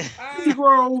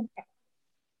 Negro,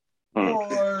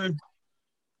 boy.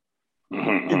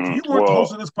 If you weren't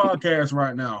hosting this podcast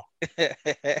right now. I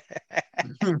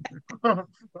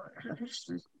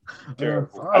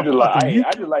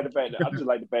just like the fact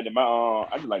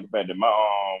that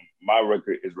my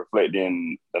record is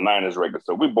reflecting the Niners record.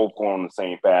 So we both going on the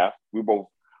same path. We both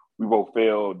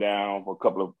fell down for a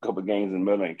couple of games in the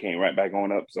middle and came right back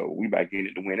on up. So we back in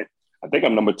it to win it. I think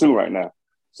I'm number 2 right now.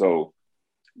 So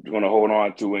I'm gonna hold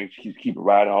on to it and keep it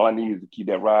riding. All I need is to keep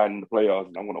that ride in the playoffs,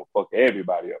 and I'm gonna fuck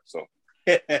everybody up. So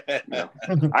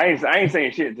I ain't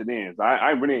saying shit to them. So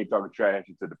I really ain't talking trash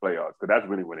into the playoffs because that's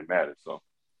really when it matters. So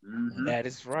that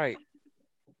is right.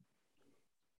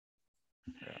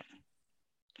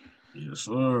 Yes,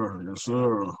 sir.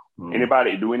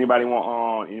 Anybody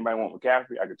want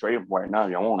McCaffrey? I could trade him right now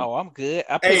if y'all want him. Oh, I'm good.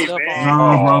 I Hey, picked up man.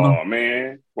 Oh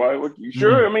man, what you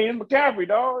sure? I mean, it's McCaffrey,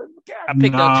 dog. It's McCaffrey. I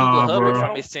picked up Chuba Nah, Hubbard bro.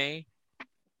 from his team.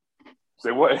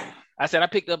 Say what? I said I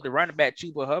picked up the running back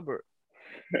Chuba Hubbard.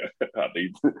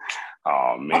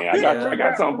 Oh man, I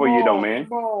got something for you though, man.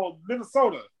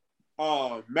 Minnesota.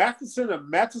 Matheson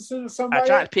or something. I like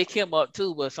tried that? to pick him up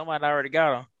too, but somebody already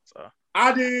got him. So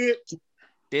I did.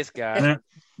 this guy. Man,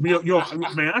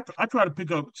 man, I tried to pick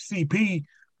up CP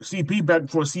back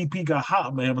before CP got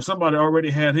hot, man, but somebody already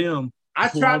had him. I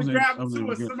before tried was to in- grab I him was in too,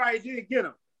 and again. somebody did get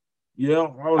him. Yeah,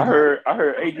 I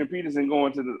heard Adrian Peterson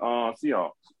going to the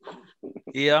Seahawks.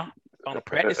 Yeah, on the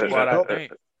practice squad, I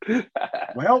think.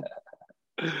 Well,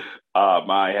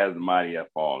 My has mighty have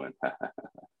fallen.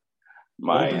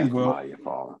 My Okay, has well. mighty have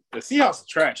fallen. The Seahawks are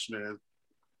trash, man.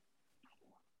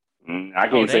 I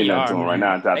can't say they nothing are, to him right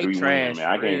now until They 3 trash, wins, man.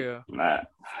 I for can't. real.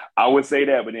 I would say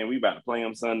that, but then we about to play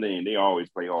them Sunday, and they always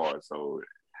play hard. So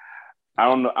I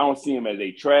don't know. I don't see them as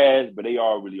they trash, but they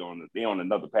are really on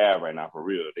another path right now for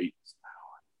real.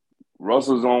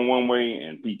 Russell's on one way,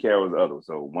 and Pete Carroll's the other.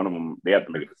 So one of them, they have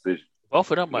to make a decision.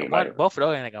 Both of them, Yeah, both of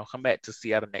those ain't gonna come back to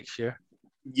Seattle next year.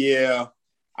 Yeah,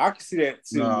 I can see that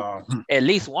too. nah. At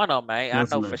least one of them, man. I know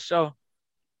Definitely. for sure.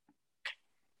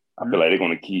 I feel like they're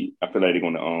gonna keep. I feel like they're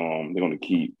gonna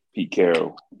keep Pete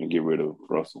Carroll and get rid of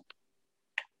Russell.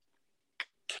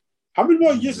 How many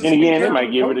more years? And again, they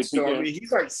might get rid of Pete Carroll? I Pete mean,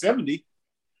 he's like 70.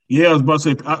 Yeah, I was about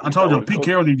to say. I told you, Oh, Pete coach.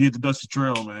 Carroll need to get the Dusty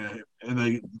Trail, man, and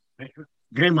the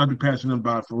game might be passing them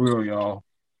by for real, y'all.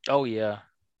 Oh yeah.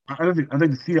 I think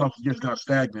the Seahawks just got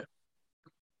stagnant.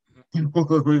 You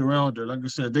know, way around there. Like I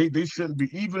said, they shouldn't be,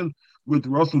 even with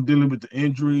Russell dealing with the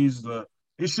injuries.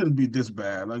 It shouldn't be this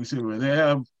bad. Like I said, man, they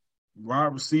have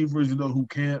wide receivers, who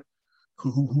can't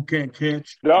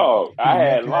catch. Dog, I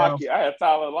had Metcalf. Lockett. I had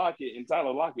Tyler Lockett, and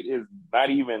Tyler Lockett is not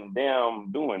even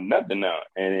damn doing nothing now.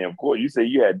 And then, of course, you say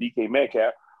you had DK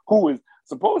Metcalf, who is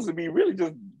supposed to be really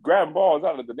just grabbing balls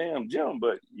out of the damn gym,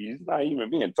 but he's not even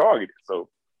being targeted. So,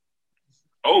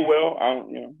 oh well, I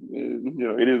don't,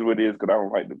 it is what it is because I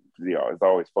don't like the Seahawks. It's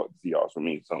always fuck the Seahawks for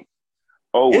me. So,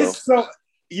 oh well. It's so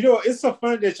it's so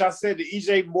funny that y'all said the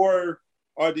EJ Moore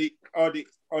or the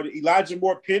Elijah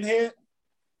Moore pinhead.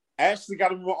 I actually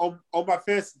got him on my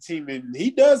fantasy team, and he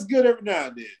does good every now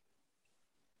and then.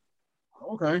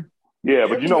 Okay. Yeah,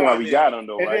 but you know why we got him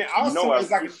though, And right? then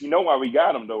also You know why we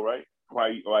got him though, right?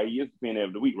 Why he is the pinhead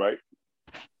of the week, right?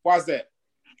 Why's that?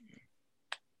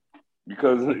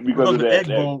 Because of the that Egg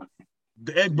Bowl.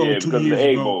 The Egg Bowl yeah, 2 because of years the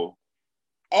Egg ago. Bowl.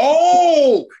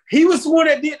 Oh, he was the one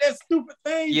that did that stupid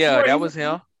thing. Yeah, Troy. that was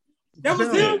him. That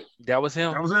was Yeah. him. That was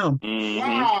him. That was him. Mhm.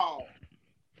 Wow.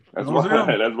 That's That was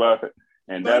why. him. That's why.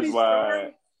 And Funny that's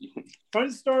why.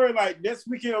 Funny story. Like next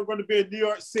weekend, I'm going to be in New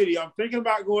York City. I'm thinking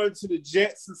about going to the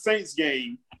Jets and Saints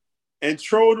game and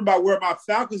trolling about where my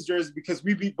Falcons jersey because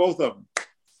we beat both of them.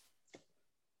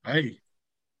 Hey,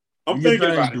 I'm do your thinking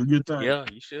thing, about do your thing. Yeah,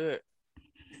 you should.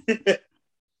 it.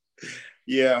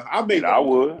 Yeah, I'll make I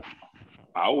would.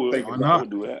 Why I would not?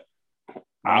 do that.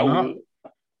 Why I not? would.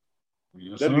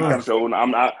 Yes, That'd be sir. kinda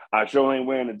I'm not. I sure ain't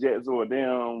wearing the Jets or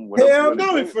damn. Hell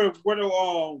no, for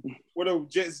what a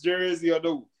Jets jersey or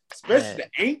no, especially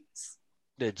the Aints.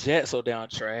 The Jets are down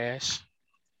trash.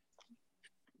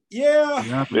 Yeah.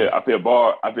 Exactly. Yeah, I feel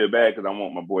bad because I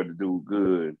want my boy to do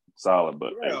good, solid,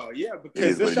 but Well, yeah, It because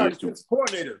is this what our it is, too. defensive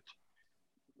coordinator.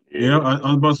 Yeah, I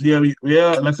was about to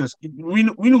say, like I said, we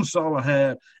knew Salah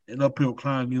had an uphill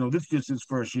climb. This is just his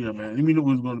first year, man. We knew it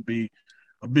was going to be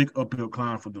a big uphill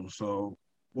climb for them. So,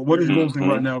 what he's going through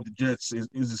right now with the Jets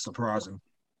is surprising.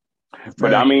 In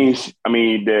But fact, I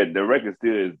mean, the record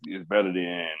still is better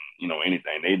than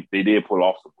anything. They did pull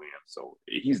off some wins, so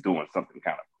he's doing something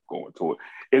kind of going toward.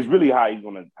 It's really how he's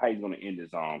gonna end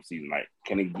his season. Like,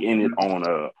 can he end it on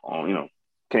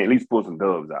can he at least pull some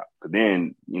dubs out? Because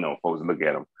then folks look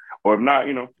at him, or if not,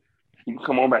 he can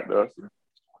come on back to us.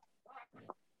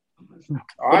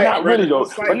 All But not really though.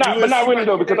 looks like But not really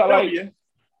though, because I like. USC.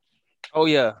 Oh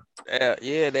yeah.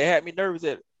 Yeah, they had me nervous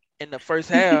in the first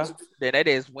half. Then they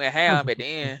just went ham at the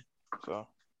end. So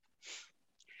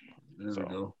there we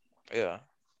go. yeah.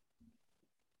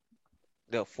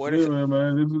 The Yeah, 40.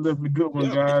 man, this is definitely a good one,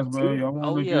 Yeah, guys, me too. man. Y'all want Oh,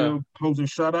 to make yeah. your closing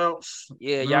shout-outs?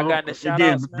 Yeah, y'all got the shout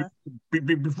Again, outs,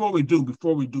 man. before we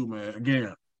do, man,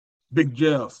 again, Big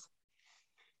Jeff,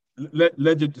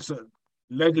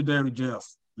 legendary Jeff,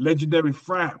 legendary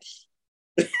Fraps.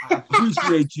 I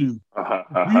appreciate you.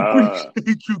 We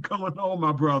appreciate you coming on,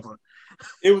 my brother.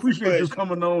 It was a Appreciate you pleasure.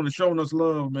 coming on and showing us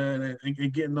love, man,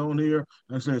 and getting on here.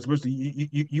 Like I said, especially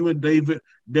you and David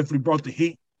definitely brought the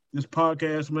heat. This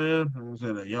podcast, man. I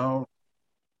said that y'all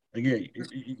again,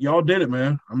 y'all did it,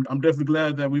 man. I'm definitely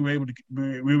glad that we were able to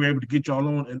get y'all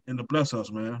on and to bless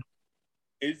us, man.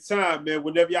 Anytime, man.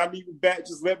 Whenever y'all need me back,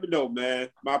 just let me know, man.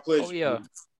 My pleasure. Oh yeah.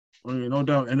 No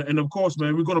doubt. And of course,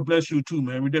 man, we're gonna bless you too,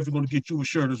 man. We're definitely gonna get you a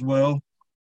shirt as well.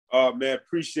 Oh man,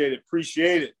 appreciate it.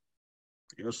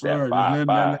 Yes, sir.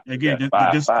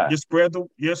 Just spread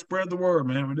the word,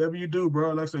 man. Whatever you do,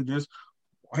 bro. Like I said, just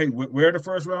wear the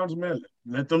first rounds, man.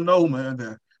 Let them know,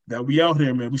 man, that we out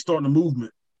here, man. We starting a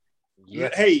movement.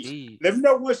 Yes, hey, indeed. Let me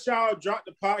know once y'all drop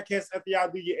the podcast after y'all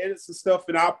do your edits and stuff,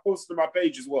 and I'll post it on my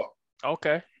page as well.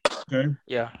 Okay.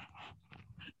 Yeah.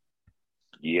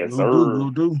 Yes, We'll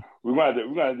sir. do. We got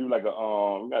to do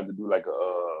like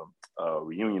a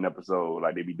reunion episode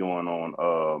like they be doing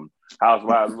on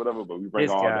Housewives or whatever. But we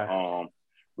bring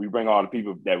all the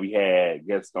people that we had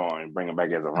guests on and bring them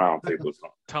back as a round table.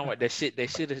 Talking about that shit they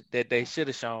should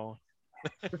have shown.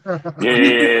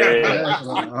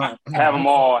 Yeah. Have them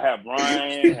all. Have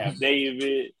Brian. Have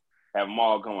David. Have them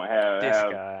all come on. Have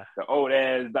the old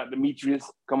ass Dr. Demetrius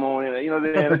come on in. You know what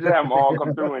I'm saying? Just have them all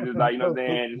come through and just like, you know what I'm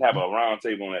saying? Just have a round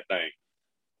table on that thing.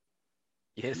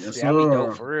 Yes, that'd be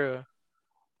dope for real.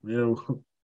 Yeah.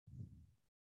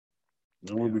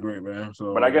 That would be great, man.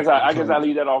 So, but I guess I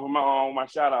leave that off with my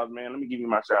shout outs, man. Let me give you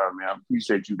my shout out, man. I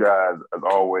appreciate you guys as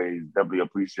always. Definitely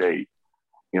appreciate,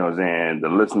 you know what I'm saying, the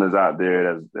listeners out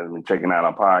there that's been checking out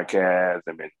our podcast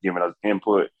and been giving us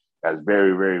input. That's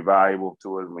very, very valuable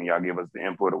to us when y'all give us the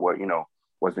input of what, you know,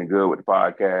 what's been good with the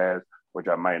podcast, which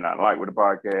I might not like with the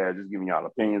podcast, just giving y'all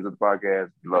opinions of the podcast.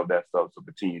 We love that stuff, so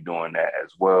continue doing that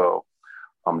as well.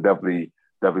 Definitely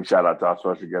shout out to our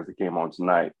special guest that came on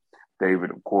tonight.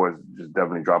 David, of course, just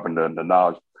definitely dropping the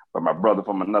knowledge. But my brother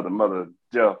from another mother,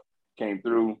 Jeff, came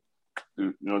through,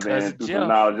 you know what I'm saying, threw some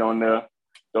knowledge on there.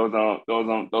 Those are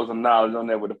knowledge on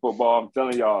there with the football. I'm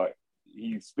telling y'all,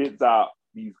 he spits out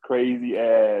these crazy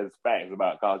ass facts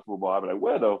about college football. I'll be like,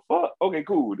 where the fuck? Okay,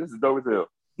 cool. This is dope as hell.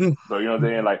 So, you know what I'm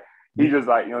saying? Like, he's just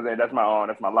like, you know what I'm saying? That's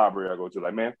my library I go to.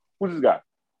 Like, man, what's this guy?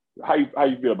 How you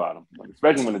feel about him? Like,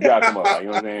 especially when the job come up. Like, you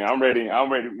know what I'm saying? I'm ready, you know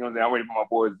what I'm saying? I'm ready for my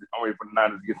boys. I'm ready for the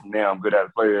Niners to get some damn good ass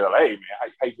players. Like, hey,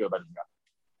 man, how you feel about this guy?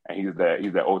 And he's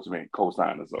that ultimate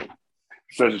co-signer. So,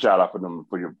 such a shout out for them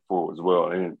for as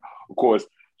well. And of course,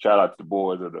 shout out to the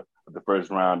boys of the first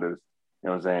rounders. You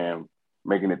know what I'm saying?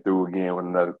 Making it through again with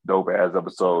another dope ass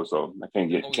episode. So I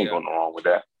can't go no wrong with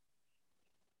that.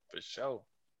 For sure.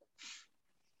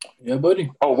 Yeah, buddy.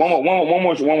 Oh, one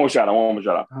more shout out. One more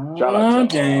shout out. Shout out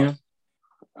to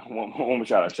one more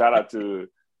shout out. Shout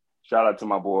out to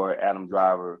my boy Adam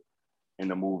Driver in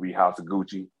the movie House of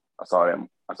Gucci. I saw that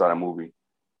movie.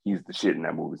 He's the shit in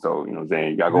that movie. So, you know what I'm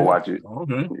saying? Y'all go watch it.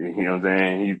 Okay. You know what I'm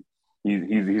saying?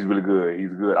 He's really good.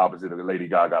 He's a good opposite of Lady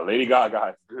Gaga. Lady Gaga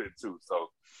is good too.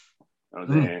 So, you know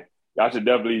what I'm saying? Y'all should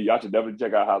definitely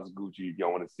check out House of Gucci if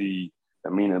y'all want to see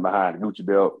the meaning behind the Gucci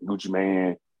belt, Gucci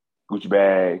man, Gucci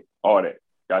bag, all that.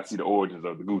 Y'all see the origins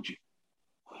of the Gucci.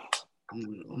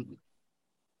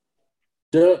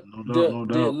 Did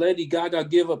Lady Gaga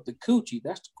give up the coochie?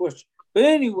 That's the question. But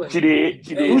anyway, she did.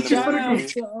 Shout out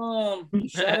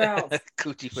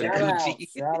Coochie for Gucci.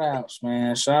 Shout outs,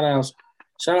 man. Shout outs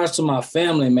to my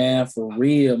family, man. For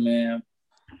real, man.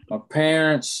 My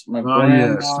parents, my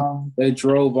grandma, they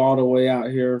drove all the way out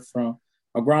here from.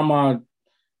 My grandma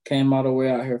came all the way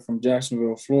out here from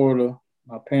Jacksonville, Florida.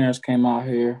 My parents came out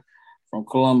here from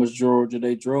Columbus, Georgia.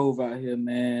 They drove out here,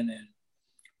 man, and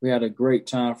we had a great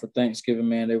time for Thanksgiving,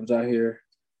 man. They was out here.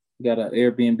 We got an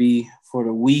Airbnb for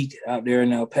the week out there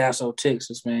in El Paso,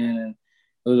 Texas, man, and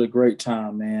it was a great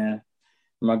time, man.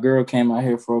 My girl came out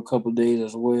here for a couple of days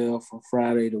as well, from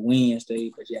Friday to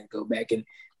Wednesday, but she had to go back and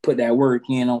put that work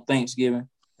in on Thanksgiving.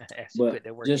 But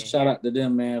just shout out to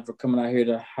them, man, for coming out here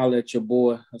to holler at your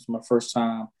boy. That's my first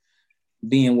time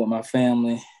being with my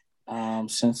family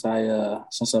since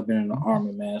I've been in the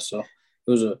Army, man. So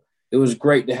it was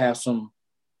great to have some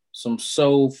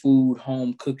soul food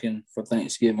home cooking for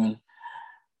Thanksgiving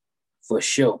for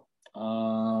sure.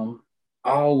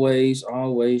 Always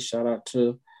shout out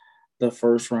to the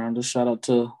first rounder. Shout out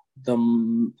to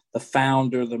the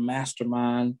founder, the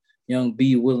mastermind, young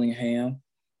B. Willingham.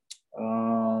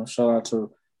 Shout out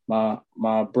to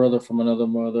my brother from another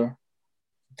mother,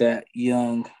 the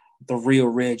real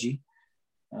Reggie.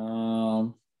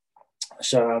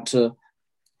 Shout out to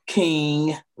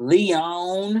King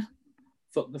Leon.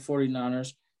 Fuck the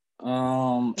 49ers.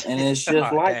 And it's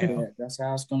just that. That's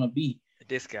how it's gonna be.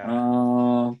 This guy.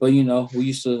 But you know, we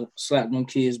used to slap them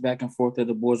kids back and forth at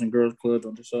the Boys and Girls Club.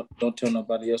 Don't tell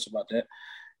nobody else about that.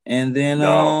 And then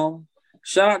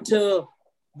shout out to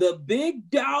the big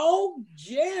dog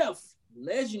Jeff,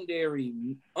 legendary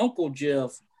Uncle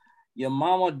Jeff. Your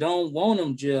mama don't want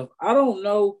him, Jeff. I don't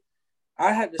know.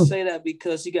 I had to say that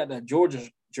because he got that Georgia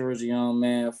jersey on,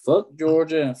 man. Fuck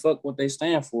Georgia and fuck what they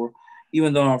stand for.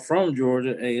 Even though I'm from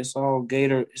Georgia, hey, it's all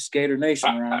Gator Nation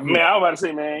around here. Man, I was about to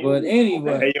say, man. But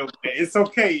anyway, Hey, yo, it's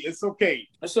okay. It's okay.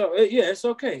 so yeah, it's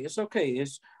okay. It's okay.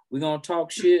 We're gonna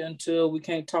talk shit until we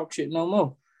can't talk shit no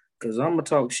more. Cause I'm gonna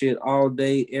talk shit all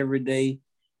day, every day.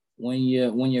 When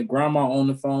your grandma on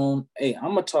the phone, hey,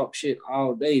 I'm gonna talk shit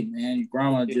all day, man. Your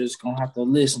grandma just gonna have to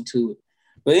listen to it.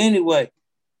 But anyway,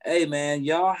 hey man,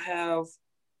 y'all have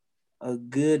a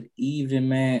good evening,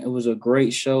 man. It was a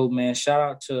great show, man. Shout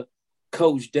out to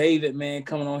Coach David, man,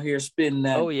 coming on here spitting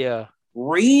that. Oh yeah,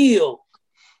 real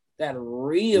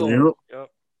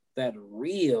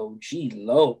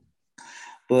G-Lo.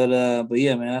 But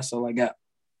yeah, man, that's all I got.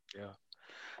 yeah.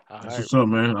 That's what's up,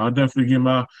 man. I'll definitely give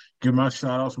my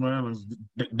shout outs, man.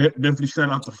 Definitely shout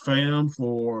out to fam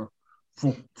for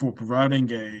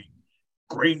providing a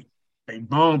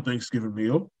bomb Thanksgiving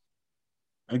meal.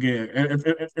 Again,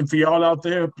 and for y'all out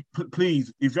there,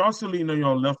 please, if y'all still eating on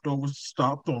y'all leftovers,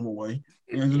 stop, throw them away.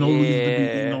 There's no reason to be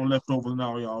eating on leftovers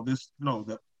now, y'all.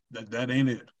 That ain't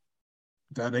it.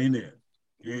 That ain't it.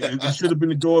 It should have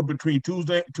been enjoyed between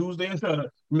Tuesday and Saturday.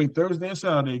 I mean Thursday and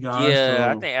Saturday, guys. Yeah, so.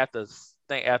 I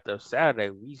think after Saturday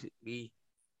we didn't.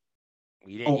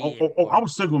 I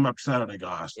was sick of them after Saturday,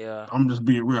 guys. Yeah, I'm just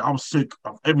being real. I was sick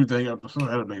of everything after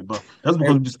Saturday, but that's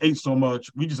because we just ate so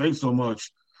much. We just ate so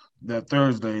much that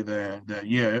Thursday that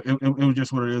yeah, it was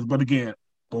just what it is. But again,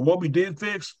 what we did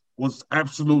fix was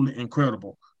absolutely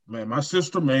incredible. Man, my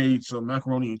sister made some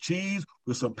macaroni and cheese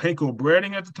with some panko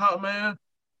breading at the top, man.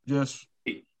 Just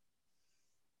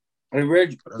Hey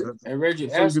Reggie,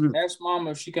 ask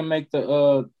Mama if she can make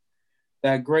the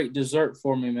that great dessert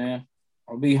for me, man.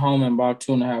 I'll be home in about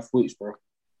 2.5 weeks, bro.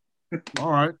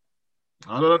 All right.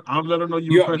 I'll let her know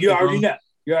you already know.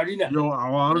 You already know. Yo,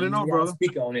 I already know, brother.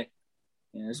 Speak on it.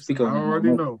 Yeah, I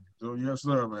already know. So yes,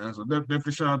 sir, man. So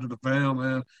definitely shout out to the fam,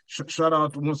 man. Shout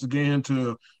out once again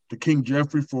to King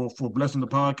Jeffrey for blessing the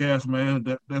podcast, man.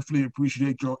 Definitely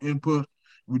appreciate your input.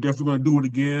 We definitely gonna do it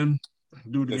again.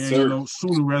 Sooner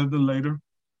rather than later.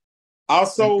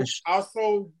 Also,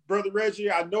 Brother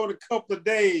Reggie, I know in a couple of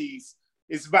days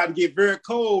it's about to get very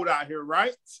cold out here,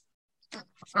 right?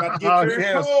 It's about to get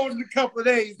very cold in a couple of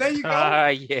days. There you go.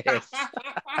 Yes.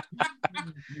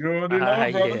 You already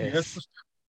know, brother. Yes.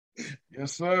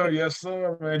 Yes,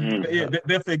 sir, man. Yeah,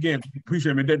 definitely again,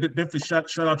 appreciate it, man. Definitely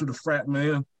shout out to the frat,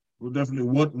 man. We're definitely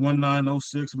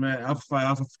 1906, man. Alpha Phi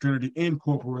Alpha Fraternity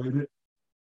Incorporated.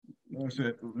 Like I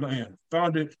said, man,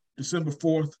 founded December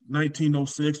 4th,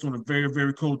 1906 on a very,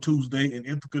 very cold Tuesday in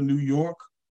Ithaca, New York.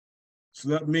 So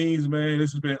that means, man,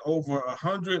 this has been over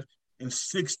 15,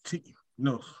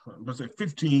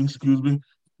 excuse me.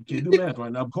 I can't do math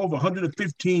right now. Over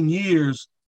 115 years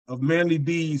of Manly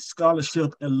D's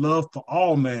scholarship and love for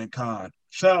all mankind.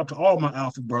 Shout out to all my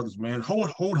Alpha brothers, man.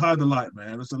 Hold high the light,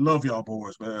 man. It's a love y'all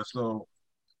boys, man. So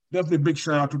definitely a big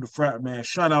shout out to the frat, man.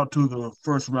 Shout out to the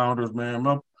first rounders,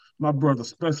 man. My brother,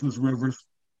 Specialist Rivers,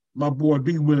 my boy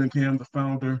B. Willingham, the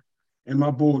founder, and my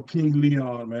boy King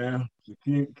Leon, man.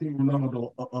 King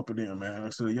Ronaldo up in there,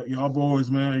 man. So y'all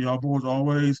boys, man. Y'all boys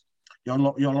always,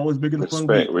 y'all always making the fun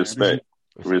week. Respect.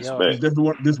 It's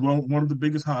definitely one of the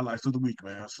biggest highlights of the week,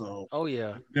 man. So oh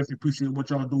yeah, definitely appreciate what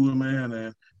y'all doing, man,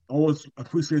 and always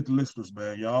appreciate the listeners,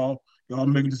 man. Y'all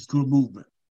making this to a movement.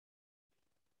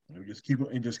 And just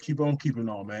keep on keeping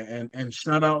on, man. And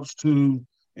shout outs to,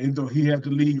 even though he had to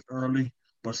leave early,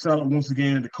 but shout out once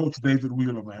again to Coach David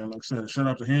Wheeler, man. Like I said, shout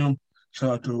out to him.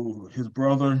 Shout out to his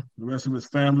brother, the rest of his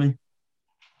family.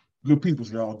 Good peoples,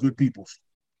 y'all. Good peoples.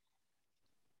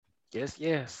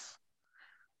 Yes.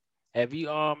 Have you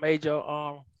made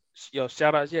your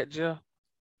shout outs yet, Jeff?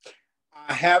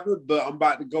 I haven't, but I'm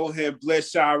about to go ahead and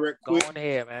bless y'all real quick. Go on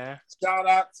ahead, man. Shout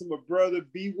out to my brother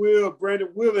B. Will, Brandon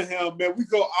Willingham, man. We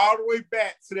go all the way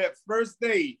back to that first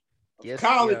day of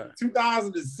college in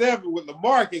 2007 with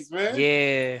LaMarcus, man.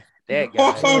 Yeah, that guy.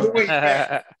 All the way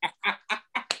back.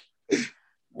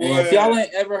 Well, if y'all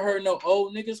ain't ever heard no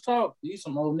old niggas talk, these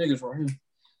some old niggas right here.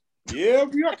 Yeah,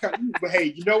 we are kind of, but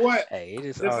hey, you know what? Hey, it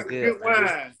is That's all a good, good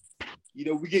wine. You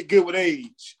know, we get good with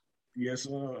age. Yes,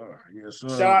 sir.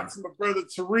 Shout out to my brother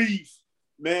Tarif,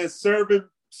 man, serving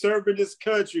this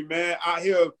country, man, out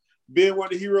here being one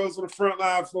of the heroes on the front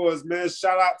line for us, man.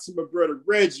 Shout out to my brother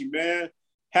Reggie, man.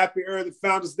 Happy early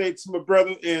Founders Day to my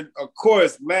brother. And of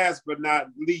course, last but not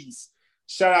least,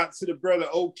 shout out to the brother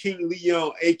O King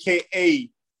Leon, aka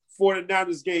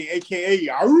 49ers game, aka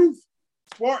Aroof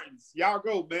Spartans. Y'all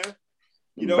go, man.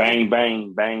 You know, bang,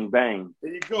 bang, bang, bang.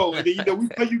 There you go. And then we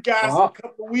play you guys in a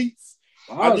couple of weeks.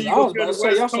 I knew you was about good to say,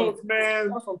 West y'all Coast, man.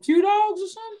 Y'all from Pew Dogs or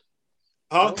something?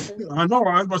 Huh? Okay. I know,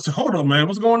 right? But hold on, man.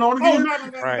 What's going on Oh again?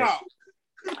 no. Right.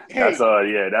 That's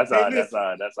Hey, that's listen.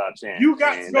 our chance. You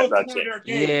got man. to go That's to our one of chance. their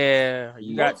games. Yeah,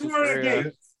 you Go got to to one of for their real.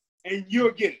 games, and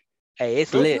you'll get it. Hey,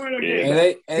 it's Go to lit. one of their Yeah.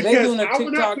 games. And they Because doing a I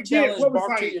will not TikTok forget challenge, what was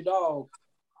bark to like- your dog.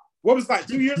 What was like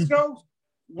 2 years ago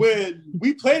when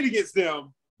we played against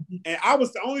them, and I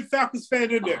was the only Falcons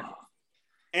fan in there,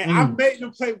 and I made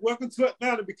them play Welcome to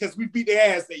Atlanta because we beat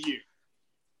their ass that year.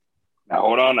 Now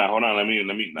hold on. Let me.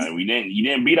 You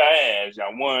didn't beat our ass.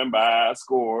 Y'all won by a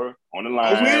score on the A win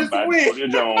line is by a win. Antonio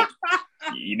Jones.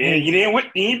 You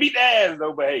didn't beat the ass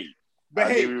though, but hey, But I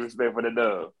hey, give you respect for the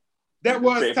dub. that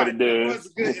was respect for tight. the That dubs. was a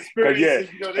good experience. Yeah,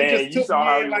 You know, they and just you took saw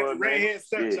how me he in like was, a redhead man.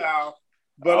 stepchild.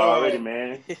 But Already,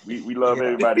 man. We love Yeah.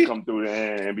 everybody come through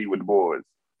and be with the boys.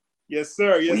 yes,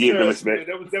 sir. Yes, We give them sir. respect.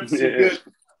 That was definitely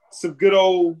some good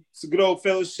old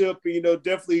fellowship. And, you know,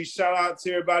 definitely shout out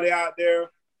to everybody out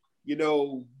there. You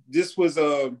know, this was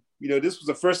a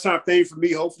first time thing for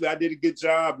me. Hopefully, I did a good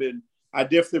job, and I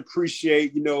definitely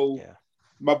appreciate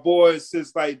my boys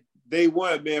since like day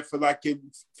one, man, for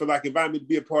inviting me to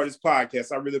be a part of this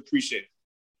podcast. I really appreciate it.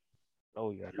 Oh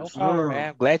yeah, no Yes, problem, sir. man.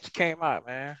 I'm glad you came out,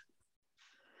 man.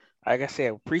 Like I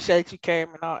said, appreciate you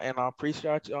coming out, and I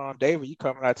appreciate you, David, you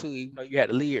coming out too. Even though you had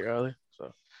to leave early.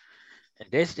 So, and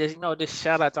this just this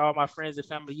shout out to all my friends and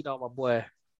family. You know,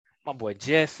 my boy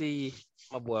Jesse,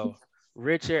 my boy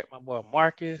Richard, my boy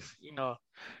Marcus. You know,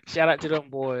 shout out to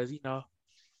them boys. You know,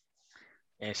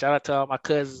 and shout out to all my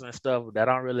cousins and stuff that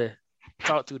I don't really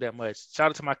talk to that much.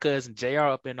 Shout out to my cousin JR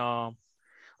up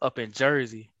in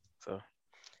Jersey. So,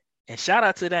 and shout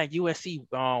out to that UNC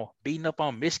beating up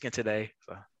on Michigan today.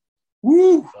 So.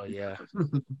 Woo! So yeah.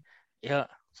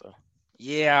 So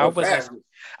yeah,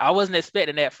 I wasn't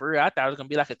expecting that for real. I thought it was gonna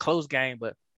be like a close game,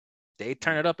 but they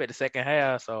turned it up at the second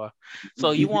half. So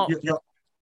you want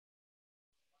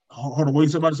Hold on, what you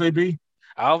said about to say, B?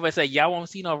 I always say y'all won't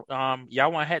see no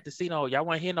y'all won't have to see y'all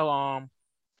won't hear no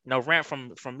rant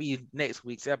from me next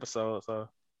week's episode. So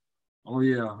Oh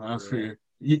yeah, that's fair.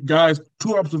 Guys,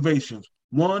 two observations.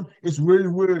 One, it's really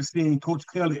weird seeing Coach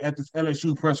Kelly at this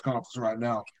LSU press conference right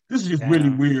now. This is just really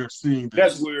weird seeing this.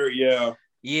 That's weird, yeah.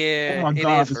 Yeah. Oh my it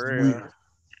God, is this is for real. weird.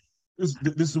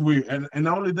 This is weird. And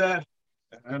not only that,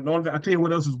 I tell you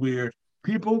what else is weird.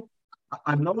 People,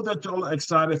 I know that y'all are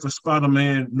excited for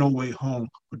Spider-Man No Way Home,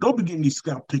 but don't be getting these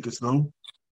scalp tickets though.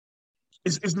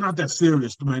 It's not that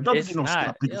serious, man. Don't be getting no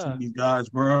scalp tickets from these guys,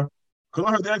 bro. Because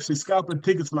I heard they're actually scalping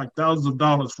tickets for like thousands of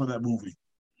dollars for that movie.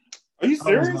 Are you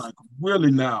serious? I was like, really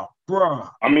now, bro?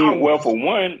 I mean, for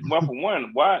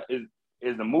one, why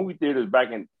is the movie theaters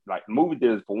back in like movie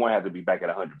theaters for one have to be back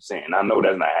at 100%, and I know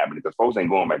that's not happening because folks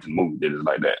ain't going back to the movie theaters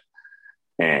like that.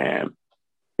 And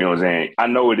you know what I'm saying? I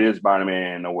know it is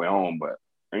Spider-Man No Way Home, but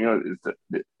you know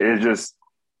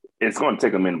it's going to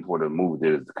take a minute for the movie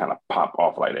theaters to kind of pop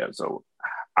off like that. So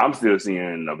I'm still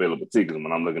seeing available tickets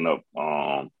when I'm looking up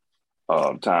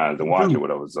times to watch it,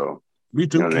 whatever. So. Me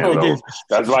too. You know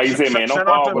that's why you say, man, don't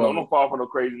fall for no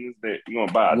craziness that you're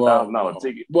gonna buy $1,000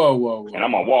 ticket. Whoa. And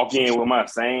I'm gonna walk in with my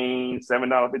same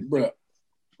 $7.50.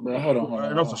 Bro, hold on.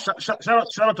 And also, shout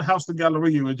out to House the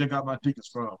Galleria where I got my tickets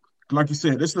from. Like you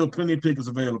said, there's still plenty of tickets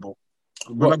available.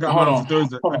 But I got mine for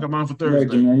Thursday. I got mine for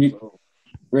Thursday.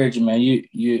 Reggie, man,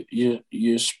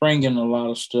 you're springing a lot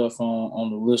of stuff on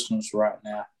the listeners right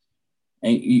now,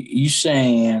 and you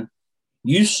saying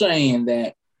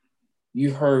that.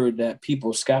 You heard that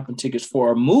people scalping tickets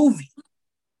for a movie.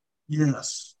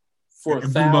 Yes. For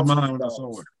 $1,000. My mind when I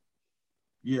saw it.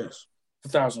 Yes.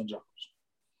 $1,000.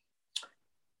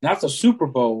 Not the Super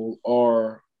Bowl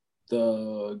or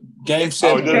the Game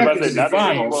 7 not the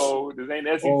Super Bowl. This ain't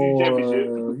SEC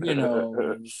championship. You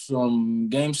know, some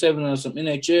Game 7 or some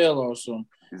NHL or some.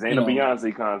 This ain't a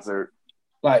Beyonce concert.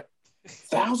 Like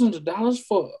thousands of dollars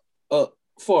for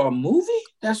a movie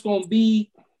that's gonna be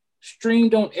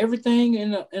streamed on everything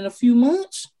in a few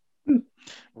months.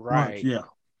 Right. Yeah.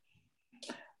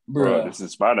 Bro, this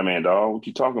is Spider-Man, dog. What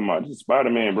you talking about? This is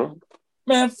Spider-Man, bro.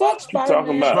 Man, fuck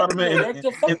Spider-Man. Spider-Man.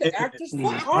 Fuck the actors.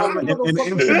 Fuck all the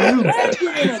MCU. I ain't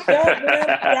getting a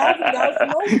goddamn $1,000 for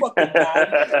no fucking time.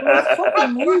 For no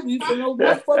fucking movie for no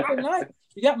fucking night.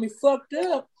 You got me fucked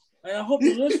up. And I hope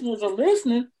the listeners are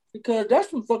listening because that's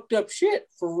some fucked up shit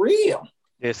for real.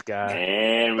 This guy.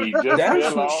 And we just that's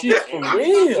fell off. Shit for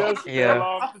real. Fell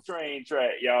off the train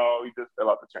track, y'all. We just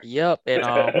fell off the train. Yep. And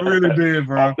really did,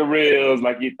 bro. Off the rails,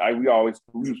 like we were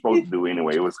supposed to do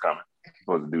anyway. It was coming.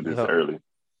 Supposed to do this early.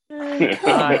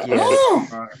 Yeah.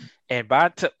 And by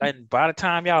the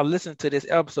time y'all listen to this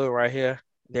episode right here,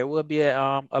 there will be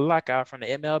a lockout from the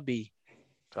MLB.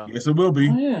 So, yes, it will be.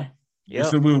 Oh, yeah. Yep.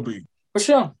 Yes, it will be. For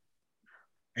sure.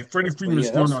 And Freddie Freeman is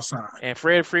still not signed. And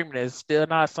Fred Freeman is still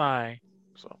not signed.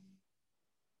 So,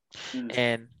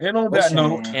 and on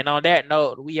that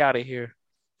note, we out of here.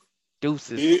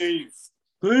 Deuces. Peace.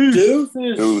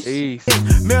 Peace.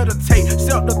 Meditate,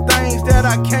 sell the things that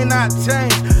I cannot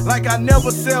change. Like I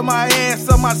never sell my ass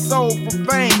or my soul for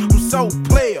fame. I'm so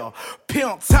player,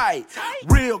 pimp tight,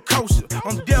 real kosher.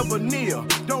 I'm debonair.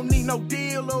 Don't need no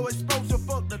deal or exposure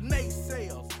for